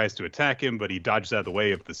in and tries to attack him, but he dodges out of the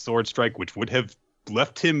way of the sword strike, which would have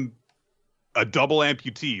left him a double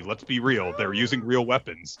amputee. Let's be real. They're using real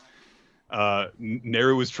weapons.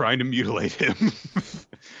 Neru was trying to mutilate him.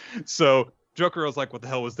 So Jokuro's like, what the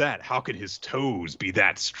hell was that? How could his toes be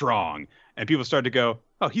that strong? And people start to go,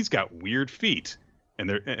 oh, he's got weird feet.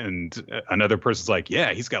 And another person's like,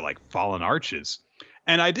 yeah, he's got like fallen arches.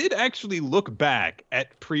 And I did actually look back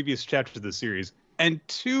at previous chapters of the series, and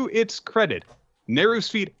to its credit, Neru's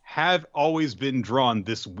feet have always been drawn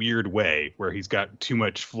this weird way, where he's got too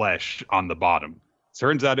much flesh on the bottom.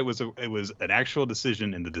 Turns out it was an actual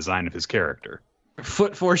decision in the design of his character.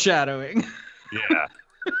 Foot foreshadowing. Yeah.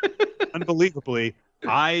 Unbelievably,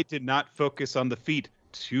 I did not focus on the feet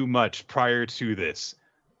too much prior to this.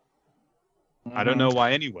 I don't know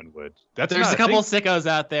why anyone would. There's a couple sickos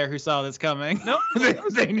out there who saw this coming. No,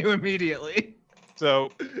 they knew immediately.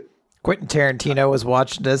 So Quentin Tarantino was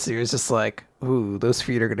watching this. He was just like, "Ooh, those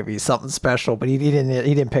feet are going to be something special." But he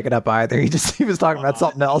didn't pick it up either. He was talking about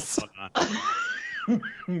something else.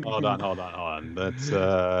 Hold on. Let's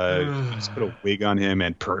put a wig on him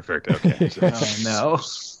and perfect. Okay. So. Oh no.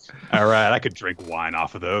 All right, I could drink wine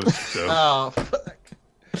off of those. So. Oh fuck.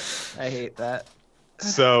 I hate that.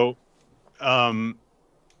 So,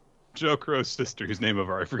 Jokuro's sister, whose name I've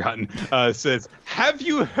already forgotten, says, "Have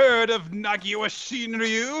you heard of Nagiwa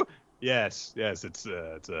Shinryu?" Yes, it's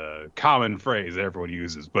a common phrase everyone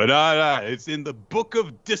uses, but it's in the Book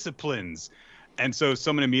of Disciplines. And so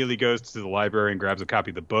someone immediately goes to the library and grabs a copy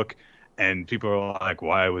of the book, and people are like,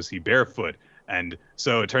 why was he barefoot? And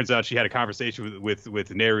so it turns out she had a conversation with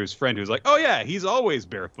Neru's friend who's like, oh yeah, he's always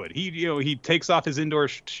barefoot. He takes off his indoor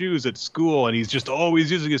shoes at school, and he's just always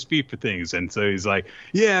using his feet for things. And so he's like,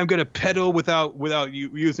 yeah, I'm gonna pedal without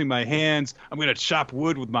using my hands. I'm gonna chop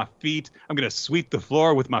wood with my feet. I'm gonna sweep the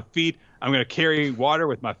floor with my feet. I'm gonna carry water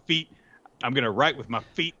with my feet. I'm gonna write with my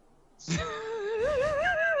feet.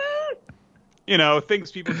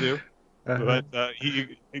 Things people do. But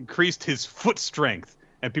he increased his foot strength.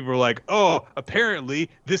 And people were like, oh, apparently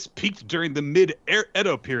this peaked during the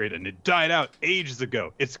mid-Edo period, and it died out ages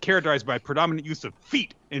ago. It's characterized by predominant use of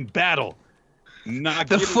feet in battle.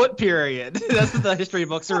 The foot period. That's what the history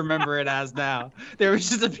books remember it as now. There was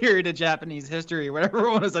just a period of Japanese history where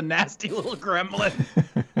everyone was a nasty little gremlin.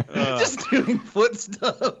 Just doing foot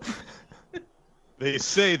stuff. They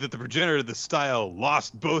say that the progenitor of the style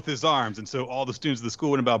lost both his arms, and so all the students of the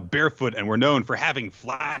school went about barefoot and were known for having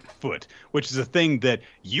flat foot, which is a thing that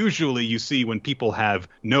usually you see when people have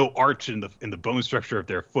no arch in the bone structure of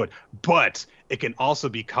their foot. But it can also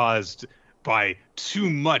be caused by too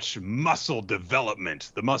much muscle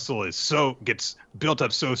development. The muscle gets built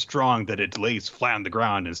up so strong that it lays flat on the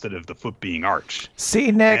ground instead of the foot being arched. See,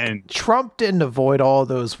 Nick, Trump didn't avoid all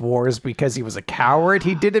those wars because he was a coward.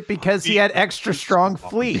 He did it because he had extra strong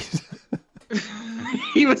fleet.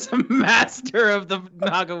 He was a master of the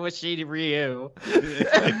Nagawashi Ryu.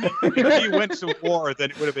 If he went to war,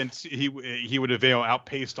 then it would have been he would have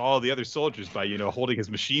outpaced all the other soldiers by holding his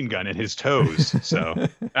machine gun in his toes. So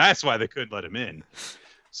that's why they couldn't let him in.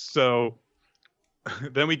 So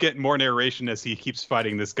then we get more narration as he keeps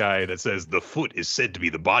fighting this guy that says the foot is said to be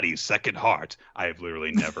the body's second heart. I have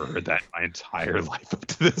literally never heard that in my entire life up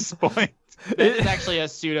to this point. It's actually a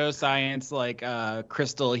pseudoscience, like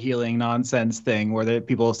crystal healing nonsense thing where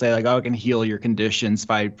people say like, "Oh, it can heal your conditions if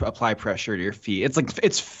I apply pressure to your feet."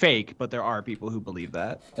 It's fake, but there are people who believe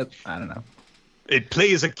that. I don't know. It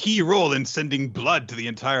plays a key role in sending blood to the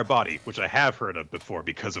entire body, which I have heard of before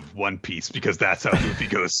because of One Piece, because that's how Luffy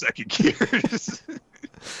goes second gear.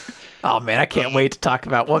 Oh man, I can't wait to talk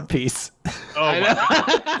about One Piece. Oh my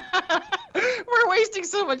God. We're wasting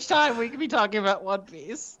so much time. We could be talking about One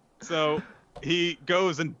Piece. So he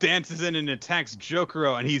goes and dances in and attacks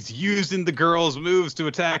Jokuro, and he's using the girl's moves to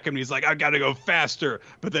attack him. He's like, I gotta go faster.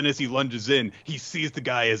 But then as he lunges in, he sees the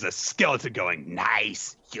guy as a skeleton going,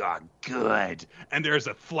 nice, you're good. And there's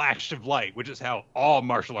a flash of light, which is how all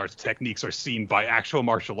martial arts techniques are seen by actual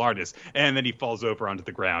martial artists. And then he falls over onto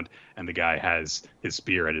the ground, and the guy has his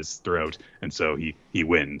spear at his throat. And so he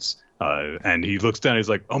wins. And he looks down, and he's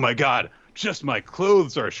like, oh my God, just my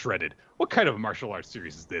clothes are shredded. what kind of martial arts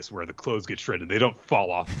series is this where the clothes get shredded? They don't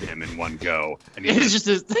fall off of him in one go. And It's just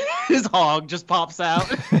his hog just pops out.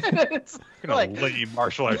 It's what kind of lame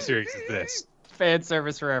martial arts series is this? Fan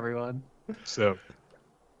service for everyone. So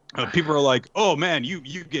people are like, "Oh man, you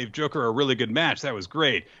gave Joker a really good match. That was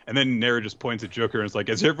great." And then Nero just points at Joker and is like,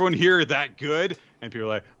 "Is everyone here that good?" And people are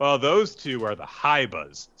like, "Well, those two are the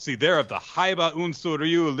Haibas. See, they're of the Haiba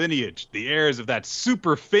Unsoryu lineage, the heirs of that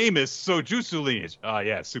super famous Sojutsu lineage."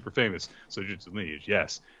 Yeah, super famous Sojutsu lineage.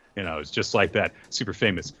 Yes, it's just like that super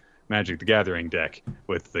famous Magic the Gathering deck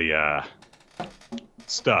with the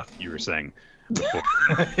stuff you were saying.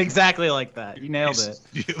 Exactly like that. You nailed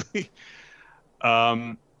it.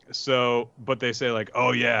 So, but they say like,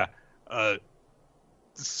 "Oh yeah,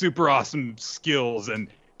 super awesome skills." And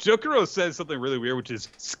Jokero says something really weird, which is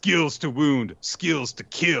skills to wound, skills to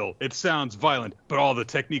kill. It sounds violent, but all the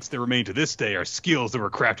techniques that remain to this day are skills that were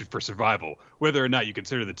crafted for survival. Whether or not you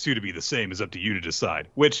consider the two to be the same is up to you to decide,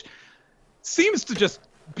 which seems to just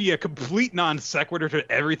be a complete non sequitur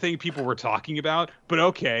to everything people were talking about. But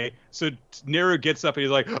okay, so Nero gets up and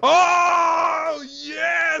he's like, "Oh,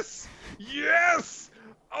 yes! Yes!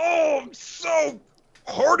 Oh, I'm so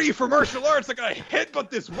hardy for martial arts. I gotta headbutt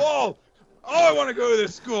this wall. Oh, I want to go to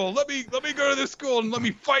this school. Let me go to this school and let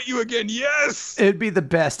me fight you again. Yes." It'd be the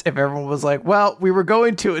best if everyone was like, "Well, we were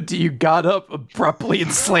going to until you got up abruptly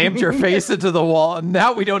and slammed your face into the wall, and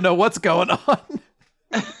now we don't know what's going on."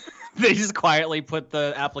 They just quietly put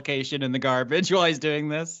the application in the garbage while he's doing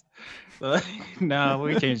this. No,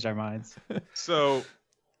 we changed our minds. So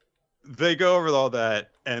they go over all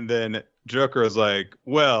that, and then Joker is like,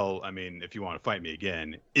 "Well, I mean, if you want to fight me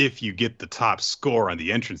again, if you get the top score on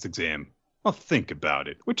the entrance exam, I'll think about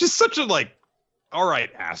it." Which is such a all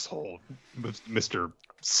right, asshole, Mr.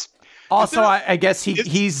 Also, I guess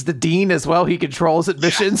he's the dean as well. He controls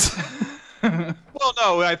admissions. Yeah. Well,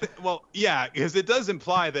 no, yeah, because it does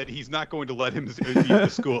imply that he's not going to let him leave the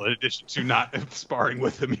school in addition to not sparring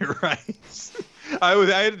with him. You're right. I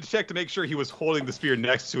had to check to make sure he was holding the spear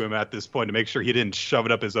next to him at this point to make sure he didn't shove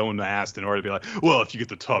it up his own ass in order to be like, "Well, if you get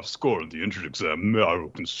the top score on the entrance exam, I will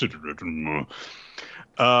consider it."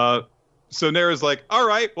 So Nero's like, "All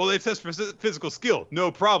right, well, they test for physical skill.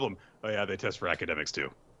 No problem." "Oh, yeah, they test for academics,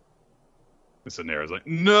 too." And so Nero's like,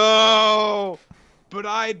 "No, but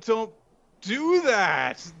I don't do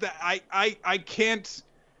that. I can't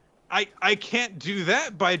do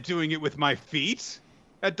that by doing it with my feet.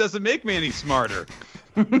 That doesn't make me any smarter."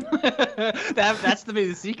 That's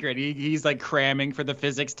the secret. He's like cramming for the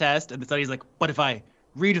physics test, and so he's like, "What if I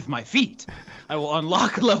read with my feet? I will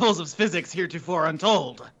unlock levels of physics heretofore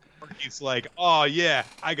untold." He's like, "Oh yeah,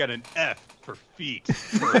 I got an F for feet." It's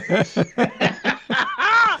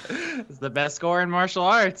the best score in martial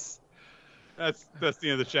arts. That's the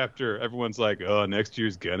end of the chapter. Everyone's like, "Oh, next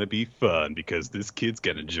year's gonna be fun because this kid's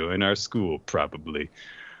gonna join our school probably."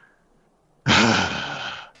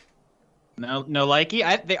 No, likey.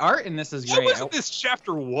 The art in this is great. Why wasn't this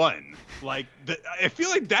chapter 1? Like, I feel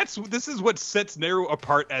like this is what sets Nero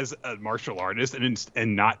apart as a martial artist,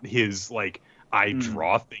 and not his I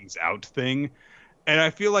draw things out thing. And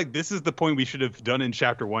I feel like this is the point we should have done in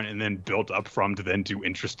chapter 1 and then built up from to then do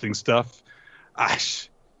interesting stuff.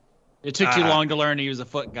 It took too long to learn to use a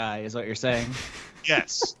foot guy, is what you're saying.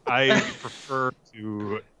 Yes, I prefer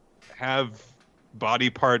to have body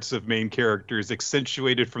parts of main characters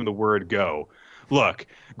accentuated from the word go. Look,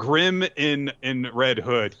 Grim in Red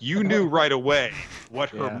Hood, you knew right away what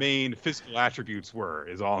her main physical attributes were,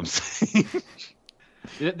 is all I'm saying.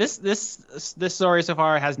 This story so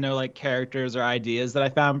far has no characters or ideas that I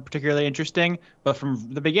found particularly interesting, but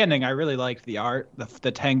from the beginning I really liked the art,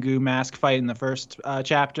 the Tengu mask fight in the first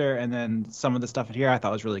chapter, and then some of the stuff in here I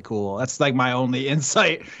thought was really cool. That's my only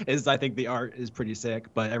insight, is I think the art is pretty sick,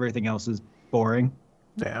 but everything else is boring.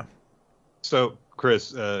 Yeah. So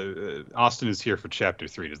Chris, Austin is here for chapter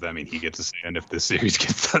 3. Does that mean he gets a say on if this series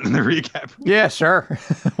gets done in the recap? Yeah, sure.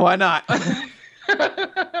 Why not?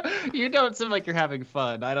 You don't seem like you're having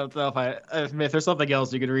fun. I don't know if there's something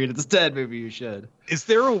else you could read instead, maybe you should. Is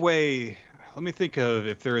there a way? Let me think of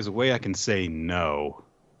if there is a way I can say no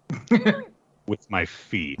with my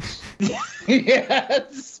feet. Yeah,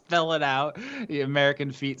 spell it out. The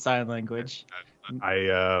American feet sign language. I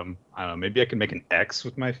don't know. Maybe I can make an X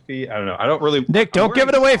with my feet. I don't know. I don't really. Nick, don't give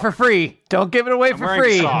it away for free. Don't give it away for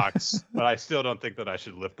free. Socks, but I still don't think that I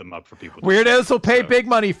should lift them up for people. Weirdos will pay big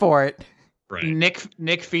money for it. Right.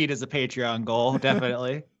 Nick feet is a Patreon goal,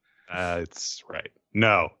 definitely. It's right.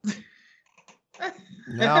 No.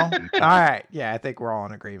 No? All right. Yeah, I think we're all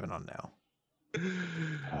in agreement on no.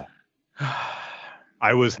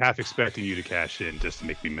 I was half expecting you to cash in just to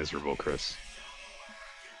make me miserable, Chris.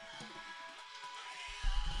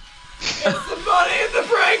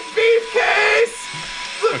 flying beef case!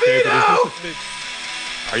 Okay, but Vito! is this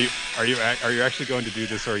are you actually going to do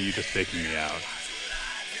this, or are you just faking me out?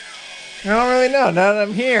 I don't really know. Now that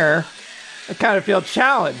I'm here, I kind of feel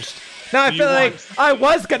challenged. Now I feel like I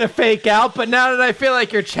was gonna fake out, but now that I feel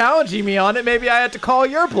like you're challenging me on it, maybe I had to call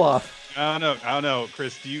your bluff. I don't know,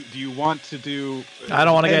 Chris. Do you want to do? I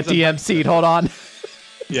don't want to get DMC'd. Hold on.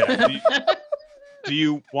 Yeah. Do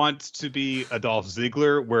you want to be a Dolph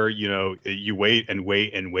Ziggler, where you wait and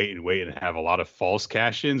wait and wait and wait and have a lot of false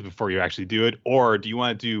cash-ins before you actually do it, or do you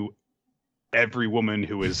want to do every woman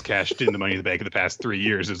who has cashed in the Money in the Bank in the past 3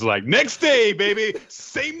 years is like, next day, baby,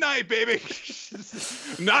 same night, baby,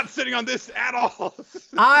 not sitting on this at all?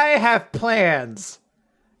 I have plans.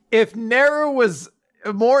 If Neru was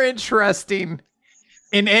more interesting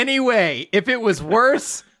in any way, if it was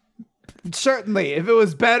worse, certainly. If it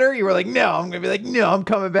was better, you were like, no, I'm going to be like, no, I'm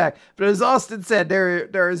coming back. But as Austin said, there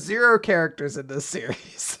are 0 characters in this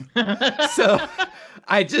series. So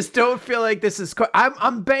I just don't feel like this is...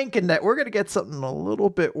 I'm banking that we're going to get something a little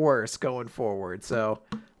bit worse going forward. So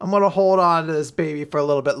I'm going to hold on to this baby for a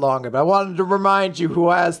little bit longer. But I wanted to remind you who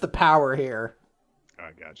has the power here.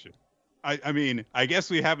 I got you. I mean, I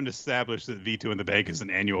guess we haven't established that Vito in the Bank is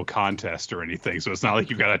an annual contest or anything, so it's not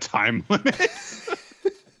like you've got a time limit.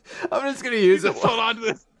 I'm just going to use it. Hold on to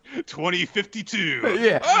this. 2052.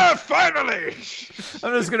 Yeah. Oh, finally!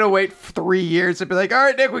 I'm just going to wait 3 years and be like, all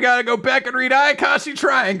right, Nick, we got to go back and read Ayakashi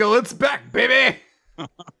Triangle. It's back, baby.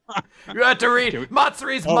 You have to read.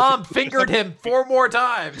 Matsuri's mom fingered him 4 more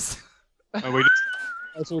times.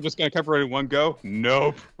 So we're just going to cover it in one go?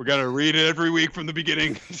 Nope. We're going to read it every week from the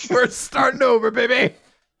beginning. We're starting over, baby.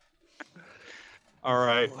 All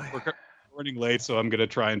right. We're running late, so I'm going to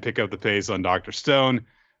try and pick up the pace on Dr. Stone.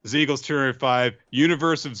 Zeagle's 205,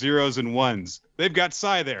 universe of zeros and ones. They've got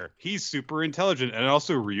Sai there. He's super intelligent, and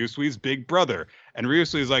also Ryusui's big brother. And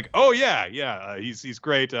Ryusui's like, oh, yeah, he's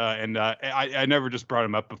great. And I never just brought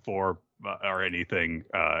him up before or anything.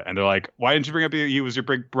 And they're like, why didn't you bring up he was your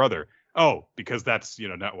big brother? Oh, because that's,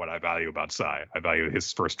 not what I value about Sai. I value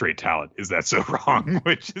his first-rate talent. Is that so wrong?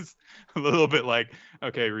 Which is a little bit like,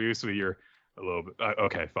 okay, Ryusui, you're a little bit,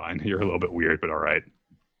 okay, fine. You're a little bit weird, but all right.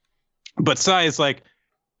 But Sai is like,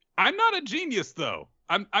 I'm not a genius, though.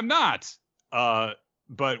 I'm not.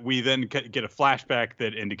 But we then get a flashback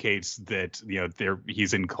that indicates that,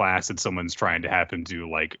 he's in class and someone's trying to have him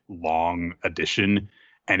do, like, long addition.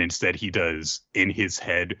 And instead he does, in his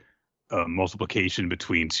head, multiplication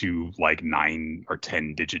between 2 like 9 or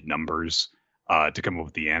 10 digit numbers to come up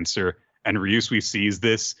with the answer. And Ryusui sees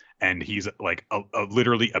this, and he's like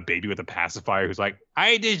literally a baby with a pacifier who's like,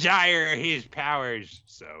 I desire his powers.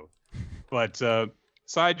 So, but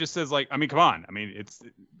Sai just says, like, I mean, come on. I mean, it's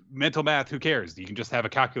mental math. Who cares? You can just have a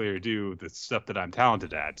calculator do the stuff that I'm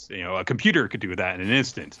talented at. A computer could do that in an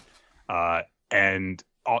instant. Or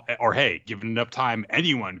hey, given enough time,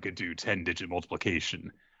 anyone could do 10-digit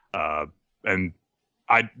multiplication. And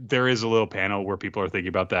there is a little panel where people are thinking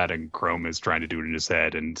about that, and Chrome is trying to do it in his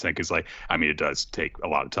head, and Senk is like, I mean, it does take a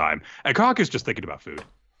lot of time. And Kawk is just thinking about food.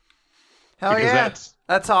 Hell yeah.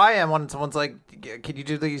 That's how I am when someone's like, can you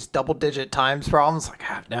do these double-digit times problems?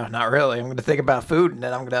 Like, no, not really. I'm going to think about food, and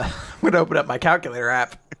then I'm going to open up my calculator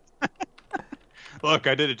app. Look,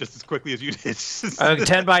 I did it just as quickly as you did.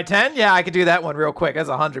 10 by 10? Yeah, I could do that one real quick. That's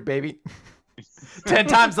 100, baby. 10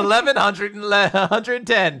 times 11,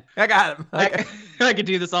 110. I got him. I could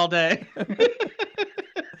do this all day.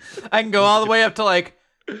 I can go all the way up to like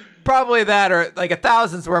probably that or like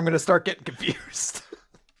 1,000's where I'm going to start getting confused.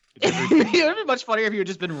 It would be much funnier if you had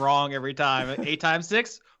just been wrong every time. 8 times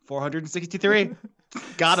 6, 463.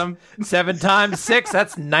 Got him. 7 times 6,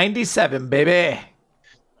 that's 97, baby.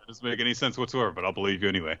 That doesn't make any sense whatsoever, but I'll believe you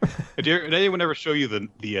anyway. Did anyone ever show you the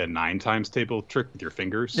 9 times table trick with your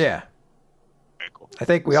fingers? Yeah. Okay, cool. I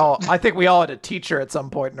think we all had a teacher at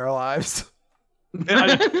some point in our lives.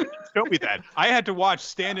 Show me that. I had to watch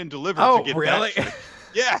Stand and Deliver to get really? that.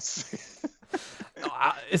 Yes.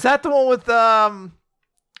 Is that the one with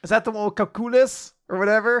Kakulis or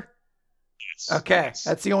whatever? Yes. Okay, Yes.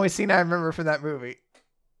 that's the only scene I remember from that movie.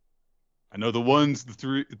 I know the ones, the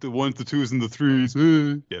 2s, and the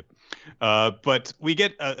 3s. Yep. But we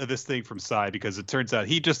get this thing from Sai because it turns out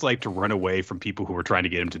he just liked to run away from people who were trying to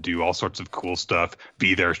get him to do all sorts of cool stuff,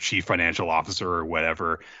 be their chief financial officer or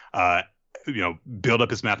whatever. Build up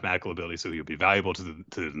his mathematical ability so he'll be valuable to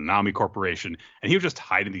the Nami Corporation. And he would just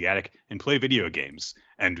hide in the attic and play video games.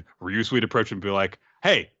 And Ryusui would approach him and be like,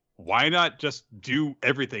 hey, why not just do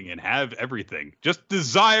everything and have everything? Just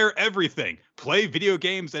desire everything. Play video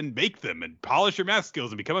games and make them and polish your math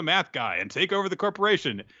skills and become a math guy and take over the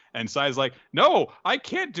corporation. And Sai's like, no, I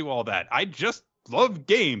can't do all that. I just love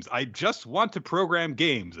games. I just want to program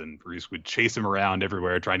games. And Bruce would chase him around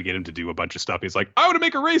everywhere, trying to get him to do a bunch of stuff. He's like, I want to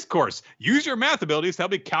make a race course. Use your math abilities to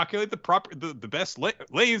help me calculate the best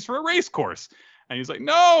lanes for a race course. And he's like,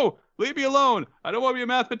 no, leave me alone. I don't want to be a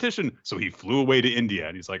mathematician. So he flew away to India.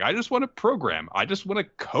 And he's like, I just want to program. I just want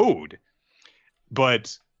to code.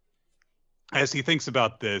 But as he thinks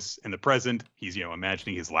about this in the present, he's,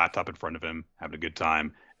 imagining his laptop in front of him, having a good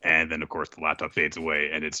time. And then, of course, the laptop fades away.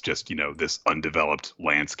 And it's just, this undeveloped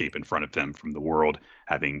landscape in front of him from the world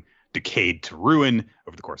having decayed to ruin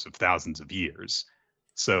over the course of thousands of years.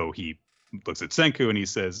 So he looks at Senku and he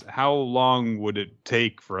says, how long would it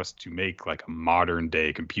take for us to make like a modern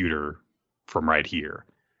day computer from right here?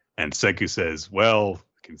 And Senku says, well,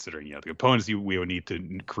 considering the components we would need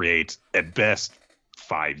to create, at best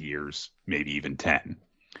 5 years, maybe even 10.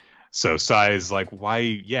 So Sai is like,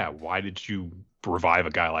 why did you revive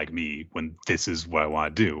a guy like me when this is what I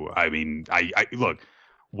want to do? I mean, I look,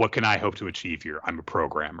 what can I hope to achieve here? I'm a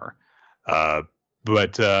programmer.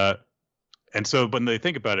 And so when they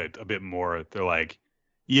think about it a bit more, they're like,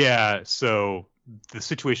 yeah, so the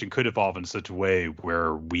situation could evolve in such a way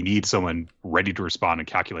where we need someone ready to respond and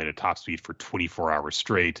calculate at top speed for 24 hours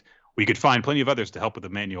straight. We could find plenty of others to help with the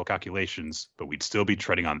manual calculations, but we'd still be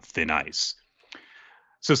treading on thin ice.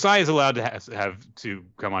 So Sai is allowed to have to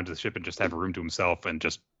come onto the ship and just have a room to himself and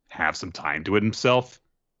just have some time to it himself.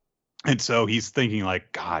 And so he's thinking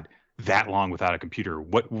like, God, that long without a computer,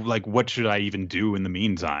 what should I even do in the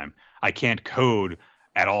meantime? I can't code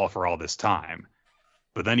at all for all this time.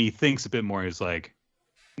 But then he thinks a bit more. He's like,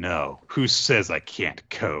 no, who says I can't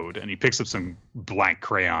code? And he picks up some blank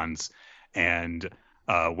crayons. And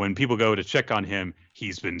when people go to check on him,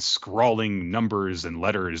 he's been scrawling numbers and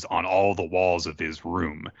letters on all the walls of his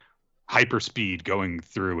room. Hyperspeed going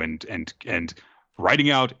through and writing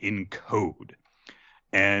out in code.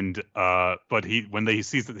 And but when he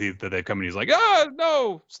sees that they're coming, he's like,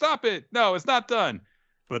 no, stop it. No, it's not done.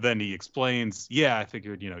 But then he explains, yeah, I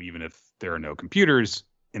figured, even if there are no computers,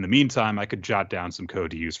 in the meantime, I could jot down some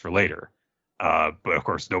code to use for later. But of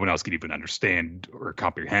course, no one else could even understand or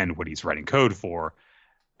comprehend what he's writing code for.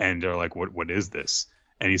 And they're like, what is this?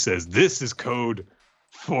 And he says, this is code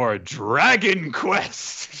for Dragon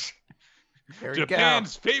Quest.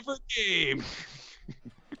 Japan's favorite game.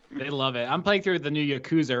 They love it. I'm playing through the new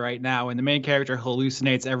Yakuza right now, and the main character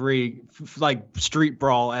hallucinates every street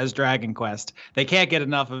brawl as Dragon Quest. They can't get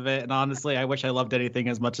enough of it, and honestly, I wish I loved anything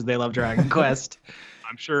as much as they love Dragon Quest.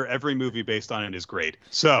 I'm sure every movie based on it is great.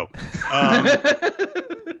 So,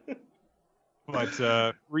 but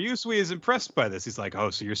Ryusui is impressed by this. He's like, oh,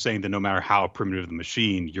 so you're saying that no matter how primitive the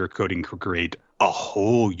machine, your coding could create a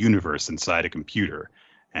whole universe inside a computer.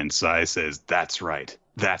 And Sai says, that's right.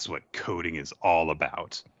 That's what coding is all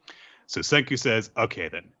about. So Senku says, okay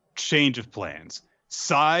then, change of plans.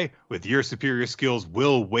 Sai, with your superior skills,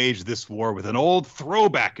 will wage this war with an old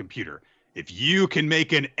throwback computer. If you can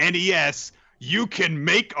make an NES, you can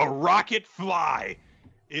make a rocket fly.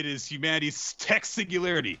 It is humanity's tech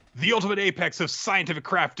singularity, the ultimate apex of scientific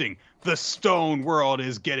crafting. The stone world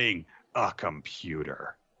is getting a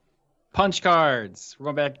computer. Punch cards. We're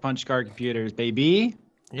going back to punch card computers, baby.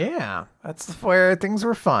 Yeah, that's where things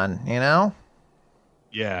were fun,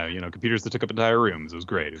 Yeah, computers that took up entire rooms. It was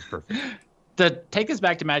great. It was perfect. To take us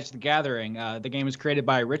back to Magic the Gathering, the game was created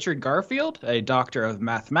by Richard Garfield, a doctor of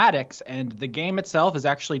mathematics, and the game itself is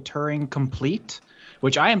actually Turing complete,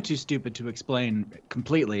 which I am too stupid to explain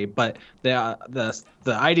completely. But the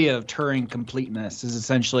idea of Turing completeness is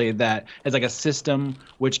essentially that it's like a system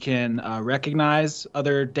which can recognize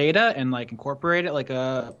other data and incorporate it like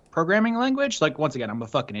a programming language. Once again, I'm a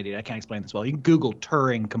fucking idiot. I can't explain this well. You can Google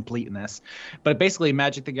Turing completeness. But basically,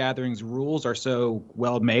 Magic the Gathering's rules are so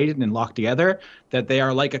well made and locked together that they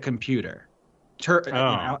are like a computer.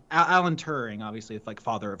 Alan Turing, obviously, is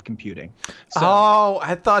father of computing. So,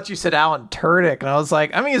 I thought you said Alan Tudyk, and I was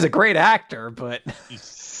like, he's a great actor, but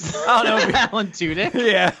I don't know. Alan Tudyk?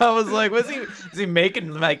 Yeah, I was like, is he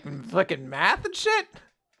making fucking math and shit?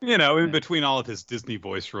 In between all of his Disney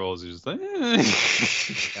voice roles, he's just like,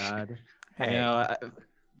 God. Hey.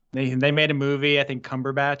 They made a movie. I think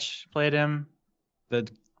Cumberbatch played him. The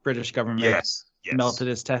British government melted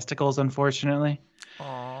his testicles, unfortunately.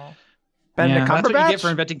 Aww. Benedict Cumberbatch? That's what you get for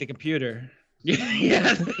inventing the computer.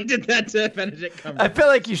 Yeah, they did that to Benedict Cumberbatch. I feel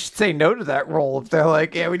like you should say no to that role if they're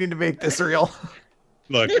like, yeah, we need to make this real.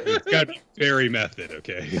 Look, it's got to be very method,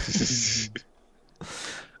 okay?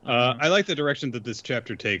 I like the direction that this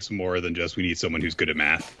chapter takes more than just we need someone who's good at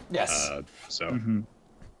math. Yes. So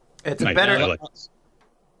it's a better.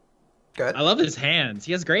 Good. I love his hands.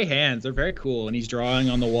 He has great hands. They're very cool. And he's drawing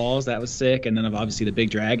on the walls. That was sick. And then obviously the big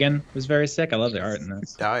dragon was very sick. I love the art in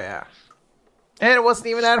this. Oh, yeah. And it wasn't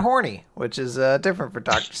even that horny, which is different for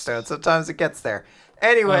Dr. Stone. Sometimes it gets there.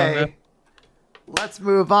 Anyway, let's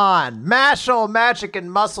move on. Mashal, Magic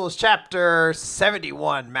and Muscles, Chapter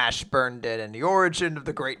 71, Mash Burnden, and the Origin of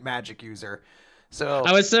the Great Magic User. So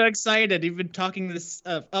I was so excited. You've been talking this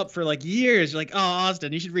up for like years. You're like, oh,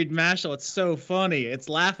 Austin, you should read Mashal. It's so funny. It's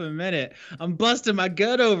laugh a minute. I'm busting my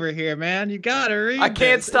gut over here, man. You gotta read I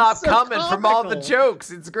can't this. stop It's so coming from all the comical.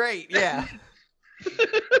 jokes. It's great. Yeah.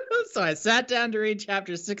 So I sat down to read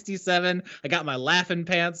chapter 67. I got my laughing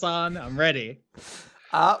pants on. I'm ready.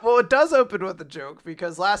 Well, it does open with a joke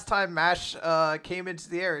because last time Mash came into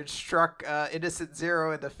the air, it struck Innocent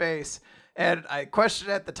Zero in the face. And I questioned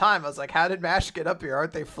at the time, I was like, how did Mash get up here?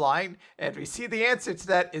 Aren't they flying? And we see the answer to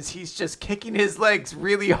that is he's just kicking his legs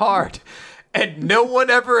really hard. And no one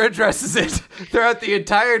ever addresses it. Throughout the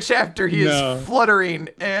entire chapter, he is fluttering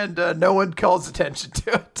and no one calls attention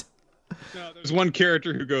to it. No, there's one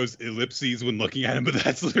character who goes ellipses when looking at him, but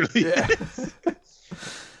that's literally it.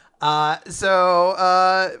 So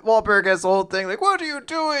Wahlberg has the whole thing like, what are you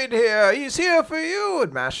doing here? He's here for you.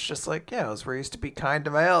 And Mash is just like, yeah, I was raised to be kind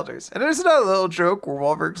to my elders. And there's another little joke where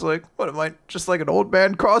Wahlberg's like, what am I, just like an old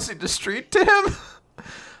man crossing the street to him?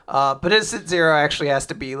 But Innocent Zero actually has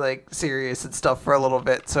to be like serious and stuff for a little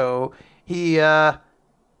bit. So he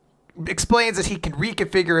explains that he can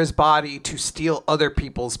reconfigure his body to steal other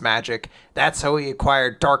people's magic. That's how he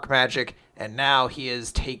acquired dark magic. And now he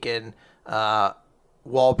has taken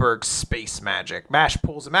Wahlberg's space magic. Mash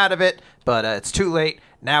pulls him out of it, but it's too late.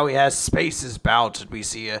 Now he has Space's Bout, and we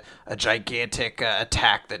see a gigantic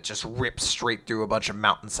attack that just rips straight through a bunch of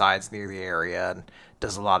mountainsides near the area and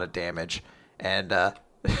does a lot of damage. And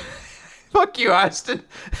fuck you, Austin.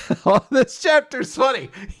 Oh, this chapter's funny.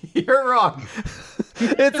 You're wrong.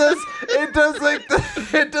 It does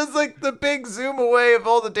like the big zoom away of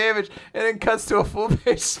all the damage, and then cuts to a full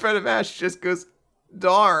page spread of Mash. Just goes,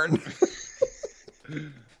 darn.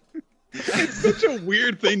 It's such a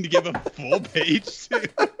weird thing to give a full page to.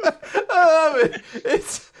 I love it.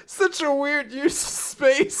 It's such a weird use of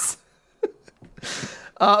space.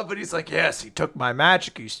 But he's like, yes, he took my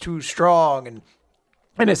magic. He's too strong. And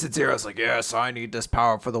Innocent Zero's like, yes, I need this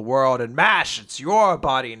power for the world. And Mash, it's your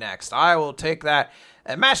body next. I will take that.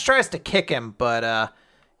 And Mash tries to kick him, but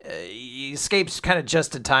he escapes kind of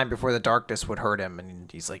just in time before the darkness would hurt him.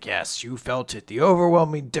 And he's like, yes, you felt it. The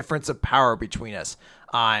overwhelming difference of power between us.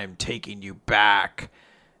 I'm taking you back.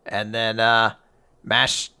 And then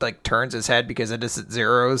Mash like turns his head because Innocent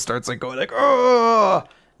Zero starts like going like, oh.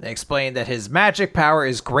 They explain that his magic power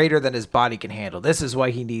is greater than his body can handle. This is why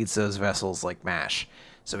he needs those vessels like Mash.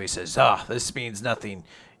 So he says, this means nothing.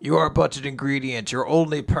 You are but an ingredient, your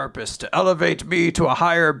only purpose to elevate me to a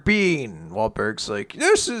higher being. Wahlberg's like,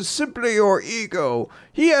 this is simply your ego.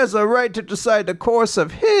 He has a right to decide the course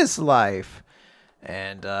of his life.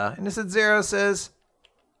 And Innocent Zero says,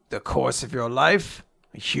 the course of your life?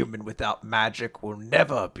 A human without magic will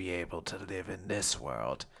never be able to live in this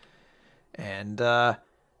world. And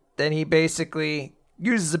then he basically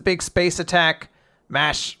uses a big space attack.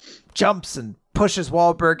 Mash jumps and pushes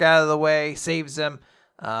Wahlberg out of the way, saves him.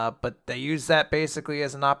 But they use that basically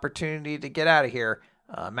as an opportunity to get out of here.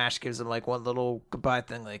 Mash gives him like one little goodbye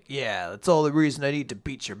thing like, yeah, that's all the reason I need to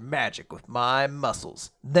beat your magic with my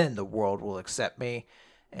muscles. Then the world will accept me.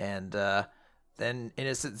 And then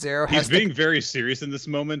Innocent Zero has He's being very serious in this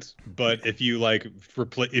moment, but if you like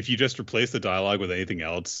if you just replace the dialogue with anything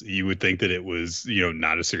else, you would think that it was,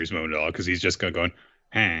 not a serious moment at all, because he's just going,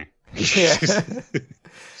 Yeah.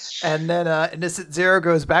 And then Innocent Zero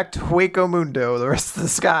goes back to Hueco Mundo. The rest of the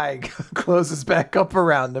sky closes back up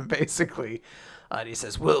around him, basically. And he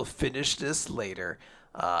says, we'll finish this later,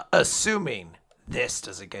 assuming this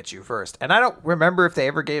doesn't get you first. And I don't remember if they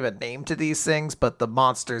ever gave a name to these things, but the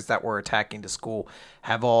monsters that were attacking the school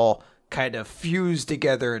have all kind of fused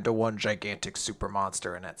together into one gigantic super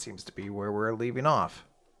monster, and that seems to be where we're leaving off.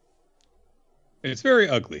 It's very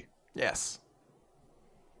ugly. Yes.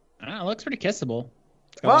 It looks pretty kissable.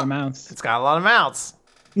 It's got a lot of mouths. It's got a lot of mouths.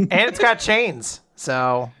 And it's got chains,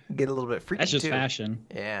 so you get a little bit freaky, That's just too. fashion.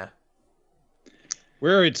 Yeah.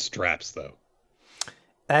 Where are its straps, though?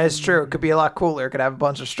 That is true. It could be a lot cooler. It could have a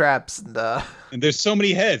bunch of straps. And there's so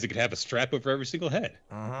many heads. It could have a strap over every single head.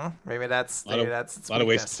 maybe that's a its lot of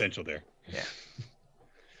waste weakness. potential there. Yeah.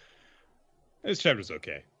 This chapter's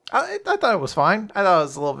okay. I thought it was fine. I thought it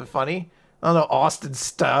was a little bit funny. I don't know.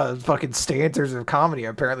 Austin's fucking standards of comedy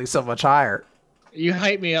are apparently so much higher. You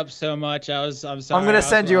hyped me up so much. I'm sorry. I'm gonna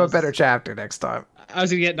send you a better chapter next time. I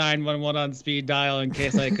was gonna get 911 on speed dial in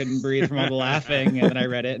case I couldn't breathe from all the laughing, and then I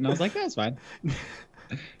read it and I was like, "That's fine."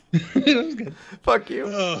 It was good. Fuck you.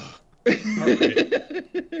 All right.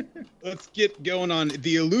 Let's get going on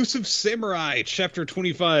The Elusive Samurai, Chapter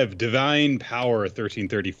 25, Divine Power,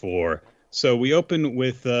 1334. So we open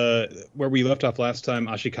with where we left off last time.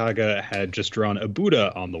 Ashikaga had just drawn a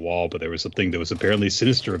Buddha on the wall, but there was something that was apparently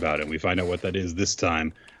sinister about it. We find out what that is this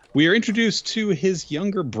time. We are introduced to his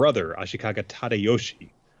younger brother, Ashikaga Tadayoshi.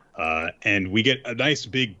 And we get a nice,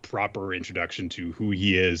 big, proper introduction to who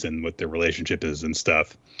he is and what their relationship is and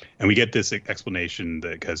stuff. And we get this explanation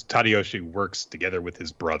that because Tadayoshi works together with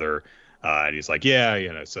his brother, and he's like,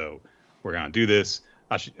 yeah, so we're going to do this.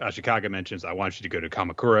 Ashikaga mentions, I want you to go to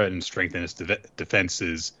Kamakura and strengthen its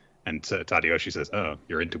defenses. And Tadayoshi says, oh,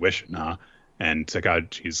 your intuition, huh? And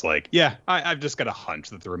Takachi's like, yeah, I've just got a hunch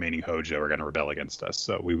that the remaining Hojo are going to rebel against us.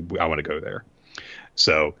 So I want to go there.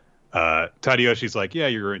 So Tadayoshi's like, yeah,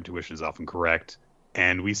 your intuition is often correct.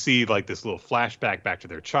 And we see like this little flashback back to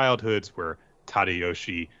their childhoods where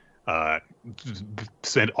Tadayoshi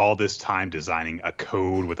spent all this time designing a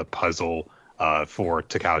code with a puzzle for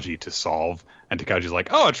Takagi to solve. And Takagi's like,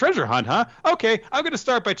 oh, a treasure hunt, huh? Okay, I'm going to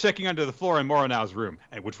start by checking under the floor in Moronao's room,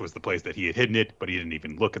 which was the place that he had hidden it, but he didn't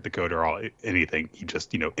even look at the code or anything. He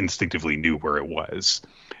just, instinctively knew where it was.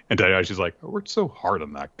 And Tadayoshi's like, I worked so hard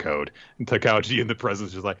on that code. And Takagi in the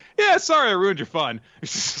presence is like, yeah, sorry, I ruined your fun.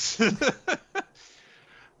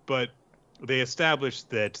 But they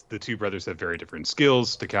established that the two brothers have very different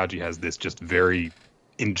skills. Takagi has this just very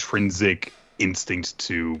intrinsic instinct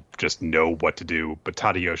to just know what to do, but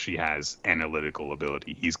Tadayoshi has analytical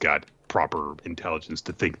ability. He's got proper intelligence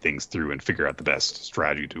to think things through and figure out the best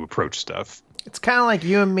strategy to approach stuff. It's kind of like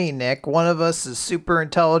you and me, Nick. One of us is super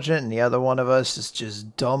intelligent and the other one of us is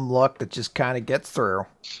just dumb luck that just kind of gets through.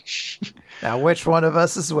 Now, which one of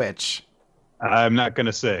us is which? I'm not going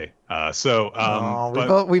to say.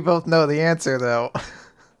 We both know the answer, though.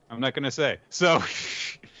 I'm not going to say. So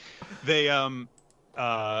they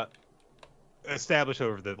establish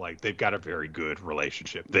over that they've got a very good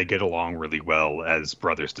relationship. They get along really well as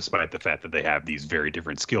brothers, despite the fact that they have these very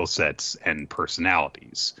different skill sets and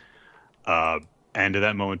personalities. And at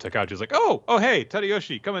that moment, Takachi's like, oh, hey,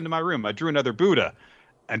 Tadayoshi, come into my room. I drew another Buddha.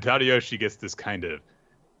 And Tadayoshi gets this kind of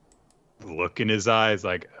look in his eyes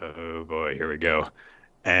like, oh boy, here we go.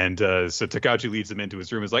 And so Takachi leads him into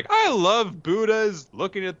his room. He's like, I love Buddhas.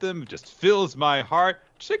 Looking at them just fills my heart.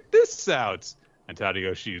 Check this out. And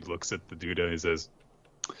Tadayoshi looks at the Buddha and he says,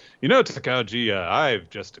 Takagi, I've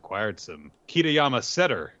just acquired some Kitayama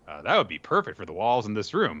setter. That would be perfect for the walls in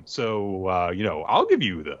this room. So, I'll give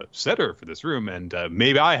you the setter for this room, and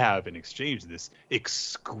maybe I have in exchange this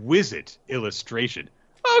exquisite illustration.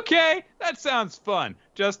 Okay, that sounds fun.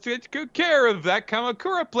 Just take good care of that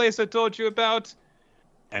Kamakura place I told you about.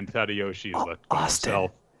 And Tadayoshi is left by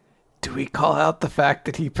himself. Do we call out the fact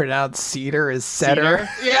that he pronounced cedar as setter?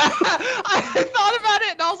 Yeah, I thought about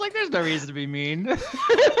it and I was like, there's no reason to be mean.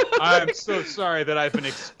 I'm so sorry that I've been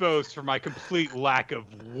exposed for my complete lack of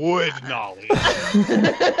wood knowledge.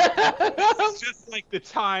 It's just like the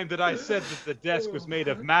time that I said that the desk was made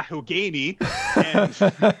of mahogany. And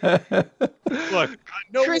look,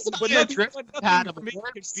 no Chris, but nothing for me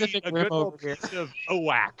could be a good old piece of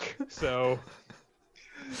whack. So,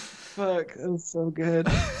 fuck, that was so good.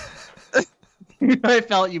 I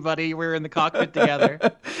felt you, buddy. We were in the cockpit together.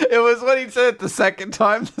 It was when he said it the second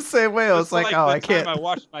time the same way. I was like, oh, I can't. I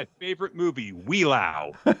watched my favorite movie,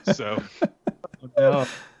 Wheelow. So, no.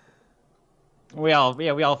 We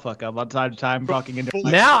all fuck up on time to time talking into. Full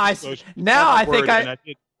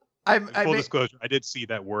disclosure, I did see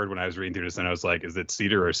that word when I was reading through this, and I was like, is it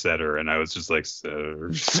cedar or setter? And I was just like,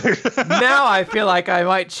 Now I feel like I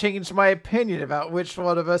might change my opinion about which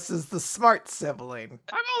one of us is the smart sibling.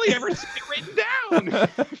 I've only ever seen it written down.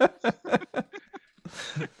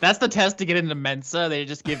 That's the test to get into Mensa. They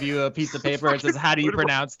just give you a piece of paper and says, how do you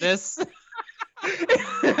pronounce this?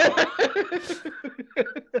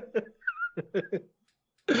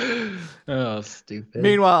 Oh, stupid.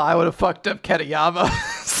 Meanwhile, I would have fucked up Kitayama.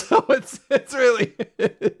 So it's really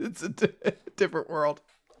it's a different world.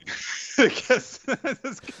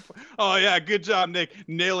 Oh yeah, good job, Nick,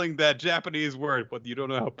 nailing that Japanese word. But you don't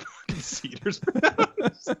know how fucking cedar's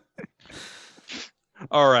pronounced.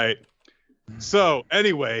 All right. So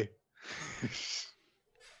anyway,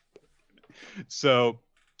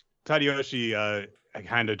 Tadayoshi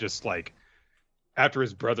kind of just like, after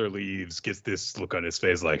his brother leaves, gets this look on his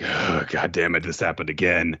face like, oh, God damn it, this happened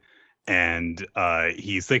again. And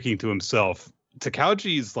he's thinking to himself,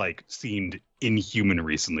 Takauji's like seemed inhuman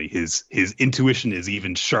recently. His intuition is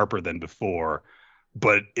even sharper than before,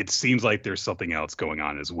 but it seems like there's something else going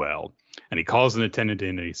on as well. And he calls an attendant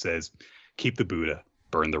in and he says, "Keep the Buddha,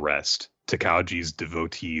 burn the rest. Takauji's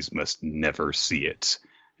devotees must never see it."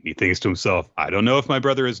 And he thinks to himself, "I don't know if my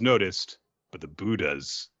brother has noticed, but the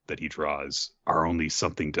Buddhas that he draws are only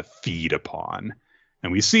something to feed upon."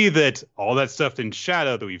 And we see that all that stuff in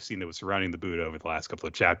shadow that we've seen that was surrounding the Buddha over the last couple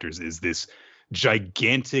of chapters is this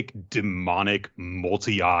gigantic, demonic,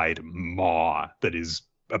 multi-eyed maw that is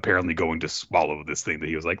apparently going to swallow this thing that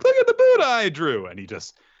he was like, "Look at the Buddha I drew." And he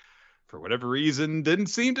just, for whatever reason, didn't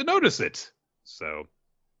seem to notice it. So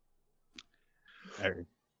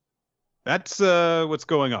that's what's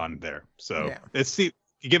going on there. So yeah. It's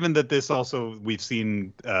given that this also, we've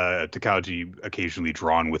seen Takauji occasionally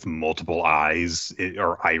drawn with multiple eyes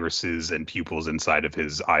or irises and pupils inside of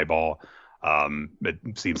his eyeball.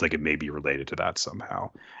 It seems like it may be related to that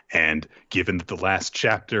somehow. And given that the last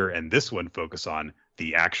chapter and this one focus on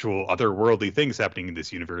the actual otherworldly things happening in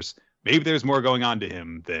this universe, maybe there's more going on to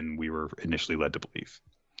him than we were initially led to believe.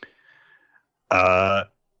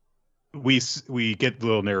 We get a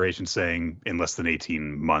little narration saying in less than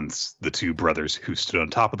 18 months, the two brothers who stood on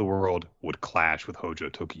top of the world would clash with Hojo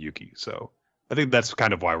Tokiyuki. So I think that's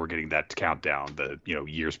kind of why we're getting that countdown, the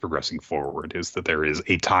years progressing forward, is that there is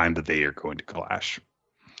a time that they are going to clash.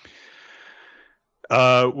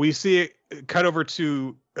 We see it cut over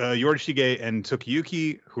to Yorishige and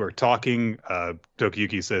Tokiyuki, who are talking.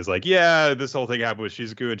 Tokiyuki says, like, "Yeah, this whole thing happened with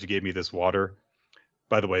Shizuku, and she gave me this water."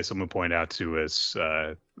 By the way, someone pointed out to us,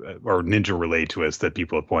 or Ninja relayed to us, that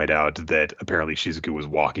people have pointed out that apparently Shizuku was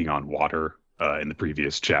walking on water in the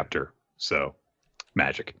previous chapter. So,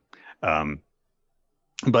 magic.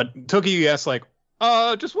 But Tokiyuki asks, like,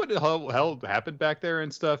 just what the hell happened back there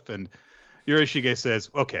and stuff? And Yorishige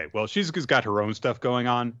says, "Okay, well, Shizuku's got her own stuff going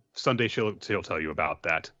on. Someday she'll tell you about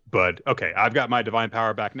that. But, okay, I've got my divine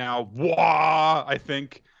power back now. Wah, I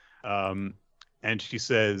think." And she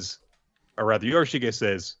says, or rather, Yorishige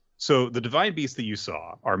says, "So the divine beasts that you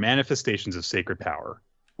saw are manifestations of sacred power,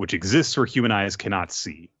 which exists where human eyes cannot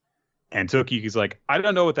see." And Tokiyuki's like, "I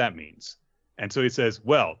don't know what that means." And so he says,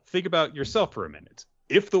 "Well, think about yourself for a minute.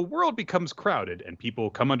 If the world becomes crowded and people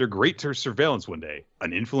come under greater surveillance one day,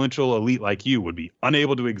 an influential elite like you would be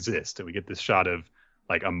unable to exist." And we get this shot of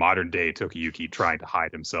like a modern day Tokiyuki trying to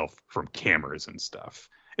hide himself from cameras and stuff.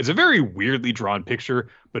 It's a very weirdly drawn picture,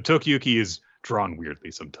 but Tokiyuki is drawn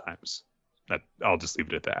weirdly sometimes. I'll just leave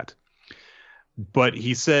it at that. But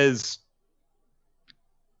he says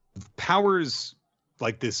powers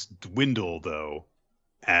like this dwindle, though,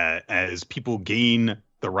 as people gain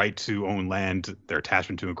the right to own land, their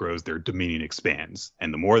attachment to it grows, their dominion expands.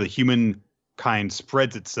 And the more the humankind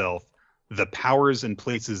spreads itself, the powers and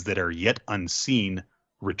places that are yet unseen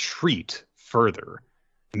retreat further.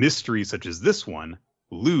 Mysteries such as this one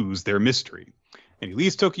lose their mystery. And he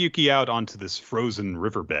leads Tokiyuki out onto this frozen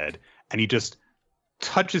riverbed, and he just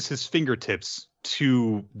touches his fingertips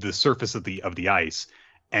to the surface of the ice,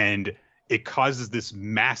 and it causes this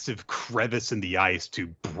massive crevice in the ice to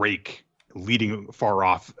break, leading far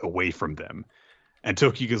off away from them. And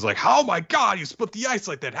Tokiyuki's like, "Oh my god, you split the ice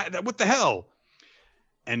like that. What the hell?"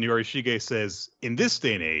 And Yorishige says, "In this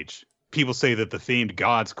day and age, people say that the famed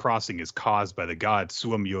God's crossing is caused by the god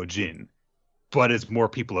Suamyojin. But as more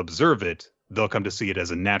people observe it, they'll come to see it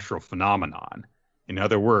as a natural phenomenon. In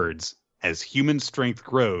other words, as human strength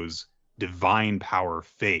grows, divine power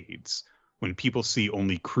fades. When people see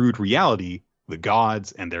only crude reality, the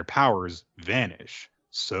gods and their powers vanish.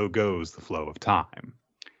 So goes the flow of time."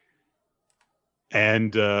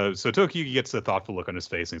 And so Tokiyuki gets a thoughtful look on his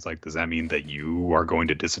face, and he's like, "Does that mean that you are going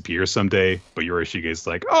to disappear someday?" But Yorishige's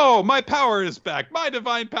like, "Oh, my power is back. My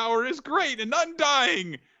divine power is great and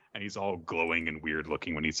undying." And he's all glowing and weird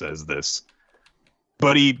looking when he says this.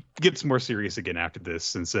 But he gets more serious again after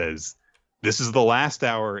this and says, "This is the last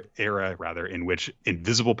era, in which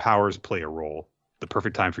invisible powers play a role, the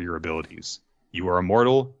perfect time for your abilities. You are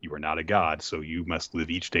immortal, you are not a god, so you must live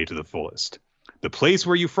each day to the fullest. The place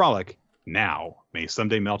where you frolic now may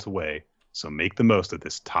someday melt away, so make the most of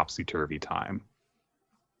this topsy-turvy time."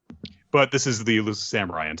 But this is the Elusive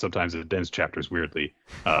Samurai, and sometimes it ends chapters weirdly.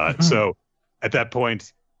 So at that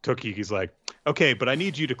point, Tokiyuki's like, "Okay, but I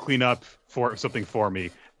need you to clean up something for me."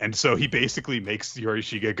 And so he basically makes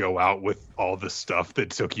Yorishige go out with all the stuff that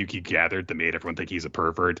Tokiyuki gathered that made everyone think he's a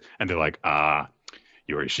pervert. And they're like,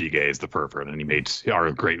 Yorishige is the pervert, and he made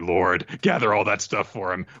our great lord gather all that stuff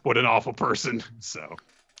for him. What an awful person. So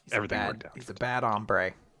everything worked out. He's a bad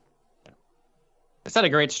hombre. It's had a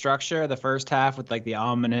great structure. The first half with like the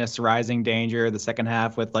ominous rising danger, the second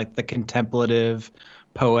half with like the contemplative,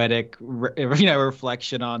 poetic,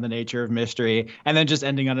 reflection on the nature of mystery, and then just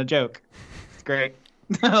ending on a joke. It's great.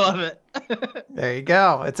 I love it. There you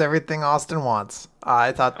go. It's everything Austin wants.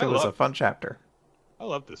 I thought that was a fun chapter. I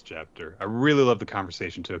love this chapter. I really love the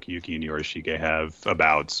conversation Tokiyuki and Yorishige have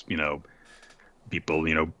about, people,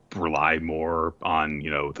 rely more on,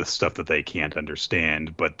 the stuff that they can't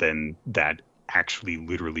understand, but then that actually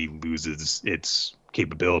literally loses its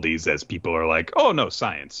capabilities as people are like, oh no,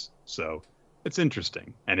 science. So it's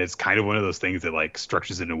interesting. And it's kind of one of those things that like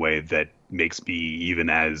structures it in a way that makes me, even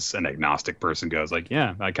as an agnostic person, goes like,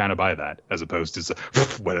 yeah, I kind of buy that, as opposed to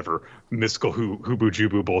whatever mystical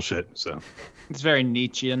hubu-jubu bullshit. So it's very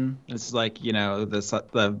Nietzschean. It's like,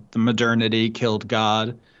 the modernity killed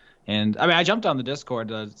God. And I mean, I jumped on the Discord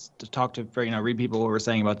to talk to, read people what were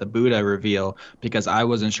saying about the Buddha reveal, because I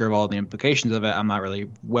wasn't sure of all the implications of it. I'm not really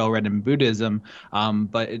well read in Buddhism.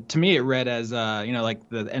 But to me, it read as, like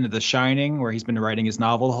the end of The Shining, where he's been writing his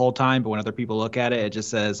novel the whole time. But when other people look at it, it just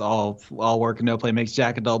says all work and no play makes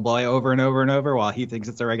Jack a dull boy over and over and over, while he thinks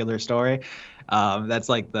it's a regular story. That's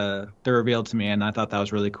like the reveal to me. And I thought that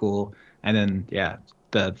was really cool. And then, yeah,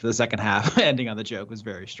 the second half ending on the joke was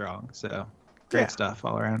very strong. So. Great stuff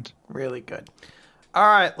all around. Really good. All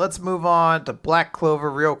right, let's move on to Black Clover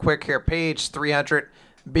real quick here. Page 300,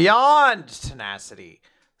 Beyond Tenacity.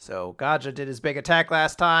 So Gaja did his big attack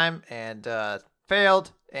last time and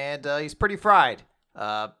failed, and he's pretty fried.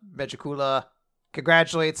 Megicula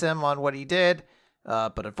congratulates him on what he did,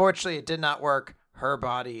 but unfortunately it did not work. Her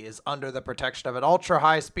body is under the protection of an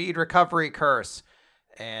ultra-high-speed recovery curse.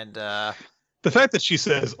 And the fact that she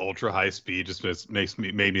says ultra high speed just made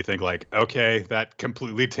me think like, okay, that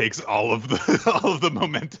completely takes all of the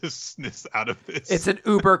momentousness out of this. It's an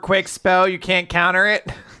uber quick spell. You can't counter it.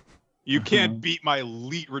 You can't beat my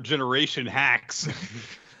elite regeneration hacks.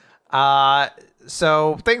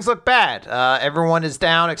 So things look bad. Everyone is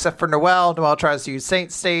down except for Noelle. Noelle tries to use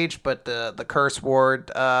Saint Stage, but the Curse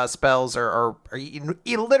Ward spells are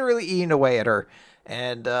literally eating away at her.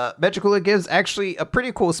 And Megicula gives actually a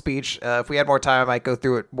pretty cool speech. If we had more time, I might go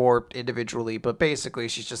through it more individually. But basically,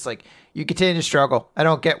 she's just like, you continue to struggle. I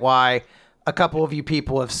don't get why. A couple of you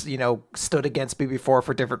people have, stood against me before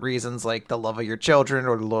for different reasons, like the love of your children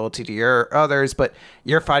or the loyalty to your others. But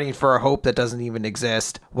you're fighting for a hope that doesn't even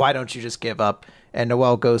exist. Why don't you just give up? And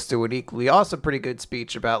Noelle goes through an equally also pretty good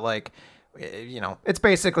speech about, like, it's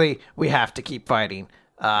basically, we have to keep fighting.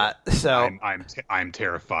 So I'm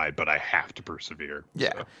terrified, but I have to persevere.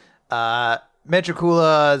 Yeah. So.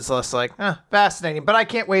 Megicula is less like, fascinating, but I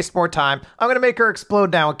can't waste more time. I'm going to make her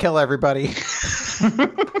explode now and kill everybody.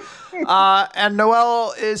 And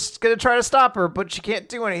Noelle is going to try to stop her, but she can't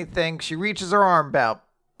do anything. She reaches her arm out.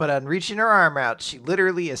 But on reaching her arm out, she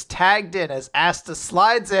literally is tagged in as Asta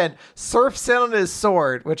slides in, surfs in on his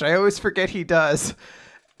sword, which I always forget he does,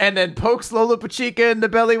 and then pokes Lola Pachika in the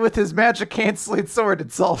belly with his magic-canceling sword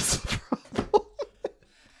and solves the problem.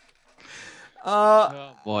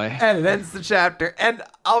 Oh, boy. And it ends the chapter. And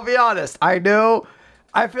I'll be honest, I feel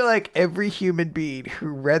like every human being who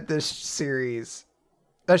read this series,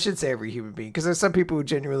 I should say every human being, because there's some people who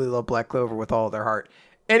genuinely love Black Clover with all their heart.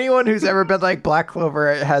 Anyone who's ever been like, Black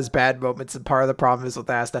Clover has bad moments, and part of the problem is with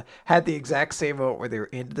Asta, had the exact same moment where they were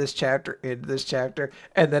into this chapter,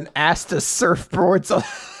 and then Asta surfboards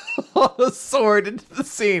on a sword into the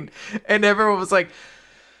scene, and everyone was like,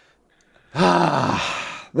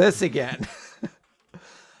 this again.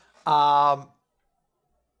 That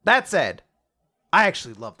said, I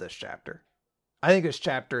actually love this chapter. I think this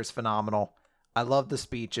chapter is phenomenal. I love the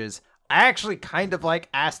speeches. I actually kind of like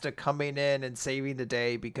Asta coming in and saving the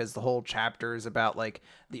day, because the whole chapter is about, like,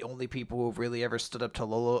 the only people who've really ever stood up to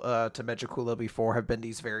Megicula before have been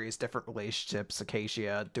these various different relationships.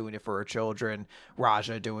 Acacia doing it for her children,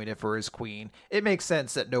 Raja doing it for his queen. It makes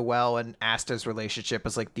sense that Noelle and Asta's relationship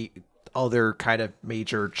is like the other kind of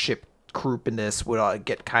major ship group in this would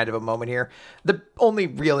get kind of a moment here. The only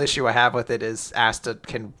real issue I have with it is Asta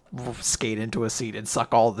can skate into a seat and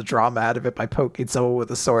suck all the drama out of it by poking someone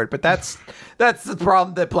with a sword, but that's the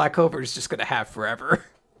problem that Black Clover is just going to have forever.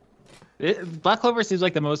 Black Clover seems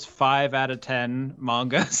like the most 5 out of 10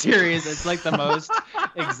 manga series. It's like the most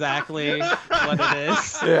exactly what it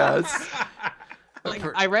is. Yes. Like,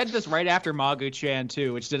 I read this right after Magu-chan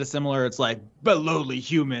too, which did a similar, it's like, but lowly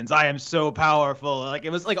humans, I am so powerful. Like,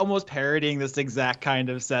 it was like almost parodying this exact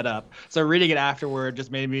kind of setup. So reading it afterward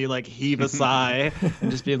just made me like heave a sigh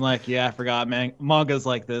and just being like, yeah, I forgot, man. Manga's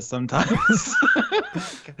like this sometimes.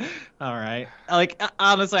 All right. Like,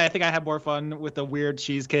 honestly, I think I had more fun with the weird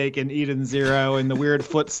cheesecake and Eden Zero and the weird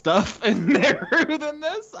foot stuff in Naru than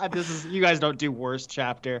this. You guys don't do worst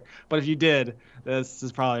chapter, but if you did, this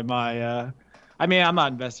is probably my. I mean, I'm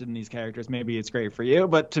not invested in these characters. Maybe it's great for you,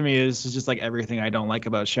 but to me, this is just like everything I don't like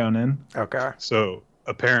about Shonen. Okay. So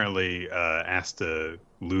apparently, Asta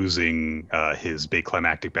losing his big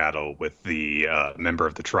climactic battle with the member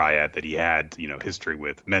of the Triad that he had, history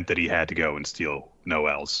with, meant that he had to go and steal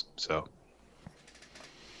Noel's. So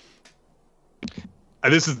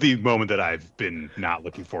this is the moment that I've been not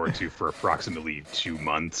looking forward to for approximately 2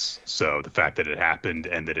 months. So the fact that it happened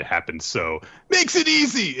and that it happened so makes it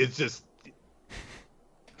easy. It's just,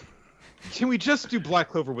 can we just do Black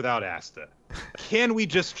Clover without Asta? Can we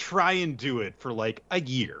just try and do it for like a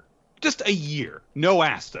year? Just a year. No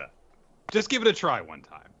Asta. Just give it a try one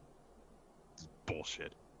time. It's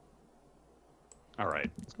bullshit. All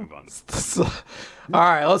right, let's move on. All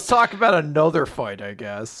right, let's talk about another fight, I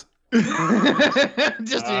guess.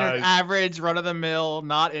 Just an average, run-of-the-mill,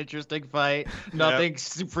 not interesting fight. Nothing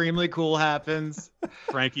supremely cool happens.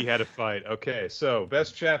 Frankie had a fight. Okay, so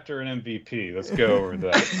best chapter and MVP. Let's go over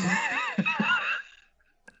that.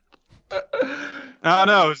 I don't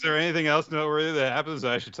know. Is there anything else noteworthy that happens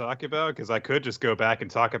that I should talk about? Because I could just go back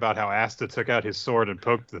and talk about how Asta took out his sword and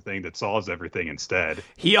poked the thing that solves everything instead.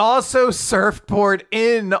 He also surfboard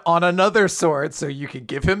in on another sword, so you can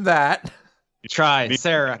give him that.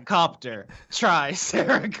 Triceracopter.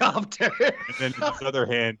 Triceracopter. And then on the other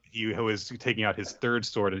hand, he was taking out his third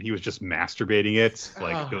sword and he was just masturbating it.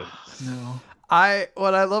 No.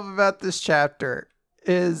 What I love about this chapter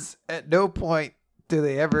is at no point do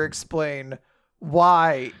they ever explain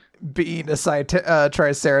why being a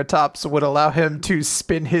Triceratops would allow him to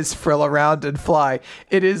spin his frill around and fly.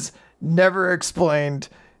 It is never explained.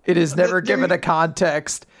 It is never given a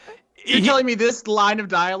context. You're telling me this line of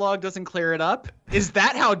dialogue doesn't clear it up? Is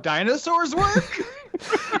that how dinosaurs work?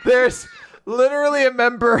 There's literally a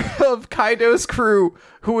member of Kaido's crew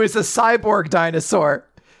who is a cyborg dinosaur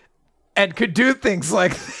and could do things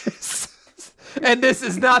like this. And this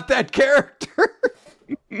is not that character.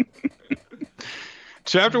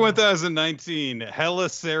 Chapter 1019,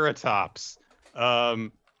 Heliceratops.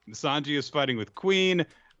 Sanji is fighting with Queen.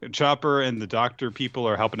 Chopper and the doctor people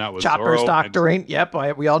are helping out with Chopper's Zoro. doctoring.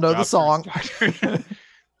 Yep, we all know the song.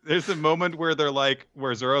 There's a moment where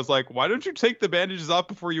where Zoro's like, "Why don't you take the bandages off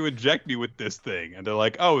before you inject me with this thing?" And they're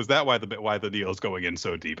like, "Oh, is that why the needle's going in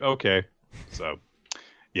so deep?" Okay, so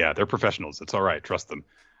yeah, they're professionals. It's all right. Trust them.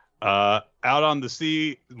 Out on the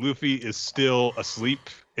sea, Luffy is still asleep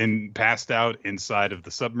and passed out inside of the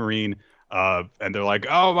submarine. And they're like,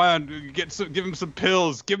 "Oh man, give him some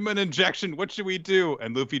pills, give him an injection. What should we do?"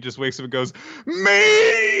 And Luffy just wakes up and goes,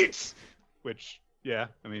 "Meat!" Which, yeah,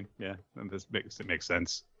 I mean, yeah, this makes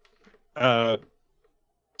sense.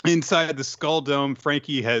 Inside the Skull Dome,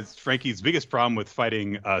 Frankie's biggest problem with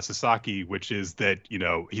fighting Sasaki, which is that,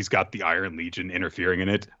 he's got the Iron Legion interfering in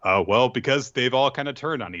it. Well, because they've all kind of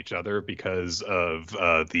turned on each other because of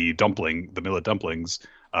the millet dumplings.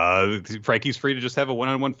 Frankie's free to just have a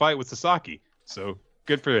one-on-one fight with Sasaki. So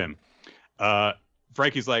good for him.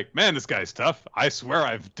 Frankie's like, "Man, this guy's tough. I swear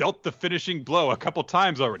I've dealt the finishing blow a couple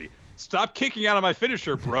times already. Stop kicking out of my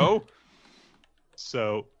finisher, bro."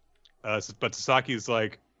 So, but Sasaki's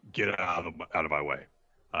like, "Get out of my way."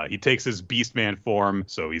 He takes his Beastman form,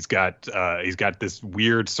 so he's got this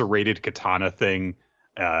weird serrated katana thing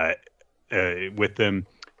with him,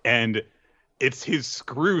 and it's his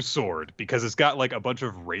screw sword because it's got like a bunch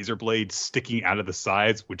of razor blades sticking out of the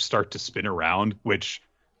sides, which start to spin around. Which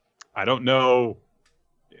I don't know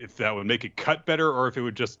if that would make it cut better or if it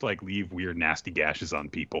would just like leave weird, nasty gashes on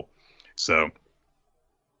people. So,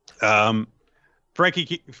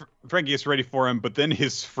 Frankie gets ready for him, but then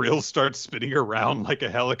his frill starts spinning around like a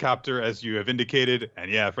helicopter, as you have indicated.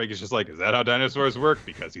 And yeah, Frankie's just like, "Is that how dinosaurs work?"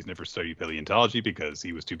 Because he's never studied paleontology because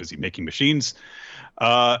he was too busy making machines.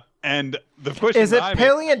 And the question is it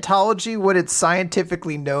paleontology when it's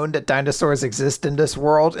scientifically known that dinosaurs exist in this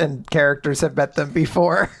world and characters have met them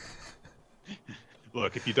before?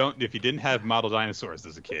 Look, if you didn't have model dinosaurs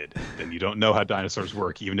as a kid, then you don't know how dinosaurs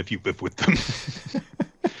work, even if you live with them.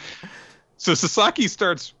 So Sasaki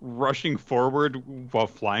starts rushing forward while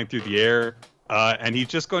flying through the air, and he's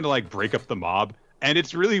just going to like break up the mob. And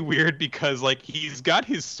it's really weird because like he's got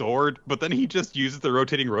his sword, but then he just uses the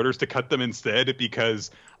rotating rotors to cut them instead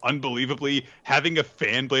because, unbelievably, having a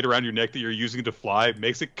fan blade around your neck that you're using to fly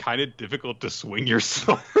makes it kind of difficult to swing your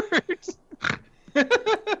sword.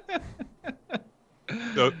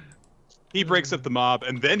 So he breaks up the mob,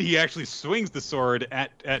 and then he actually swings the sword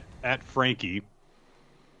at Frankie.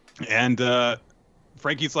 And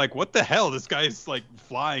Frankie's like, what the hell? This guy's like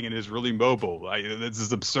flying and is really mobile. This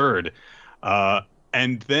is absurd.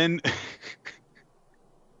 And then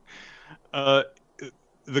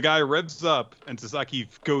the guy revs up and Sasaki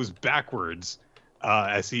goes backwards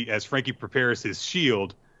as Frankie prepares his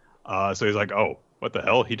shield. So he's like, oh, what the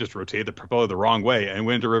hell? He just rotated the propeller the wrong way and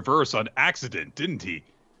went into reverse on accident, didn't he?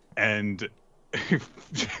 And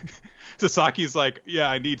Sasaki's like, yeah,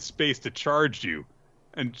 I need space to charge you.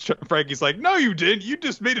 And Frankie's like, no, you didn't. You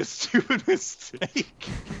just made a stupid mistake.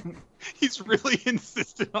 He's really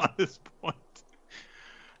insistent on this point.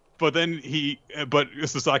 But then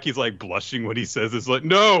Sasaki's like blushing when he says it's like,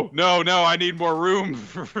 no, I need more room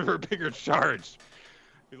for a bigger charge.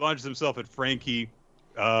 He launches himself at Frankie,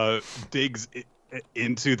 digs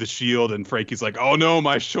into the shield, and Frankie's like, oh no,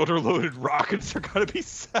 my shoulder-loaded rockets are going to be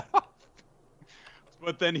set off.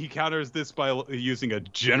 But then he counters this by using a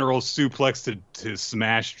general suplex to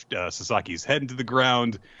smash Sasaki's head into the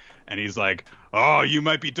ground. And he's like, oh, you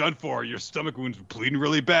might be done for. Your stomach wound's bleeding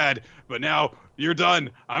really bad. But now you're done.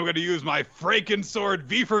 I'm going to use my Franken sword,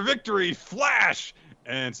 V for victory, flash.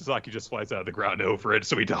 And Sasaki just flies out of the ground over it,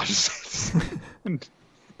 so he dodges it. and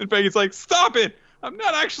Frankie's like, stop it. I'm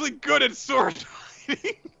not actually good at sword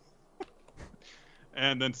fighting.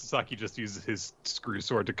 And then Sasaki just uses his screw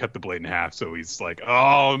sword to cut the blade in half. So he's like,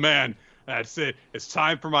 oh, man, that's it. It's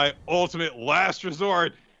time for my ultimate last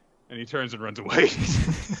resort. And he turns and runs away.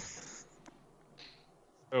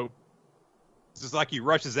 So Sasaki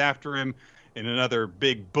rushes after him in another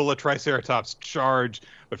big bullet Triceratops charge.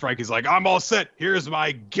 But Frankie's like, I'm all set. Here's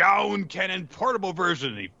my Gown Cannon portable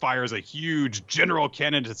version. And he fires a huge general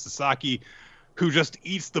cannon to Sasaki, who just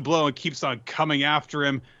eats the blow and keeps on coming after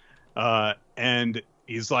him. And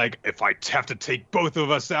he's like, if I have to take both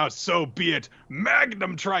of us out, so be it.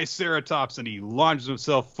 Magnum Triceratops. And he launches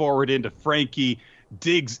himself forward into Frankie,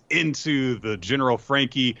 digs into the General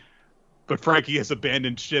Frankie. But Frankie has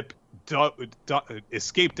abandoned ship,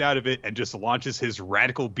 escaped out of it, and just launches his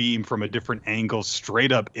radical beam from a different angle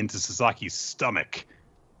straight up into Sasaki's stomach.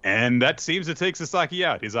 And that seems to take Sasaki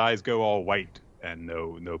out. His eyes go all white and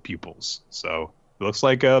no pupils. So it looks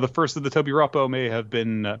like the first of the Tobi Roppo may have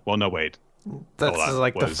been... well, no, wait. That's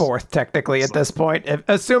like the fourth, technically, at this point.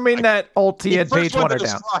 Assuming that Ulti and Page 1 are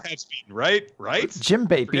down. Beaten, right?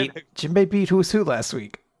 Jimbei beat Who's Who last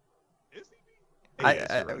week. Is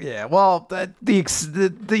he? Yeah, well,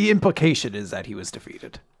 the implication is that he was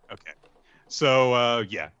defeated. Okay. So,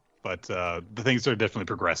 yeah. But the things are definitely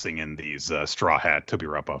progressing in these Straw Hat Tobi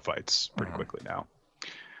Roppo fights pretty quickly now.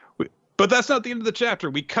 But that's not the end of the chapter.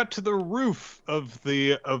 We cut to the roof of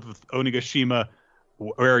Onigashima,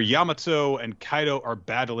 where Yamato and Kaido are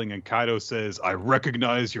battling, and Kaido says, I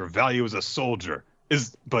recognize your value as a soldier.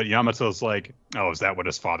 But Yamato's like, oh, is that what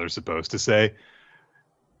his father's supposed to say?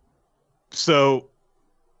 So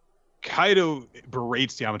Kaido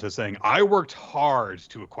berates Yamato, saying, I worked hard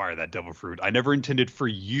to acquire that devil fruit. I never intended for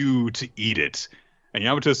you to eat it. And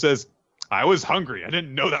Yamato says, I was hungry. I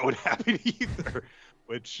didn't know that would happen either.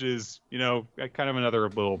 Which is, kind of another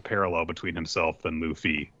little parallel between himself and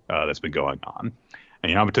Luffy that's been going on.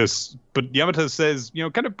 And Yamato says,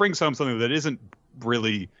 kind of brings home something that isn't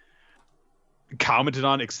really commented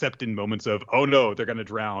on except in moments of, oh no, they're going to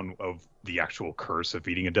drown, of the actual curse of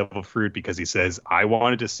eating a devil fruit, because he says, I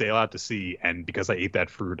wanted to sail out to sea, and because I ate that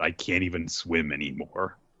fruit, I can't even swim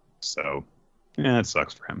anymore. So, yeah, it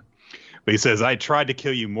sucks for him. But he says, I tried to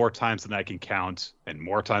kill you more times than I can count, and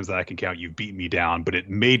more times than I can count, you beat me down, but it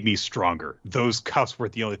made me stronger. Those cuffs were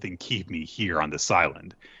the only thing keeping me here on this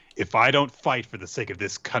island. If I don't fight for the sake of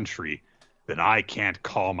this country, then I can't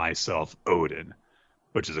call myself Odin.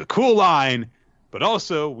 Which is a cool line, but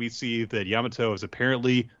also we see that Yamato has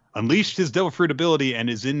apparently unleashed his devil fruit ability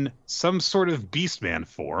and is in some sort of Beastman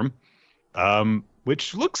form,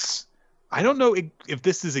 which looks... I don't know if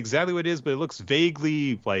this is exactly what it is, but it looks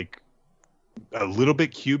vaguely like a little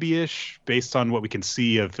bit Cubey-ish based on what we can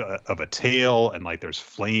see of a tail, and like there's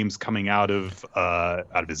flames coming out of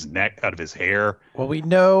his neck, out of his hair. Well, we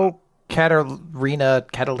know Catalina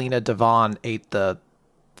Devon ate the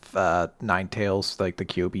Nine Tails, like the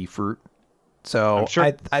Kyuubi fruit. So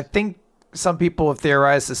sure. I think some people have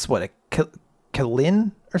theorized this, what, a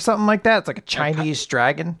Kalin or something like that? It's like a Chinese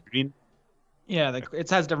dragon. Yeah, it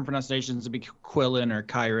has different pronunciations. It'd be Quillin or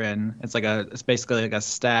Kyrin. It's basically like a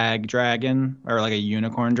stag dragon or like a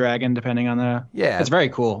unicorn dragon, depending on the... Yeah. It's very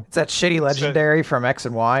cool. It's that shitty legendary from X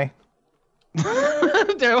and Y. Dude,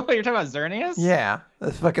 you're talking about Xerneas? Yeah.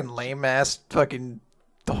 The fucking lame-ass fucking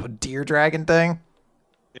deer dragon thing.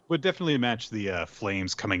 It would definitely match the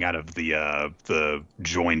flames coming out of the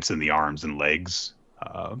joints in the arms and legs.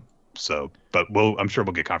 So, but I'm sure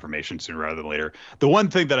we'll get confirmation sooner rather than later. The one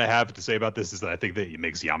thing that I have to say about this is that I think that it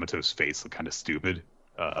makes Yamato's face look kind of stupid.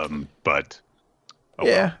 But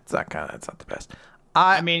well. It's not the best.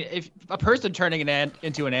 I mean, if a person turning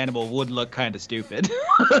into an animal would look kind of stupid.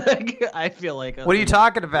 Like, I feel like. What are you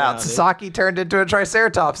talking about? Yeah, Sasaki turned into a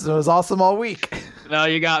Triceratops and it was awesome all week. No,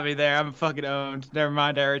 you got me there. I'm fucking owned. Never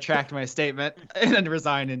mind. I retract my statement and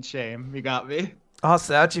resign in shame. You got me.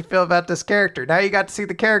 Also, how'd you feel about this character? Now you got to see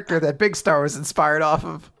the character that Big Star was inspired off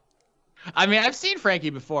of. I mean, I've seen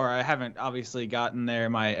Frankie before. I haven't obviously gotten there.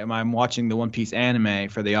 I'm watching the One Piece anime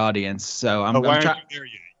for the audience, so I'm. Why aren't you there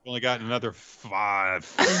yet? You've only got another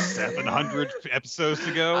 700 episodes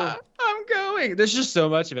to go. I'm going. There's just so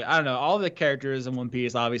much of it. I don't know. All the characters in One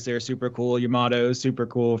Piece obviously are super cool. Yamato's super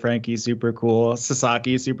cool. Frankie's super cool.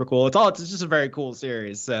 Sasaki's super cool. It's just a very cool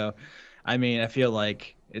series. So, I mean, I feel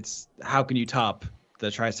like it's how can you top the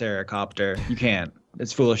Triceracopter? You can't.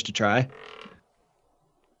 It's foolish to try.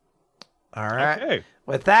 All right. Okay.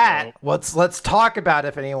 With that, let's talk about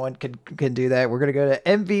if anyone can do that. We're gonna go to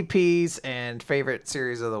MVPs and favorite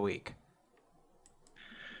series of the week.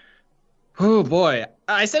 Oh boy,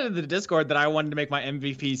 I said in the Discord that I wanted to make my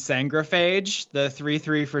MVP Sangrophage, the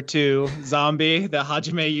 3-3 for 2 zombie that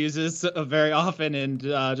Hajime uses very often in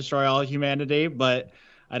Destroy All Humanity, but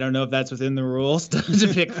I don't know if that's within the rules to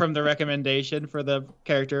pick from the recommendation for the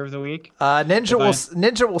character of the week.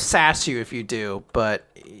 Ninja will sass you if you do, but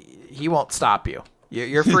he won't stop you.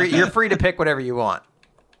 You're free. You're free to pick whatever you want.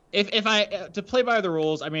 If I to play by the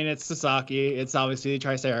rules, I mean it's Sasaki. It's obviously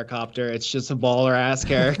Triceracopter. It's just a baller ass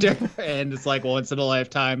character, and it's like once in a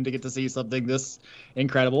lifetime to get to see something this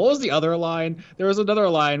incredible. What was the other line? There was another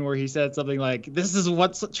line where he said something like, "This is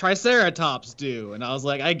what Triceratops do," and I was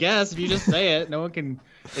like, I guess if you just say it, no one can.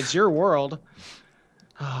 It's your world.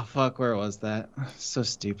 Oh fuck, where was that? So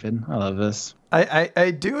stupid. I love this.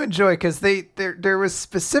 I do enjoy because there was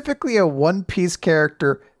specifically a One Piece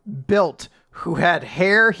character built who had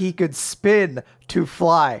hair he could spin to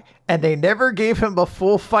fly, and they never gave him a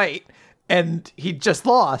full fight, and he just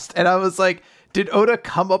lost. And I was like, did Oda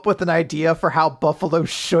come up with an idea for how Buffalo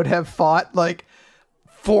should have fought like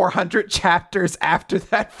 400 chapters after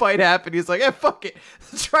that fight happened? He's like, fuck it.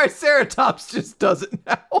 The Triceratops just does it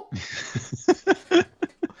now.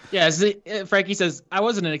 Yeah, Frankie says, I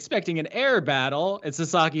wasn't expecting an air battle. And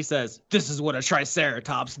Sasaki says, this is what a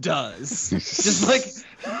Triceratops does. Just like,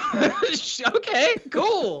 okay,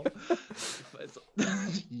 cool.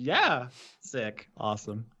 Yeah, sick.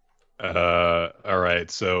 Awesome. All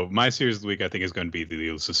right, so my series of the week I think is going to be The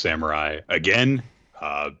Elusive Samurai. Again,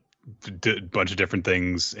 bunch of different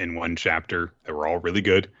things in one chapter that were all really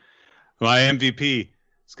good. My MVP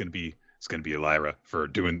is going to be Elira for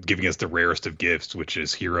giving us the rarest of gifts, which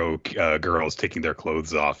is hero girls taking their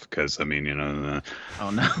clothes off. Because I mean, oh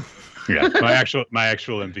no. Yeah, my actual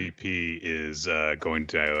MVP is going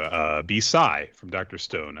to be Sai from Dr.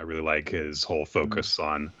 Stone. I really like his whole focus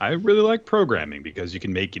on. I really like programming because you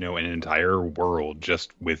can make an entire world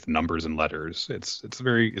just with numbers and letters. It's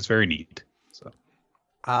very neat. So.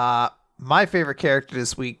 My favorite character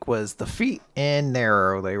this week was the feet in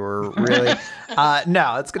Nero. They were really...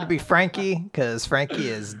 no, it's going to be Frankie, because Frankie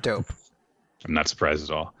is dope. I'm not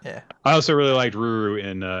surprised at all. Yeah. I also really liked Ruru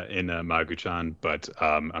in Magu-chan, but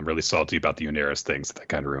I'm really salty about the Uneris things. That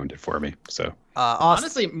kind of ruined it for me. So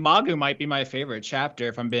honestly, Magu might be my favorite chapter,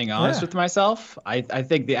 if I'm being honest with myself. I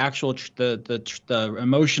think the actual the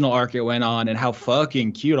emotional arc it went on and how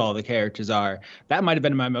fucking cute all the characters are, that might have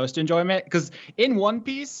been my most enjoyment. Because in One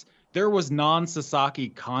Piece, there was non-Sasaki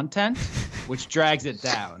content, which drags it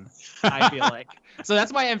down, I feel like. So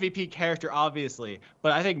that's my MVP character, obviously.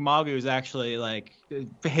 But I think Magu is actually, like,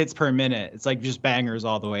 hits per minute. It's like just bangers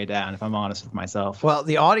all the way down, if I'm honest with myself. Well,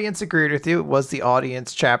 the audience agreed with you. It was the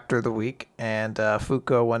audience chapter of the week, and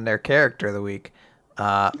Fuko won their character of the week.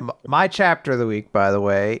 My chapter of the week, by the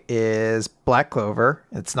way, is Black Clover.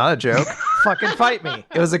 It's not a joke. Fucking fight me.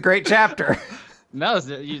 It was a great chapter. No,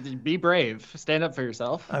 you be brave. Stand up for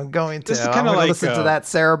yourself. I'm going to. I'm going to listen to that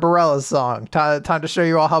Sarah Bareilles song. Time to show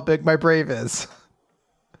you all how big my brave is.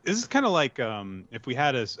 This is kind of like if we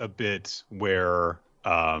had a bit where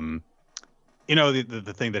the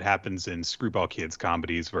thing that happens in Screwball Kids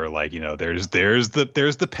comedies where there's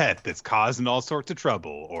the pet that's causing all sorts of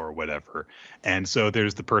trouble or whatever, and so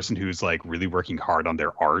there's the person who's like really working hard on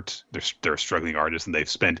their art. They're a struggling artist and they've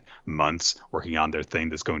spent months working on their thing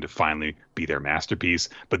that's going to finally be their masterpiece,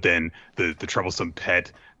 but then the troublesome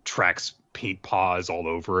pet tracks paint paws all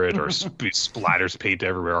over it or splatters paint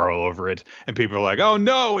everywhere all over it, and people are like, oh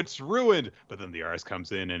no, it's ruined. But then the artist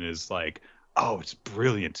comes in and is like, oh, it's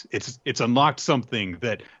brilliant. It's unlocked something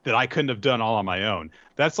that I couldn't have done all on my own.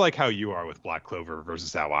 That's like how you are with Black Clover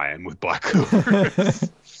versus how I am with Black Clover.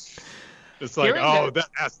 It's like, that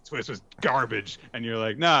acid twist was garbage, and you're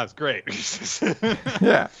like, nah, it's great.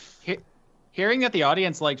 Yeah. Hearing that the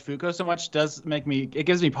audience liked Fuko so much it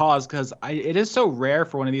gives me pause, because it is so rare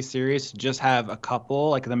for one of these series to just have a couple,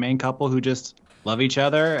 like the main couple, who just love each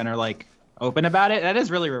other and are like open about it. That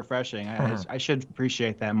is really refreshing. I should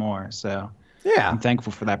appreciate that more. So yeah, I'm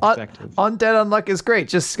thankful for that perspective. Undead Unluck is great.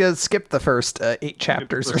 Just skip the first 8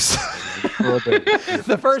 chapters or so.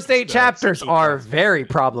 The first 8 chapters are very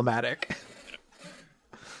problematic.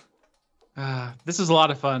 This is a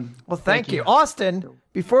lot of fun. Well, thank you. Austin,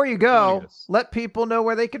 before you go, let people know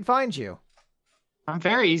where they can find you. I'm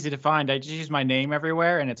very easy to find. I just use my name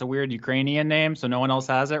everywhere, and it's a weird Ukrainian name, so no one else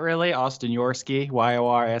has it really. Austin Yorski,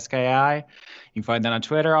 Yorski. You can find that on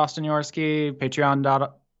Twitter, Austin Yorski,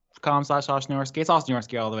 patreon.com/Austin Yorski. It's Austin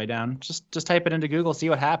Yorski all the way down. Just type it into Google, see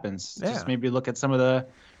what happens. Yeah. Just maybe look at some of the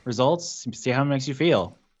results, see how it makes you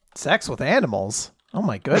feel. Sex with animals? Oh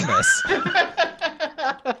my goodness.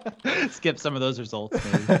 Skip some of those results,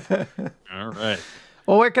 maybe. All right.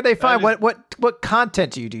 Well, where can they find what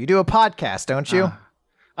content do? You do a podcast, don't you?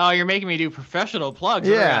 Oh, you're making me do professional plugs.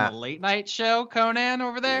 Yeah. On a late night show, Conan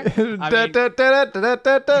over there. He's doing the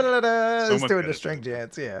string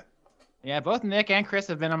dance. Yeah. Yeah, both Nick and Chris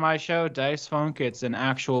have been on my show, Dice Funk. It's an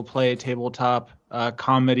actual play tabletop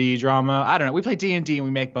comedy drama. I don't know. We play D&D and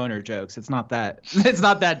we make boner jokes. It's not that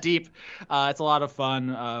deep. It's a lot of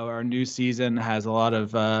fun. Our new season has a lot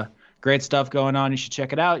of great stuff going on. You should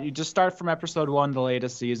check it out. You just start from episode 1, the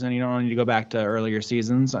latest season. You don't need to go back to earlier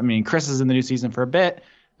seasons. I mean, Chris is in the new season for a bit.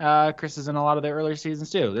 Chris is in a lot of the earlier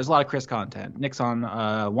seasons too. There's a lot of Chris content. Nick's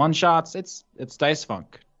on one shots. It's Dice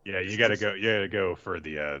Funk. Yeah, you gotta go for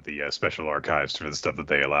the special archives for the stuff that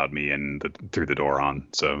they allowed me in through the door on.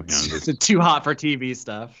 So it's too hot for TV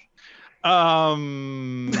stuff.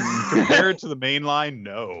 Compared to the main line,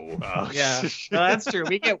 no. Yeah, no, that's true.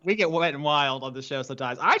 We get wet and wild on the show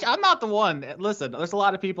sometimes. I'm not the one. Listen, there's a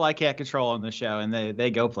lot of people I can't control on the show, and they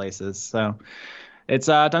go places. So it's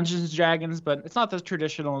Dungeons and Dragons, but it's not the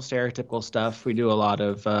traditional stereotypical stuff. We do a lot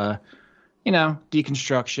of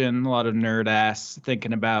deconstruction, a lot of nerd ass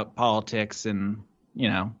thinking about politics, and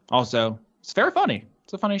also it's very funny.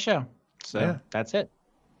 It's a funny show. So That's it.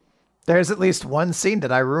 There's at least one scene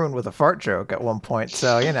that I ruined with a fart joke at one point,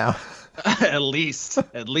 so at least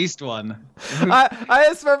one. I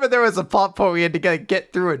just remember there was a plot point we had to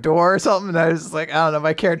get through a door or something, and I was just like, I don't know,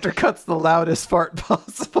 my character cuts the loudest fart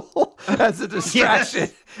possible as a distraction.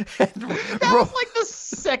 Yes. That was like the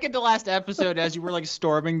second to last episode as you were like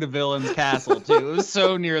storming the villain's castle too. It was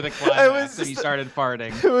so near the climax and you started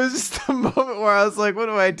farting. It was just a moment where I was like, what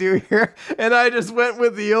do I do here? And I just went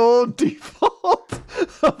with the old default.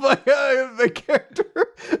 I'm like, my character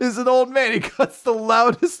is an old man. He cuts the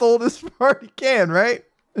loudest, oldest fart he can, right?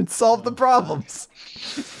 And solve the problems.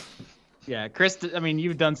 Yeah, Chris, I mean,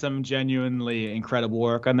 you've done some genuinely incredible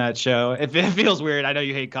work on that show. It feels weird. I know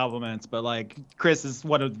you hate compliments, but like Chris is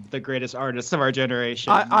one of the greatest artists of our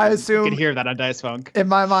generation. I assume you can hear that on Dice Funk. In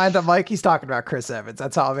my mind, I'm like, he's talking about Chris Evans.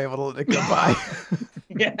 That's how I'm able to get by.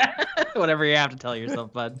 Yeah, whatever you have to tell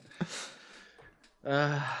yourself, bud.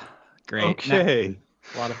 Great. Okay.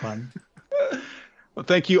 A lot of fun. Well,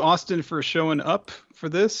 thank you, Austin, for showing up for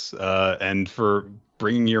this and for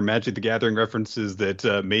bringing your Magic the Gathering references that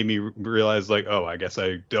made me realize, like, oh, I guess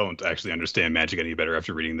I don't actually understand Magic any better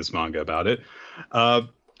after reading this manga about it.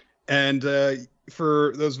 And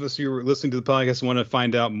for those of us who are listening to the podcast and want to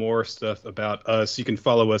find out more stuff about us, you can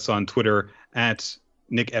follow us on Twitter at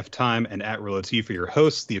Nick F. Time and at Relative for your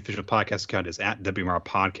hosts. The official podcast account is at WMR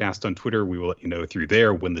Podcast on Twitter. We will let you know through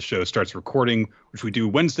there when the show starts recording, which we do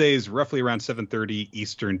Wednesdays, roughly around 7:30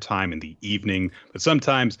 Eastern time in the evening. But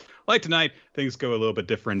sometimes, like tonight, things go a little bit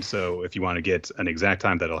different. So if you want to get an exact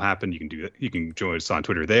time that'll happen, you can do that. You can join us on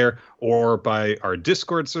Twitter there or by our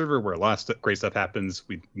Discord server where a lot of great stuff happens.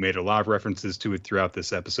 We made a lot of references to it throughout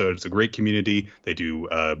this episode. It's a great community. They do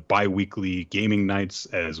bi-weekly gaming nights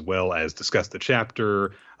as well as discuss the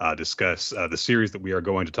chapter, discuss the series that we are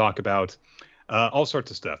going to talk about, all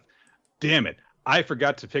sorts of stuff. Damn it. I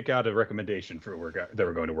forgot to pick out a recommendation for work that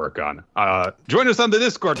we're going to work on. Join us on the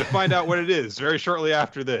Discord to find out what it is very shortly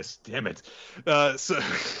after this. Damn it. Oh,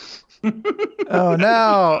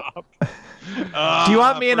 no. Do you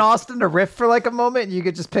want me and Austin to riff for like a moment and you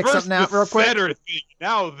could just pick something out real quick? Thing,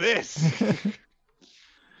 now this.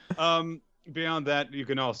 Beyond that, you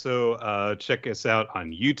can also check us out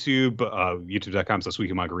on YouTube.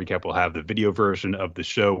 YouTube.com/WeeklyManga Recap will have the video version of the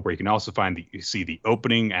show where you can also see the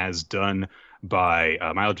opening as done by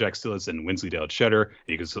Milo Jack Stillis and Winsleydale Cheddar.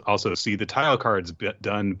 You can also see the tile cards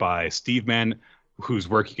done by Steve Mann, whose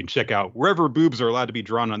work you can check out wherever boobs are allowed to be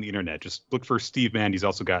drawn on the internet. Just look for Steve Mann. He's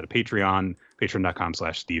also got a Patreon,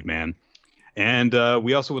 patreon.com/Steve Mann. And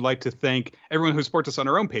we also would like to thank everyone who supports us on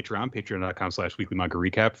our own Patreon, patreon.com/Weekly Manga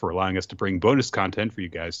Recap, for allowing us to bring bonus content for you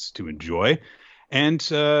guys to enjoy. And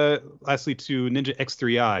lastly, to Ninja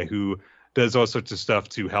X3i, who does all sorts of stuff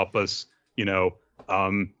to help us,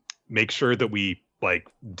 make sure that we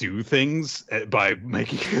do things by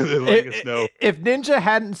making letting us know. If Ninja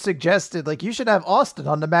hadn't suggested, you should have Austin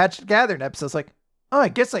on the Magic Gathering episodes, I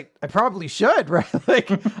guess I probably should, right?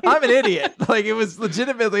 I'm an idiot. It was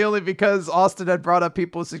legitimately only because Austin had brought up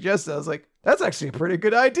people who suggested. I was like, that's actually a pretty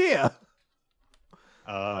good idea.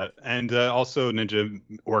 And also Ninja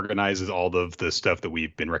organizes all of the stuff that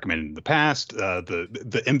we've been recommending in the past,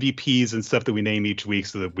 the MVPs and stuff that we name each week,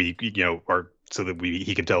 so that we,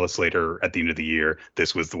 he can tell us later at the end of the year,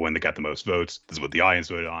 this was the one that got the most votes. This is what the audience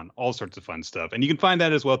voted on. All sorts of fun stuff. And you can find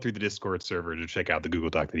that as well through the Discord server to check out the Google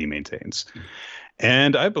Doc that he maintains.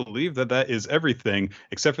 And I believe that is everything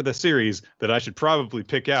except for the series that I should probably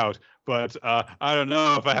pick out. But I don't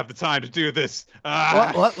know if I have the time to do this.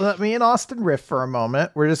 Well, let me and Austin riff for a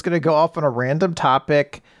moment. We're just going to go off on a random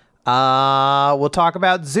topic. We'll talk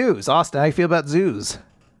about zoos. Austin, how do you feel about zoos?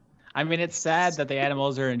 I mean, it's sad that the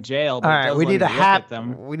animals are in jail. But all right, we need a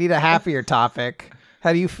happier topic.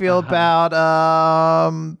 How do you feel about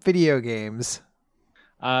video games?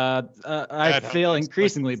 I feel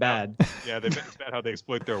increasingly bad. Yeah, it's bad how they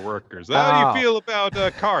exploit their workers. How do you feel about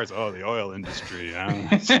cars? Oh, the oil industry. All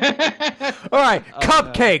right,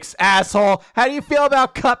 cupcakes, asshole. How do you feel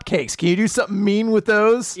about cupcakes? Can you do something mean with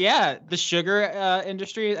those? Yeah, the sugar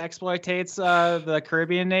industry exploitates the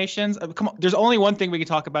Caribbean nations. Come on, there's only one thing we can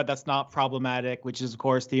talk about that's not problematic, which is, of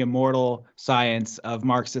course, the immortal science of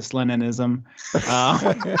Marxist-Leninism.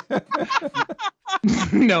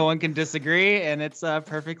 No one can disagree, and it's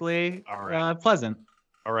perfectly pleasant.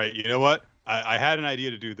 All right, you know what? I had an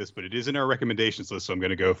idea to do this, but it is in our recommendations list, so I'm going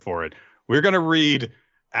to go for it. We're going to read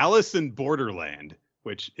Alice in Borderland,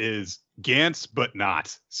 which is Gantz, but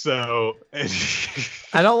not. So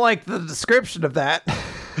I don't like the description of that.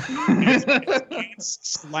 It's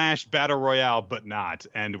Gantz / Battle Royale, but not.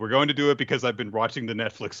 And we're going to do it because I've been watching the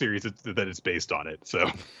Netflix series that is based on it.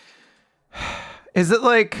 So is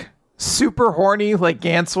it super horny like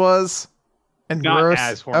Gantz was? And not gross?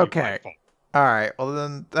 As horny. Okay. All right. Well,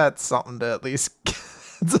 then that's something to at least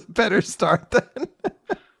it's a better start then.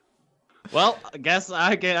 Well, I guess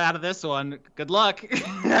I get out of this one. Good luck.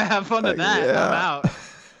 Have fun with that. Yeah. I'm out.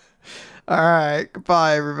 All right.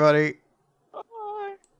 Goodbye, everybody.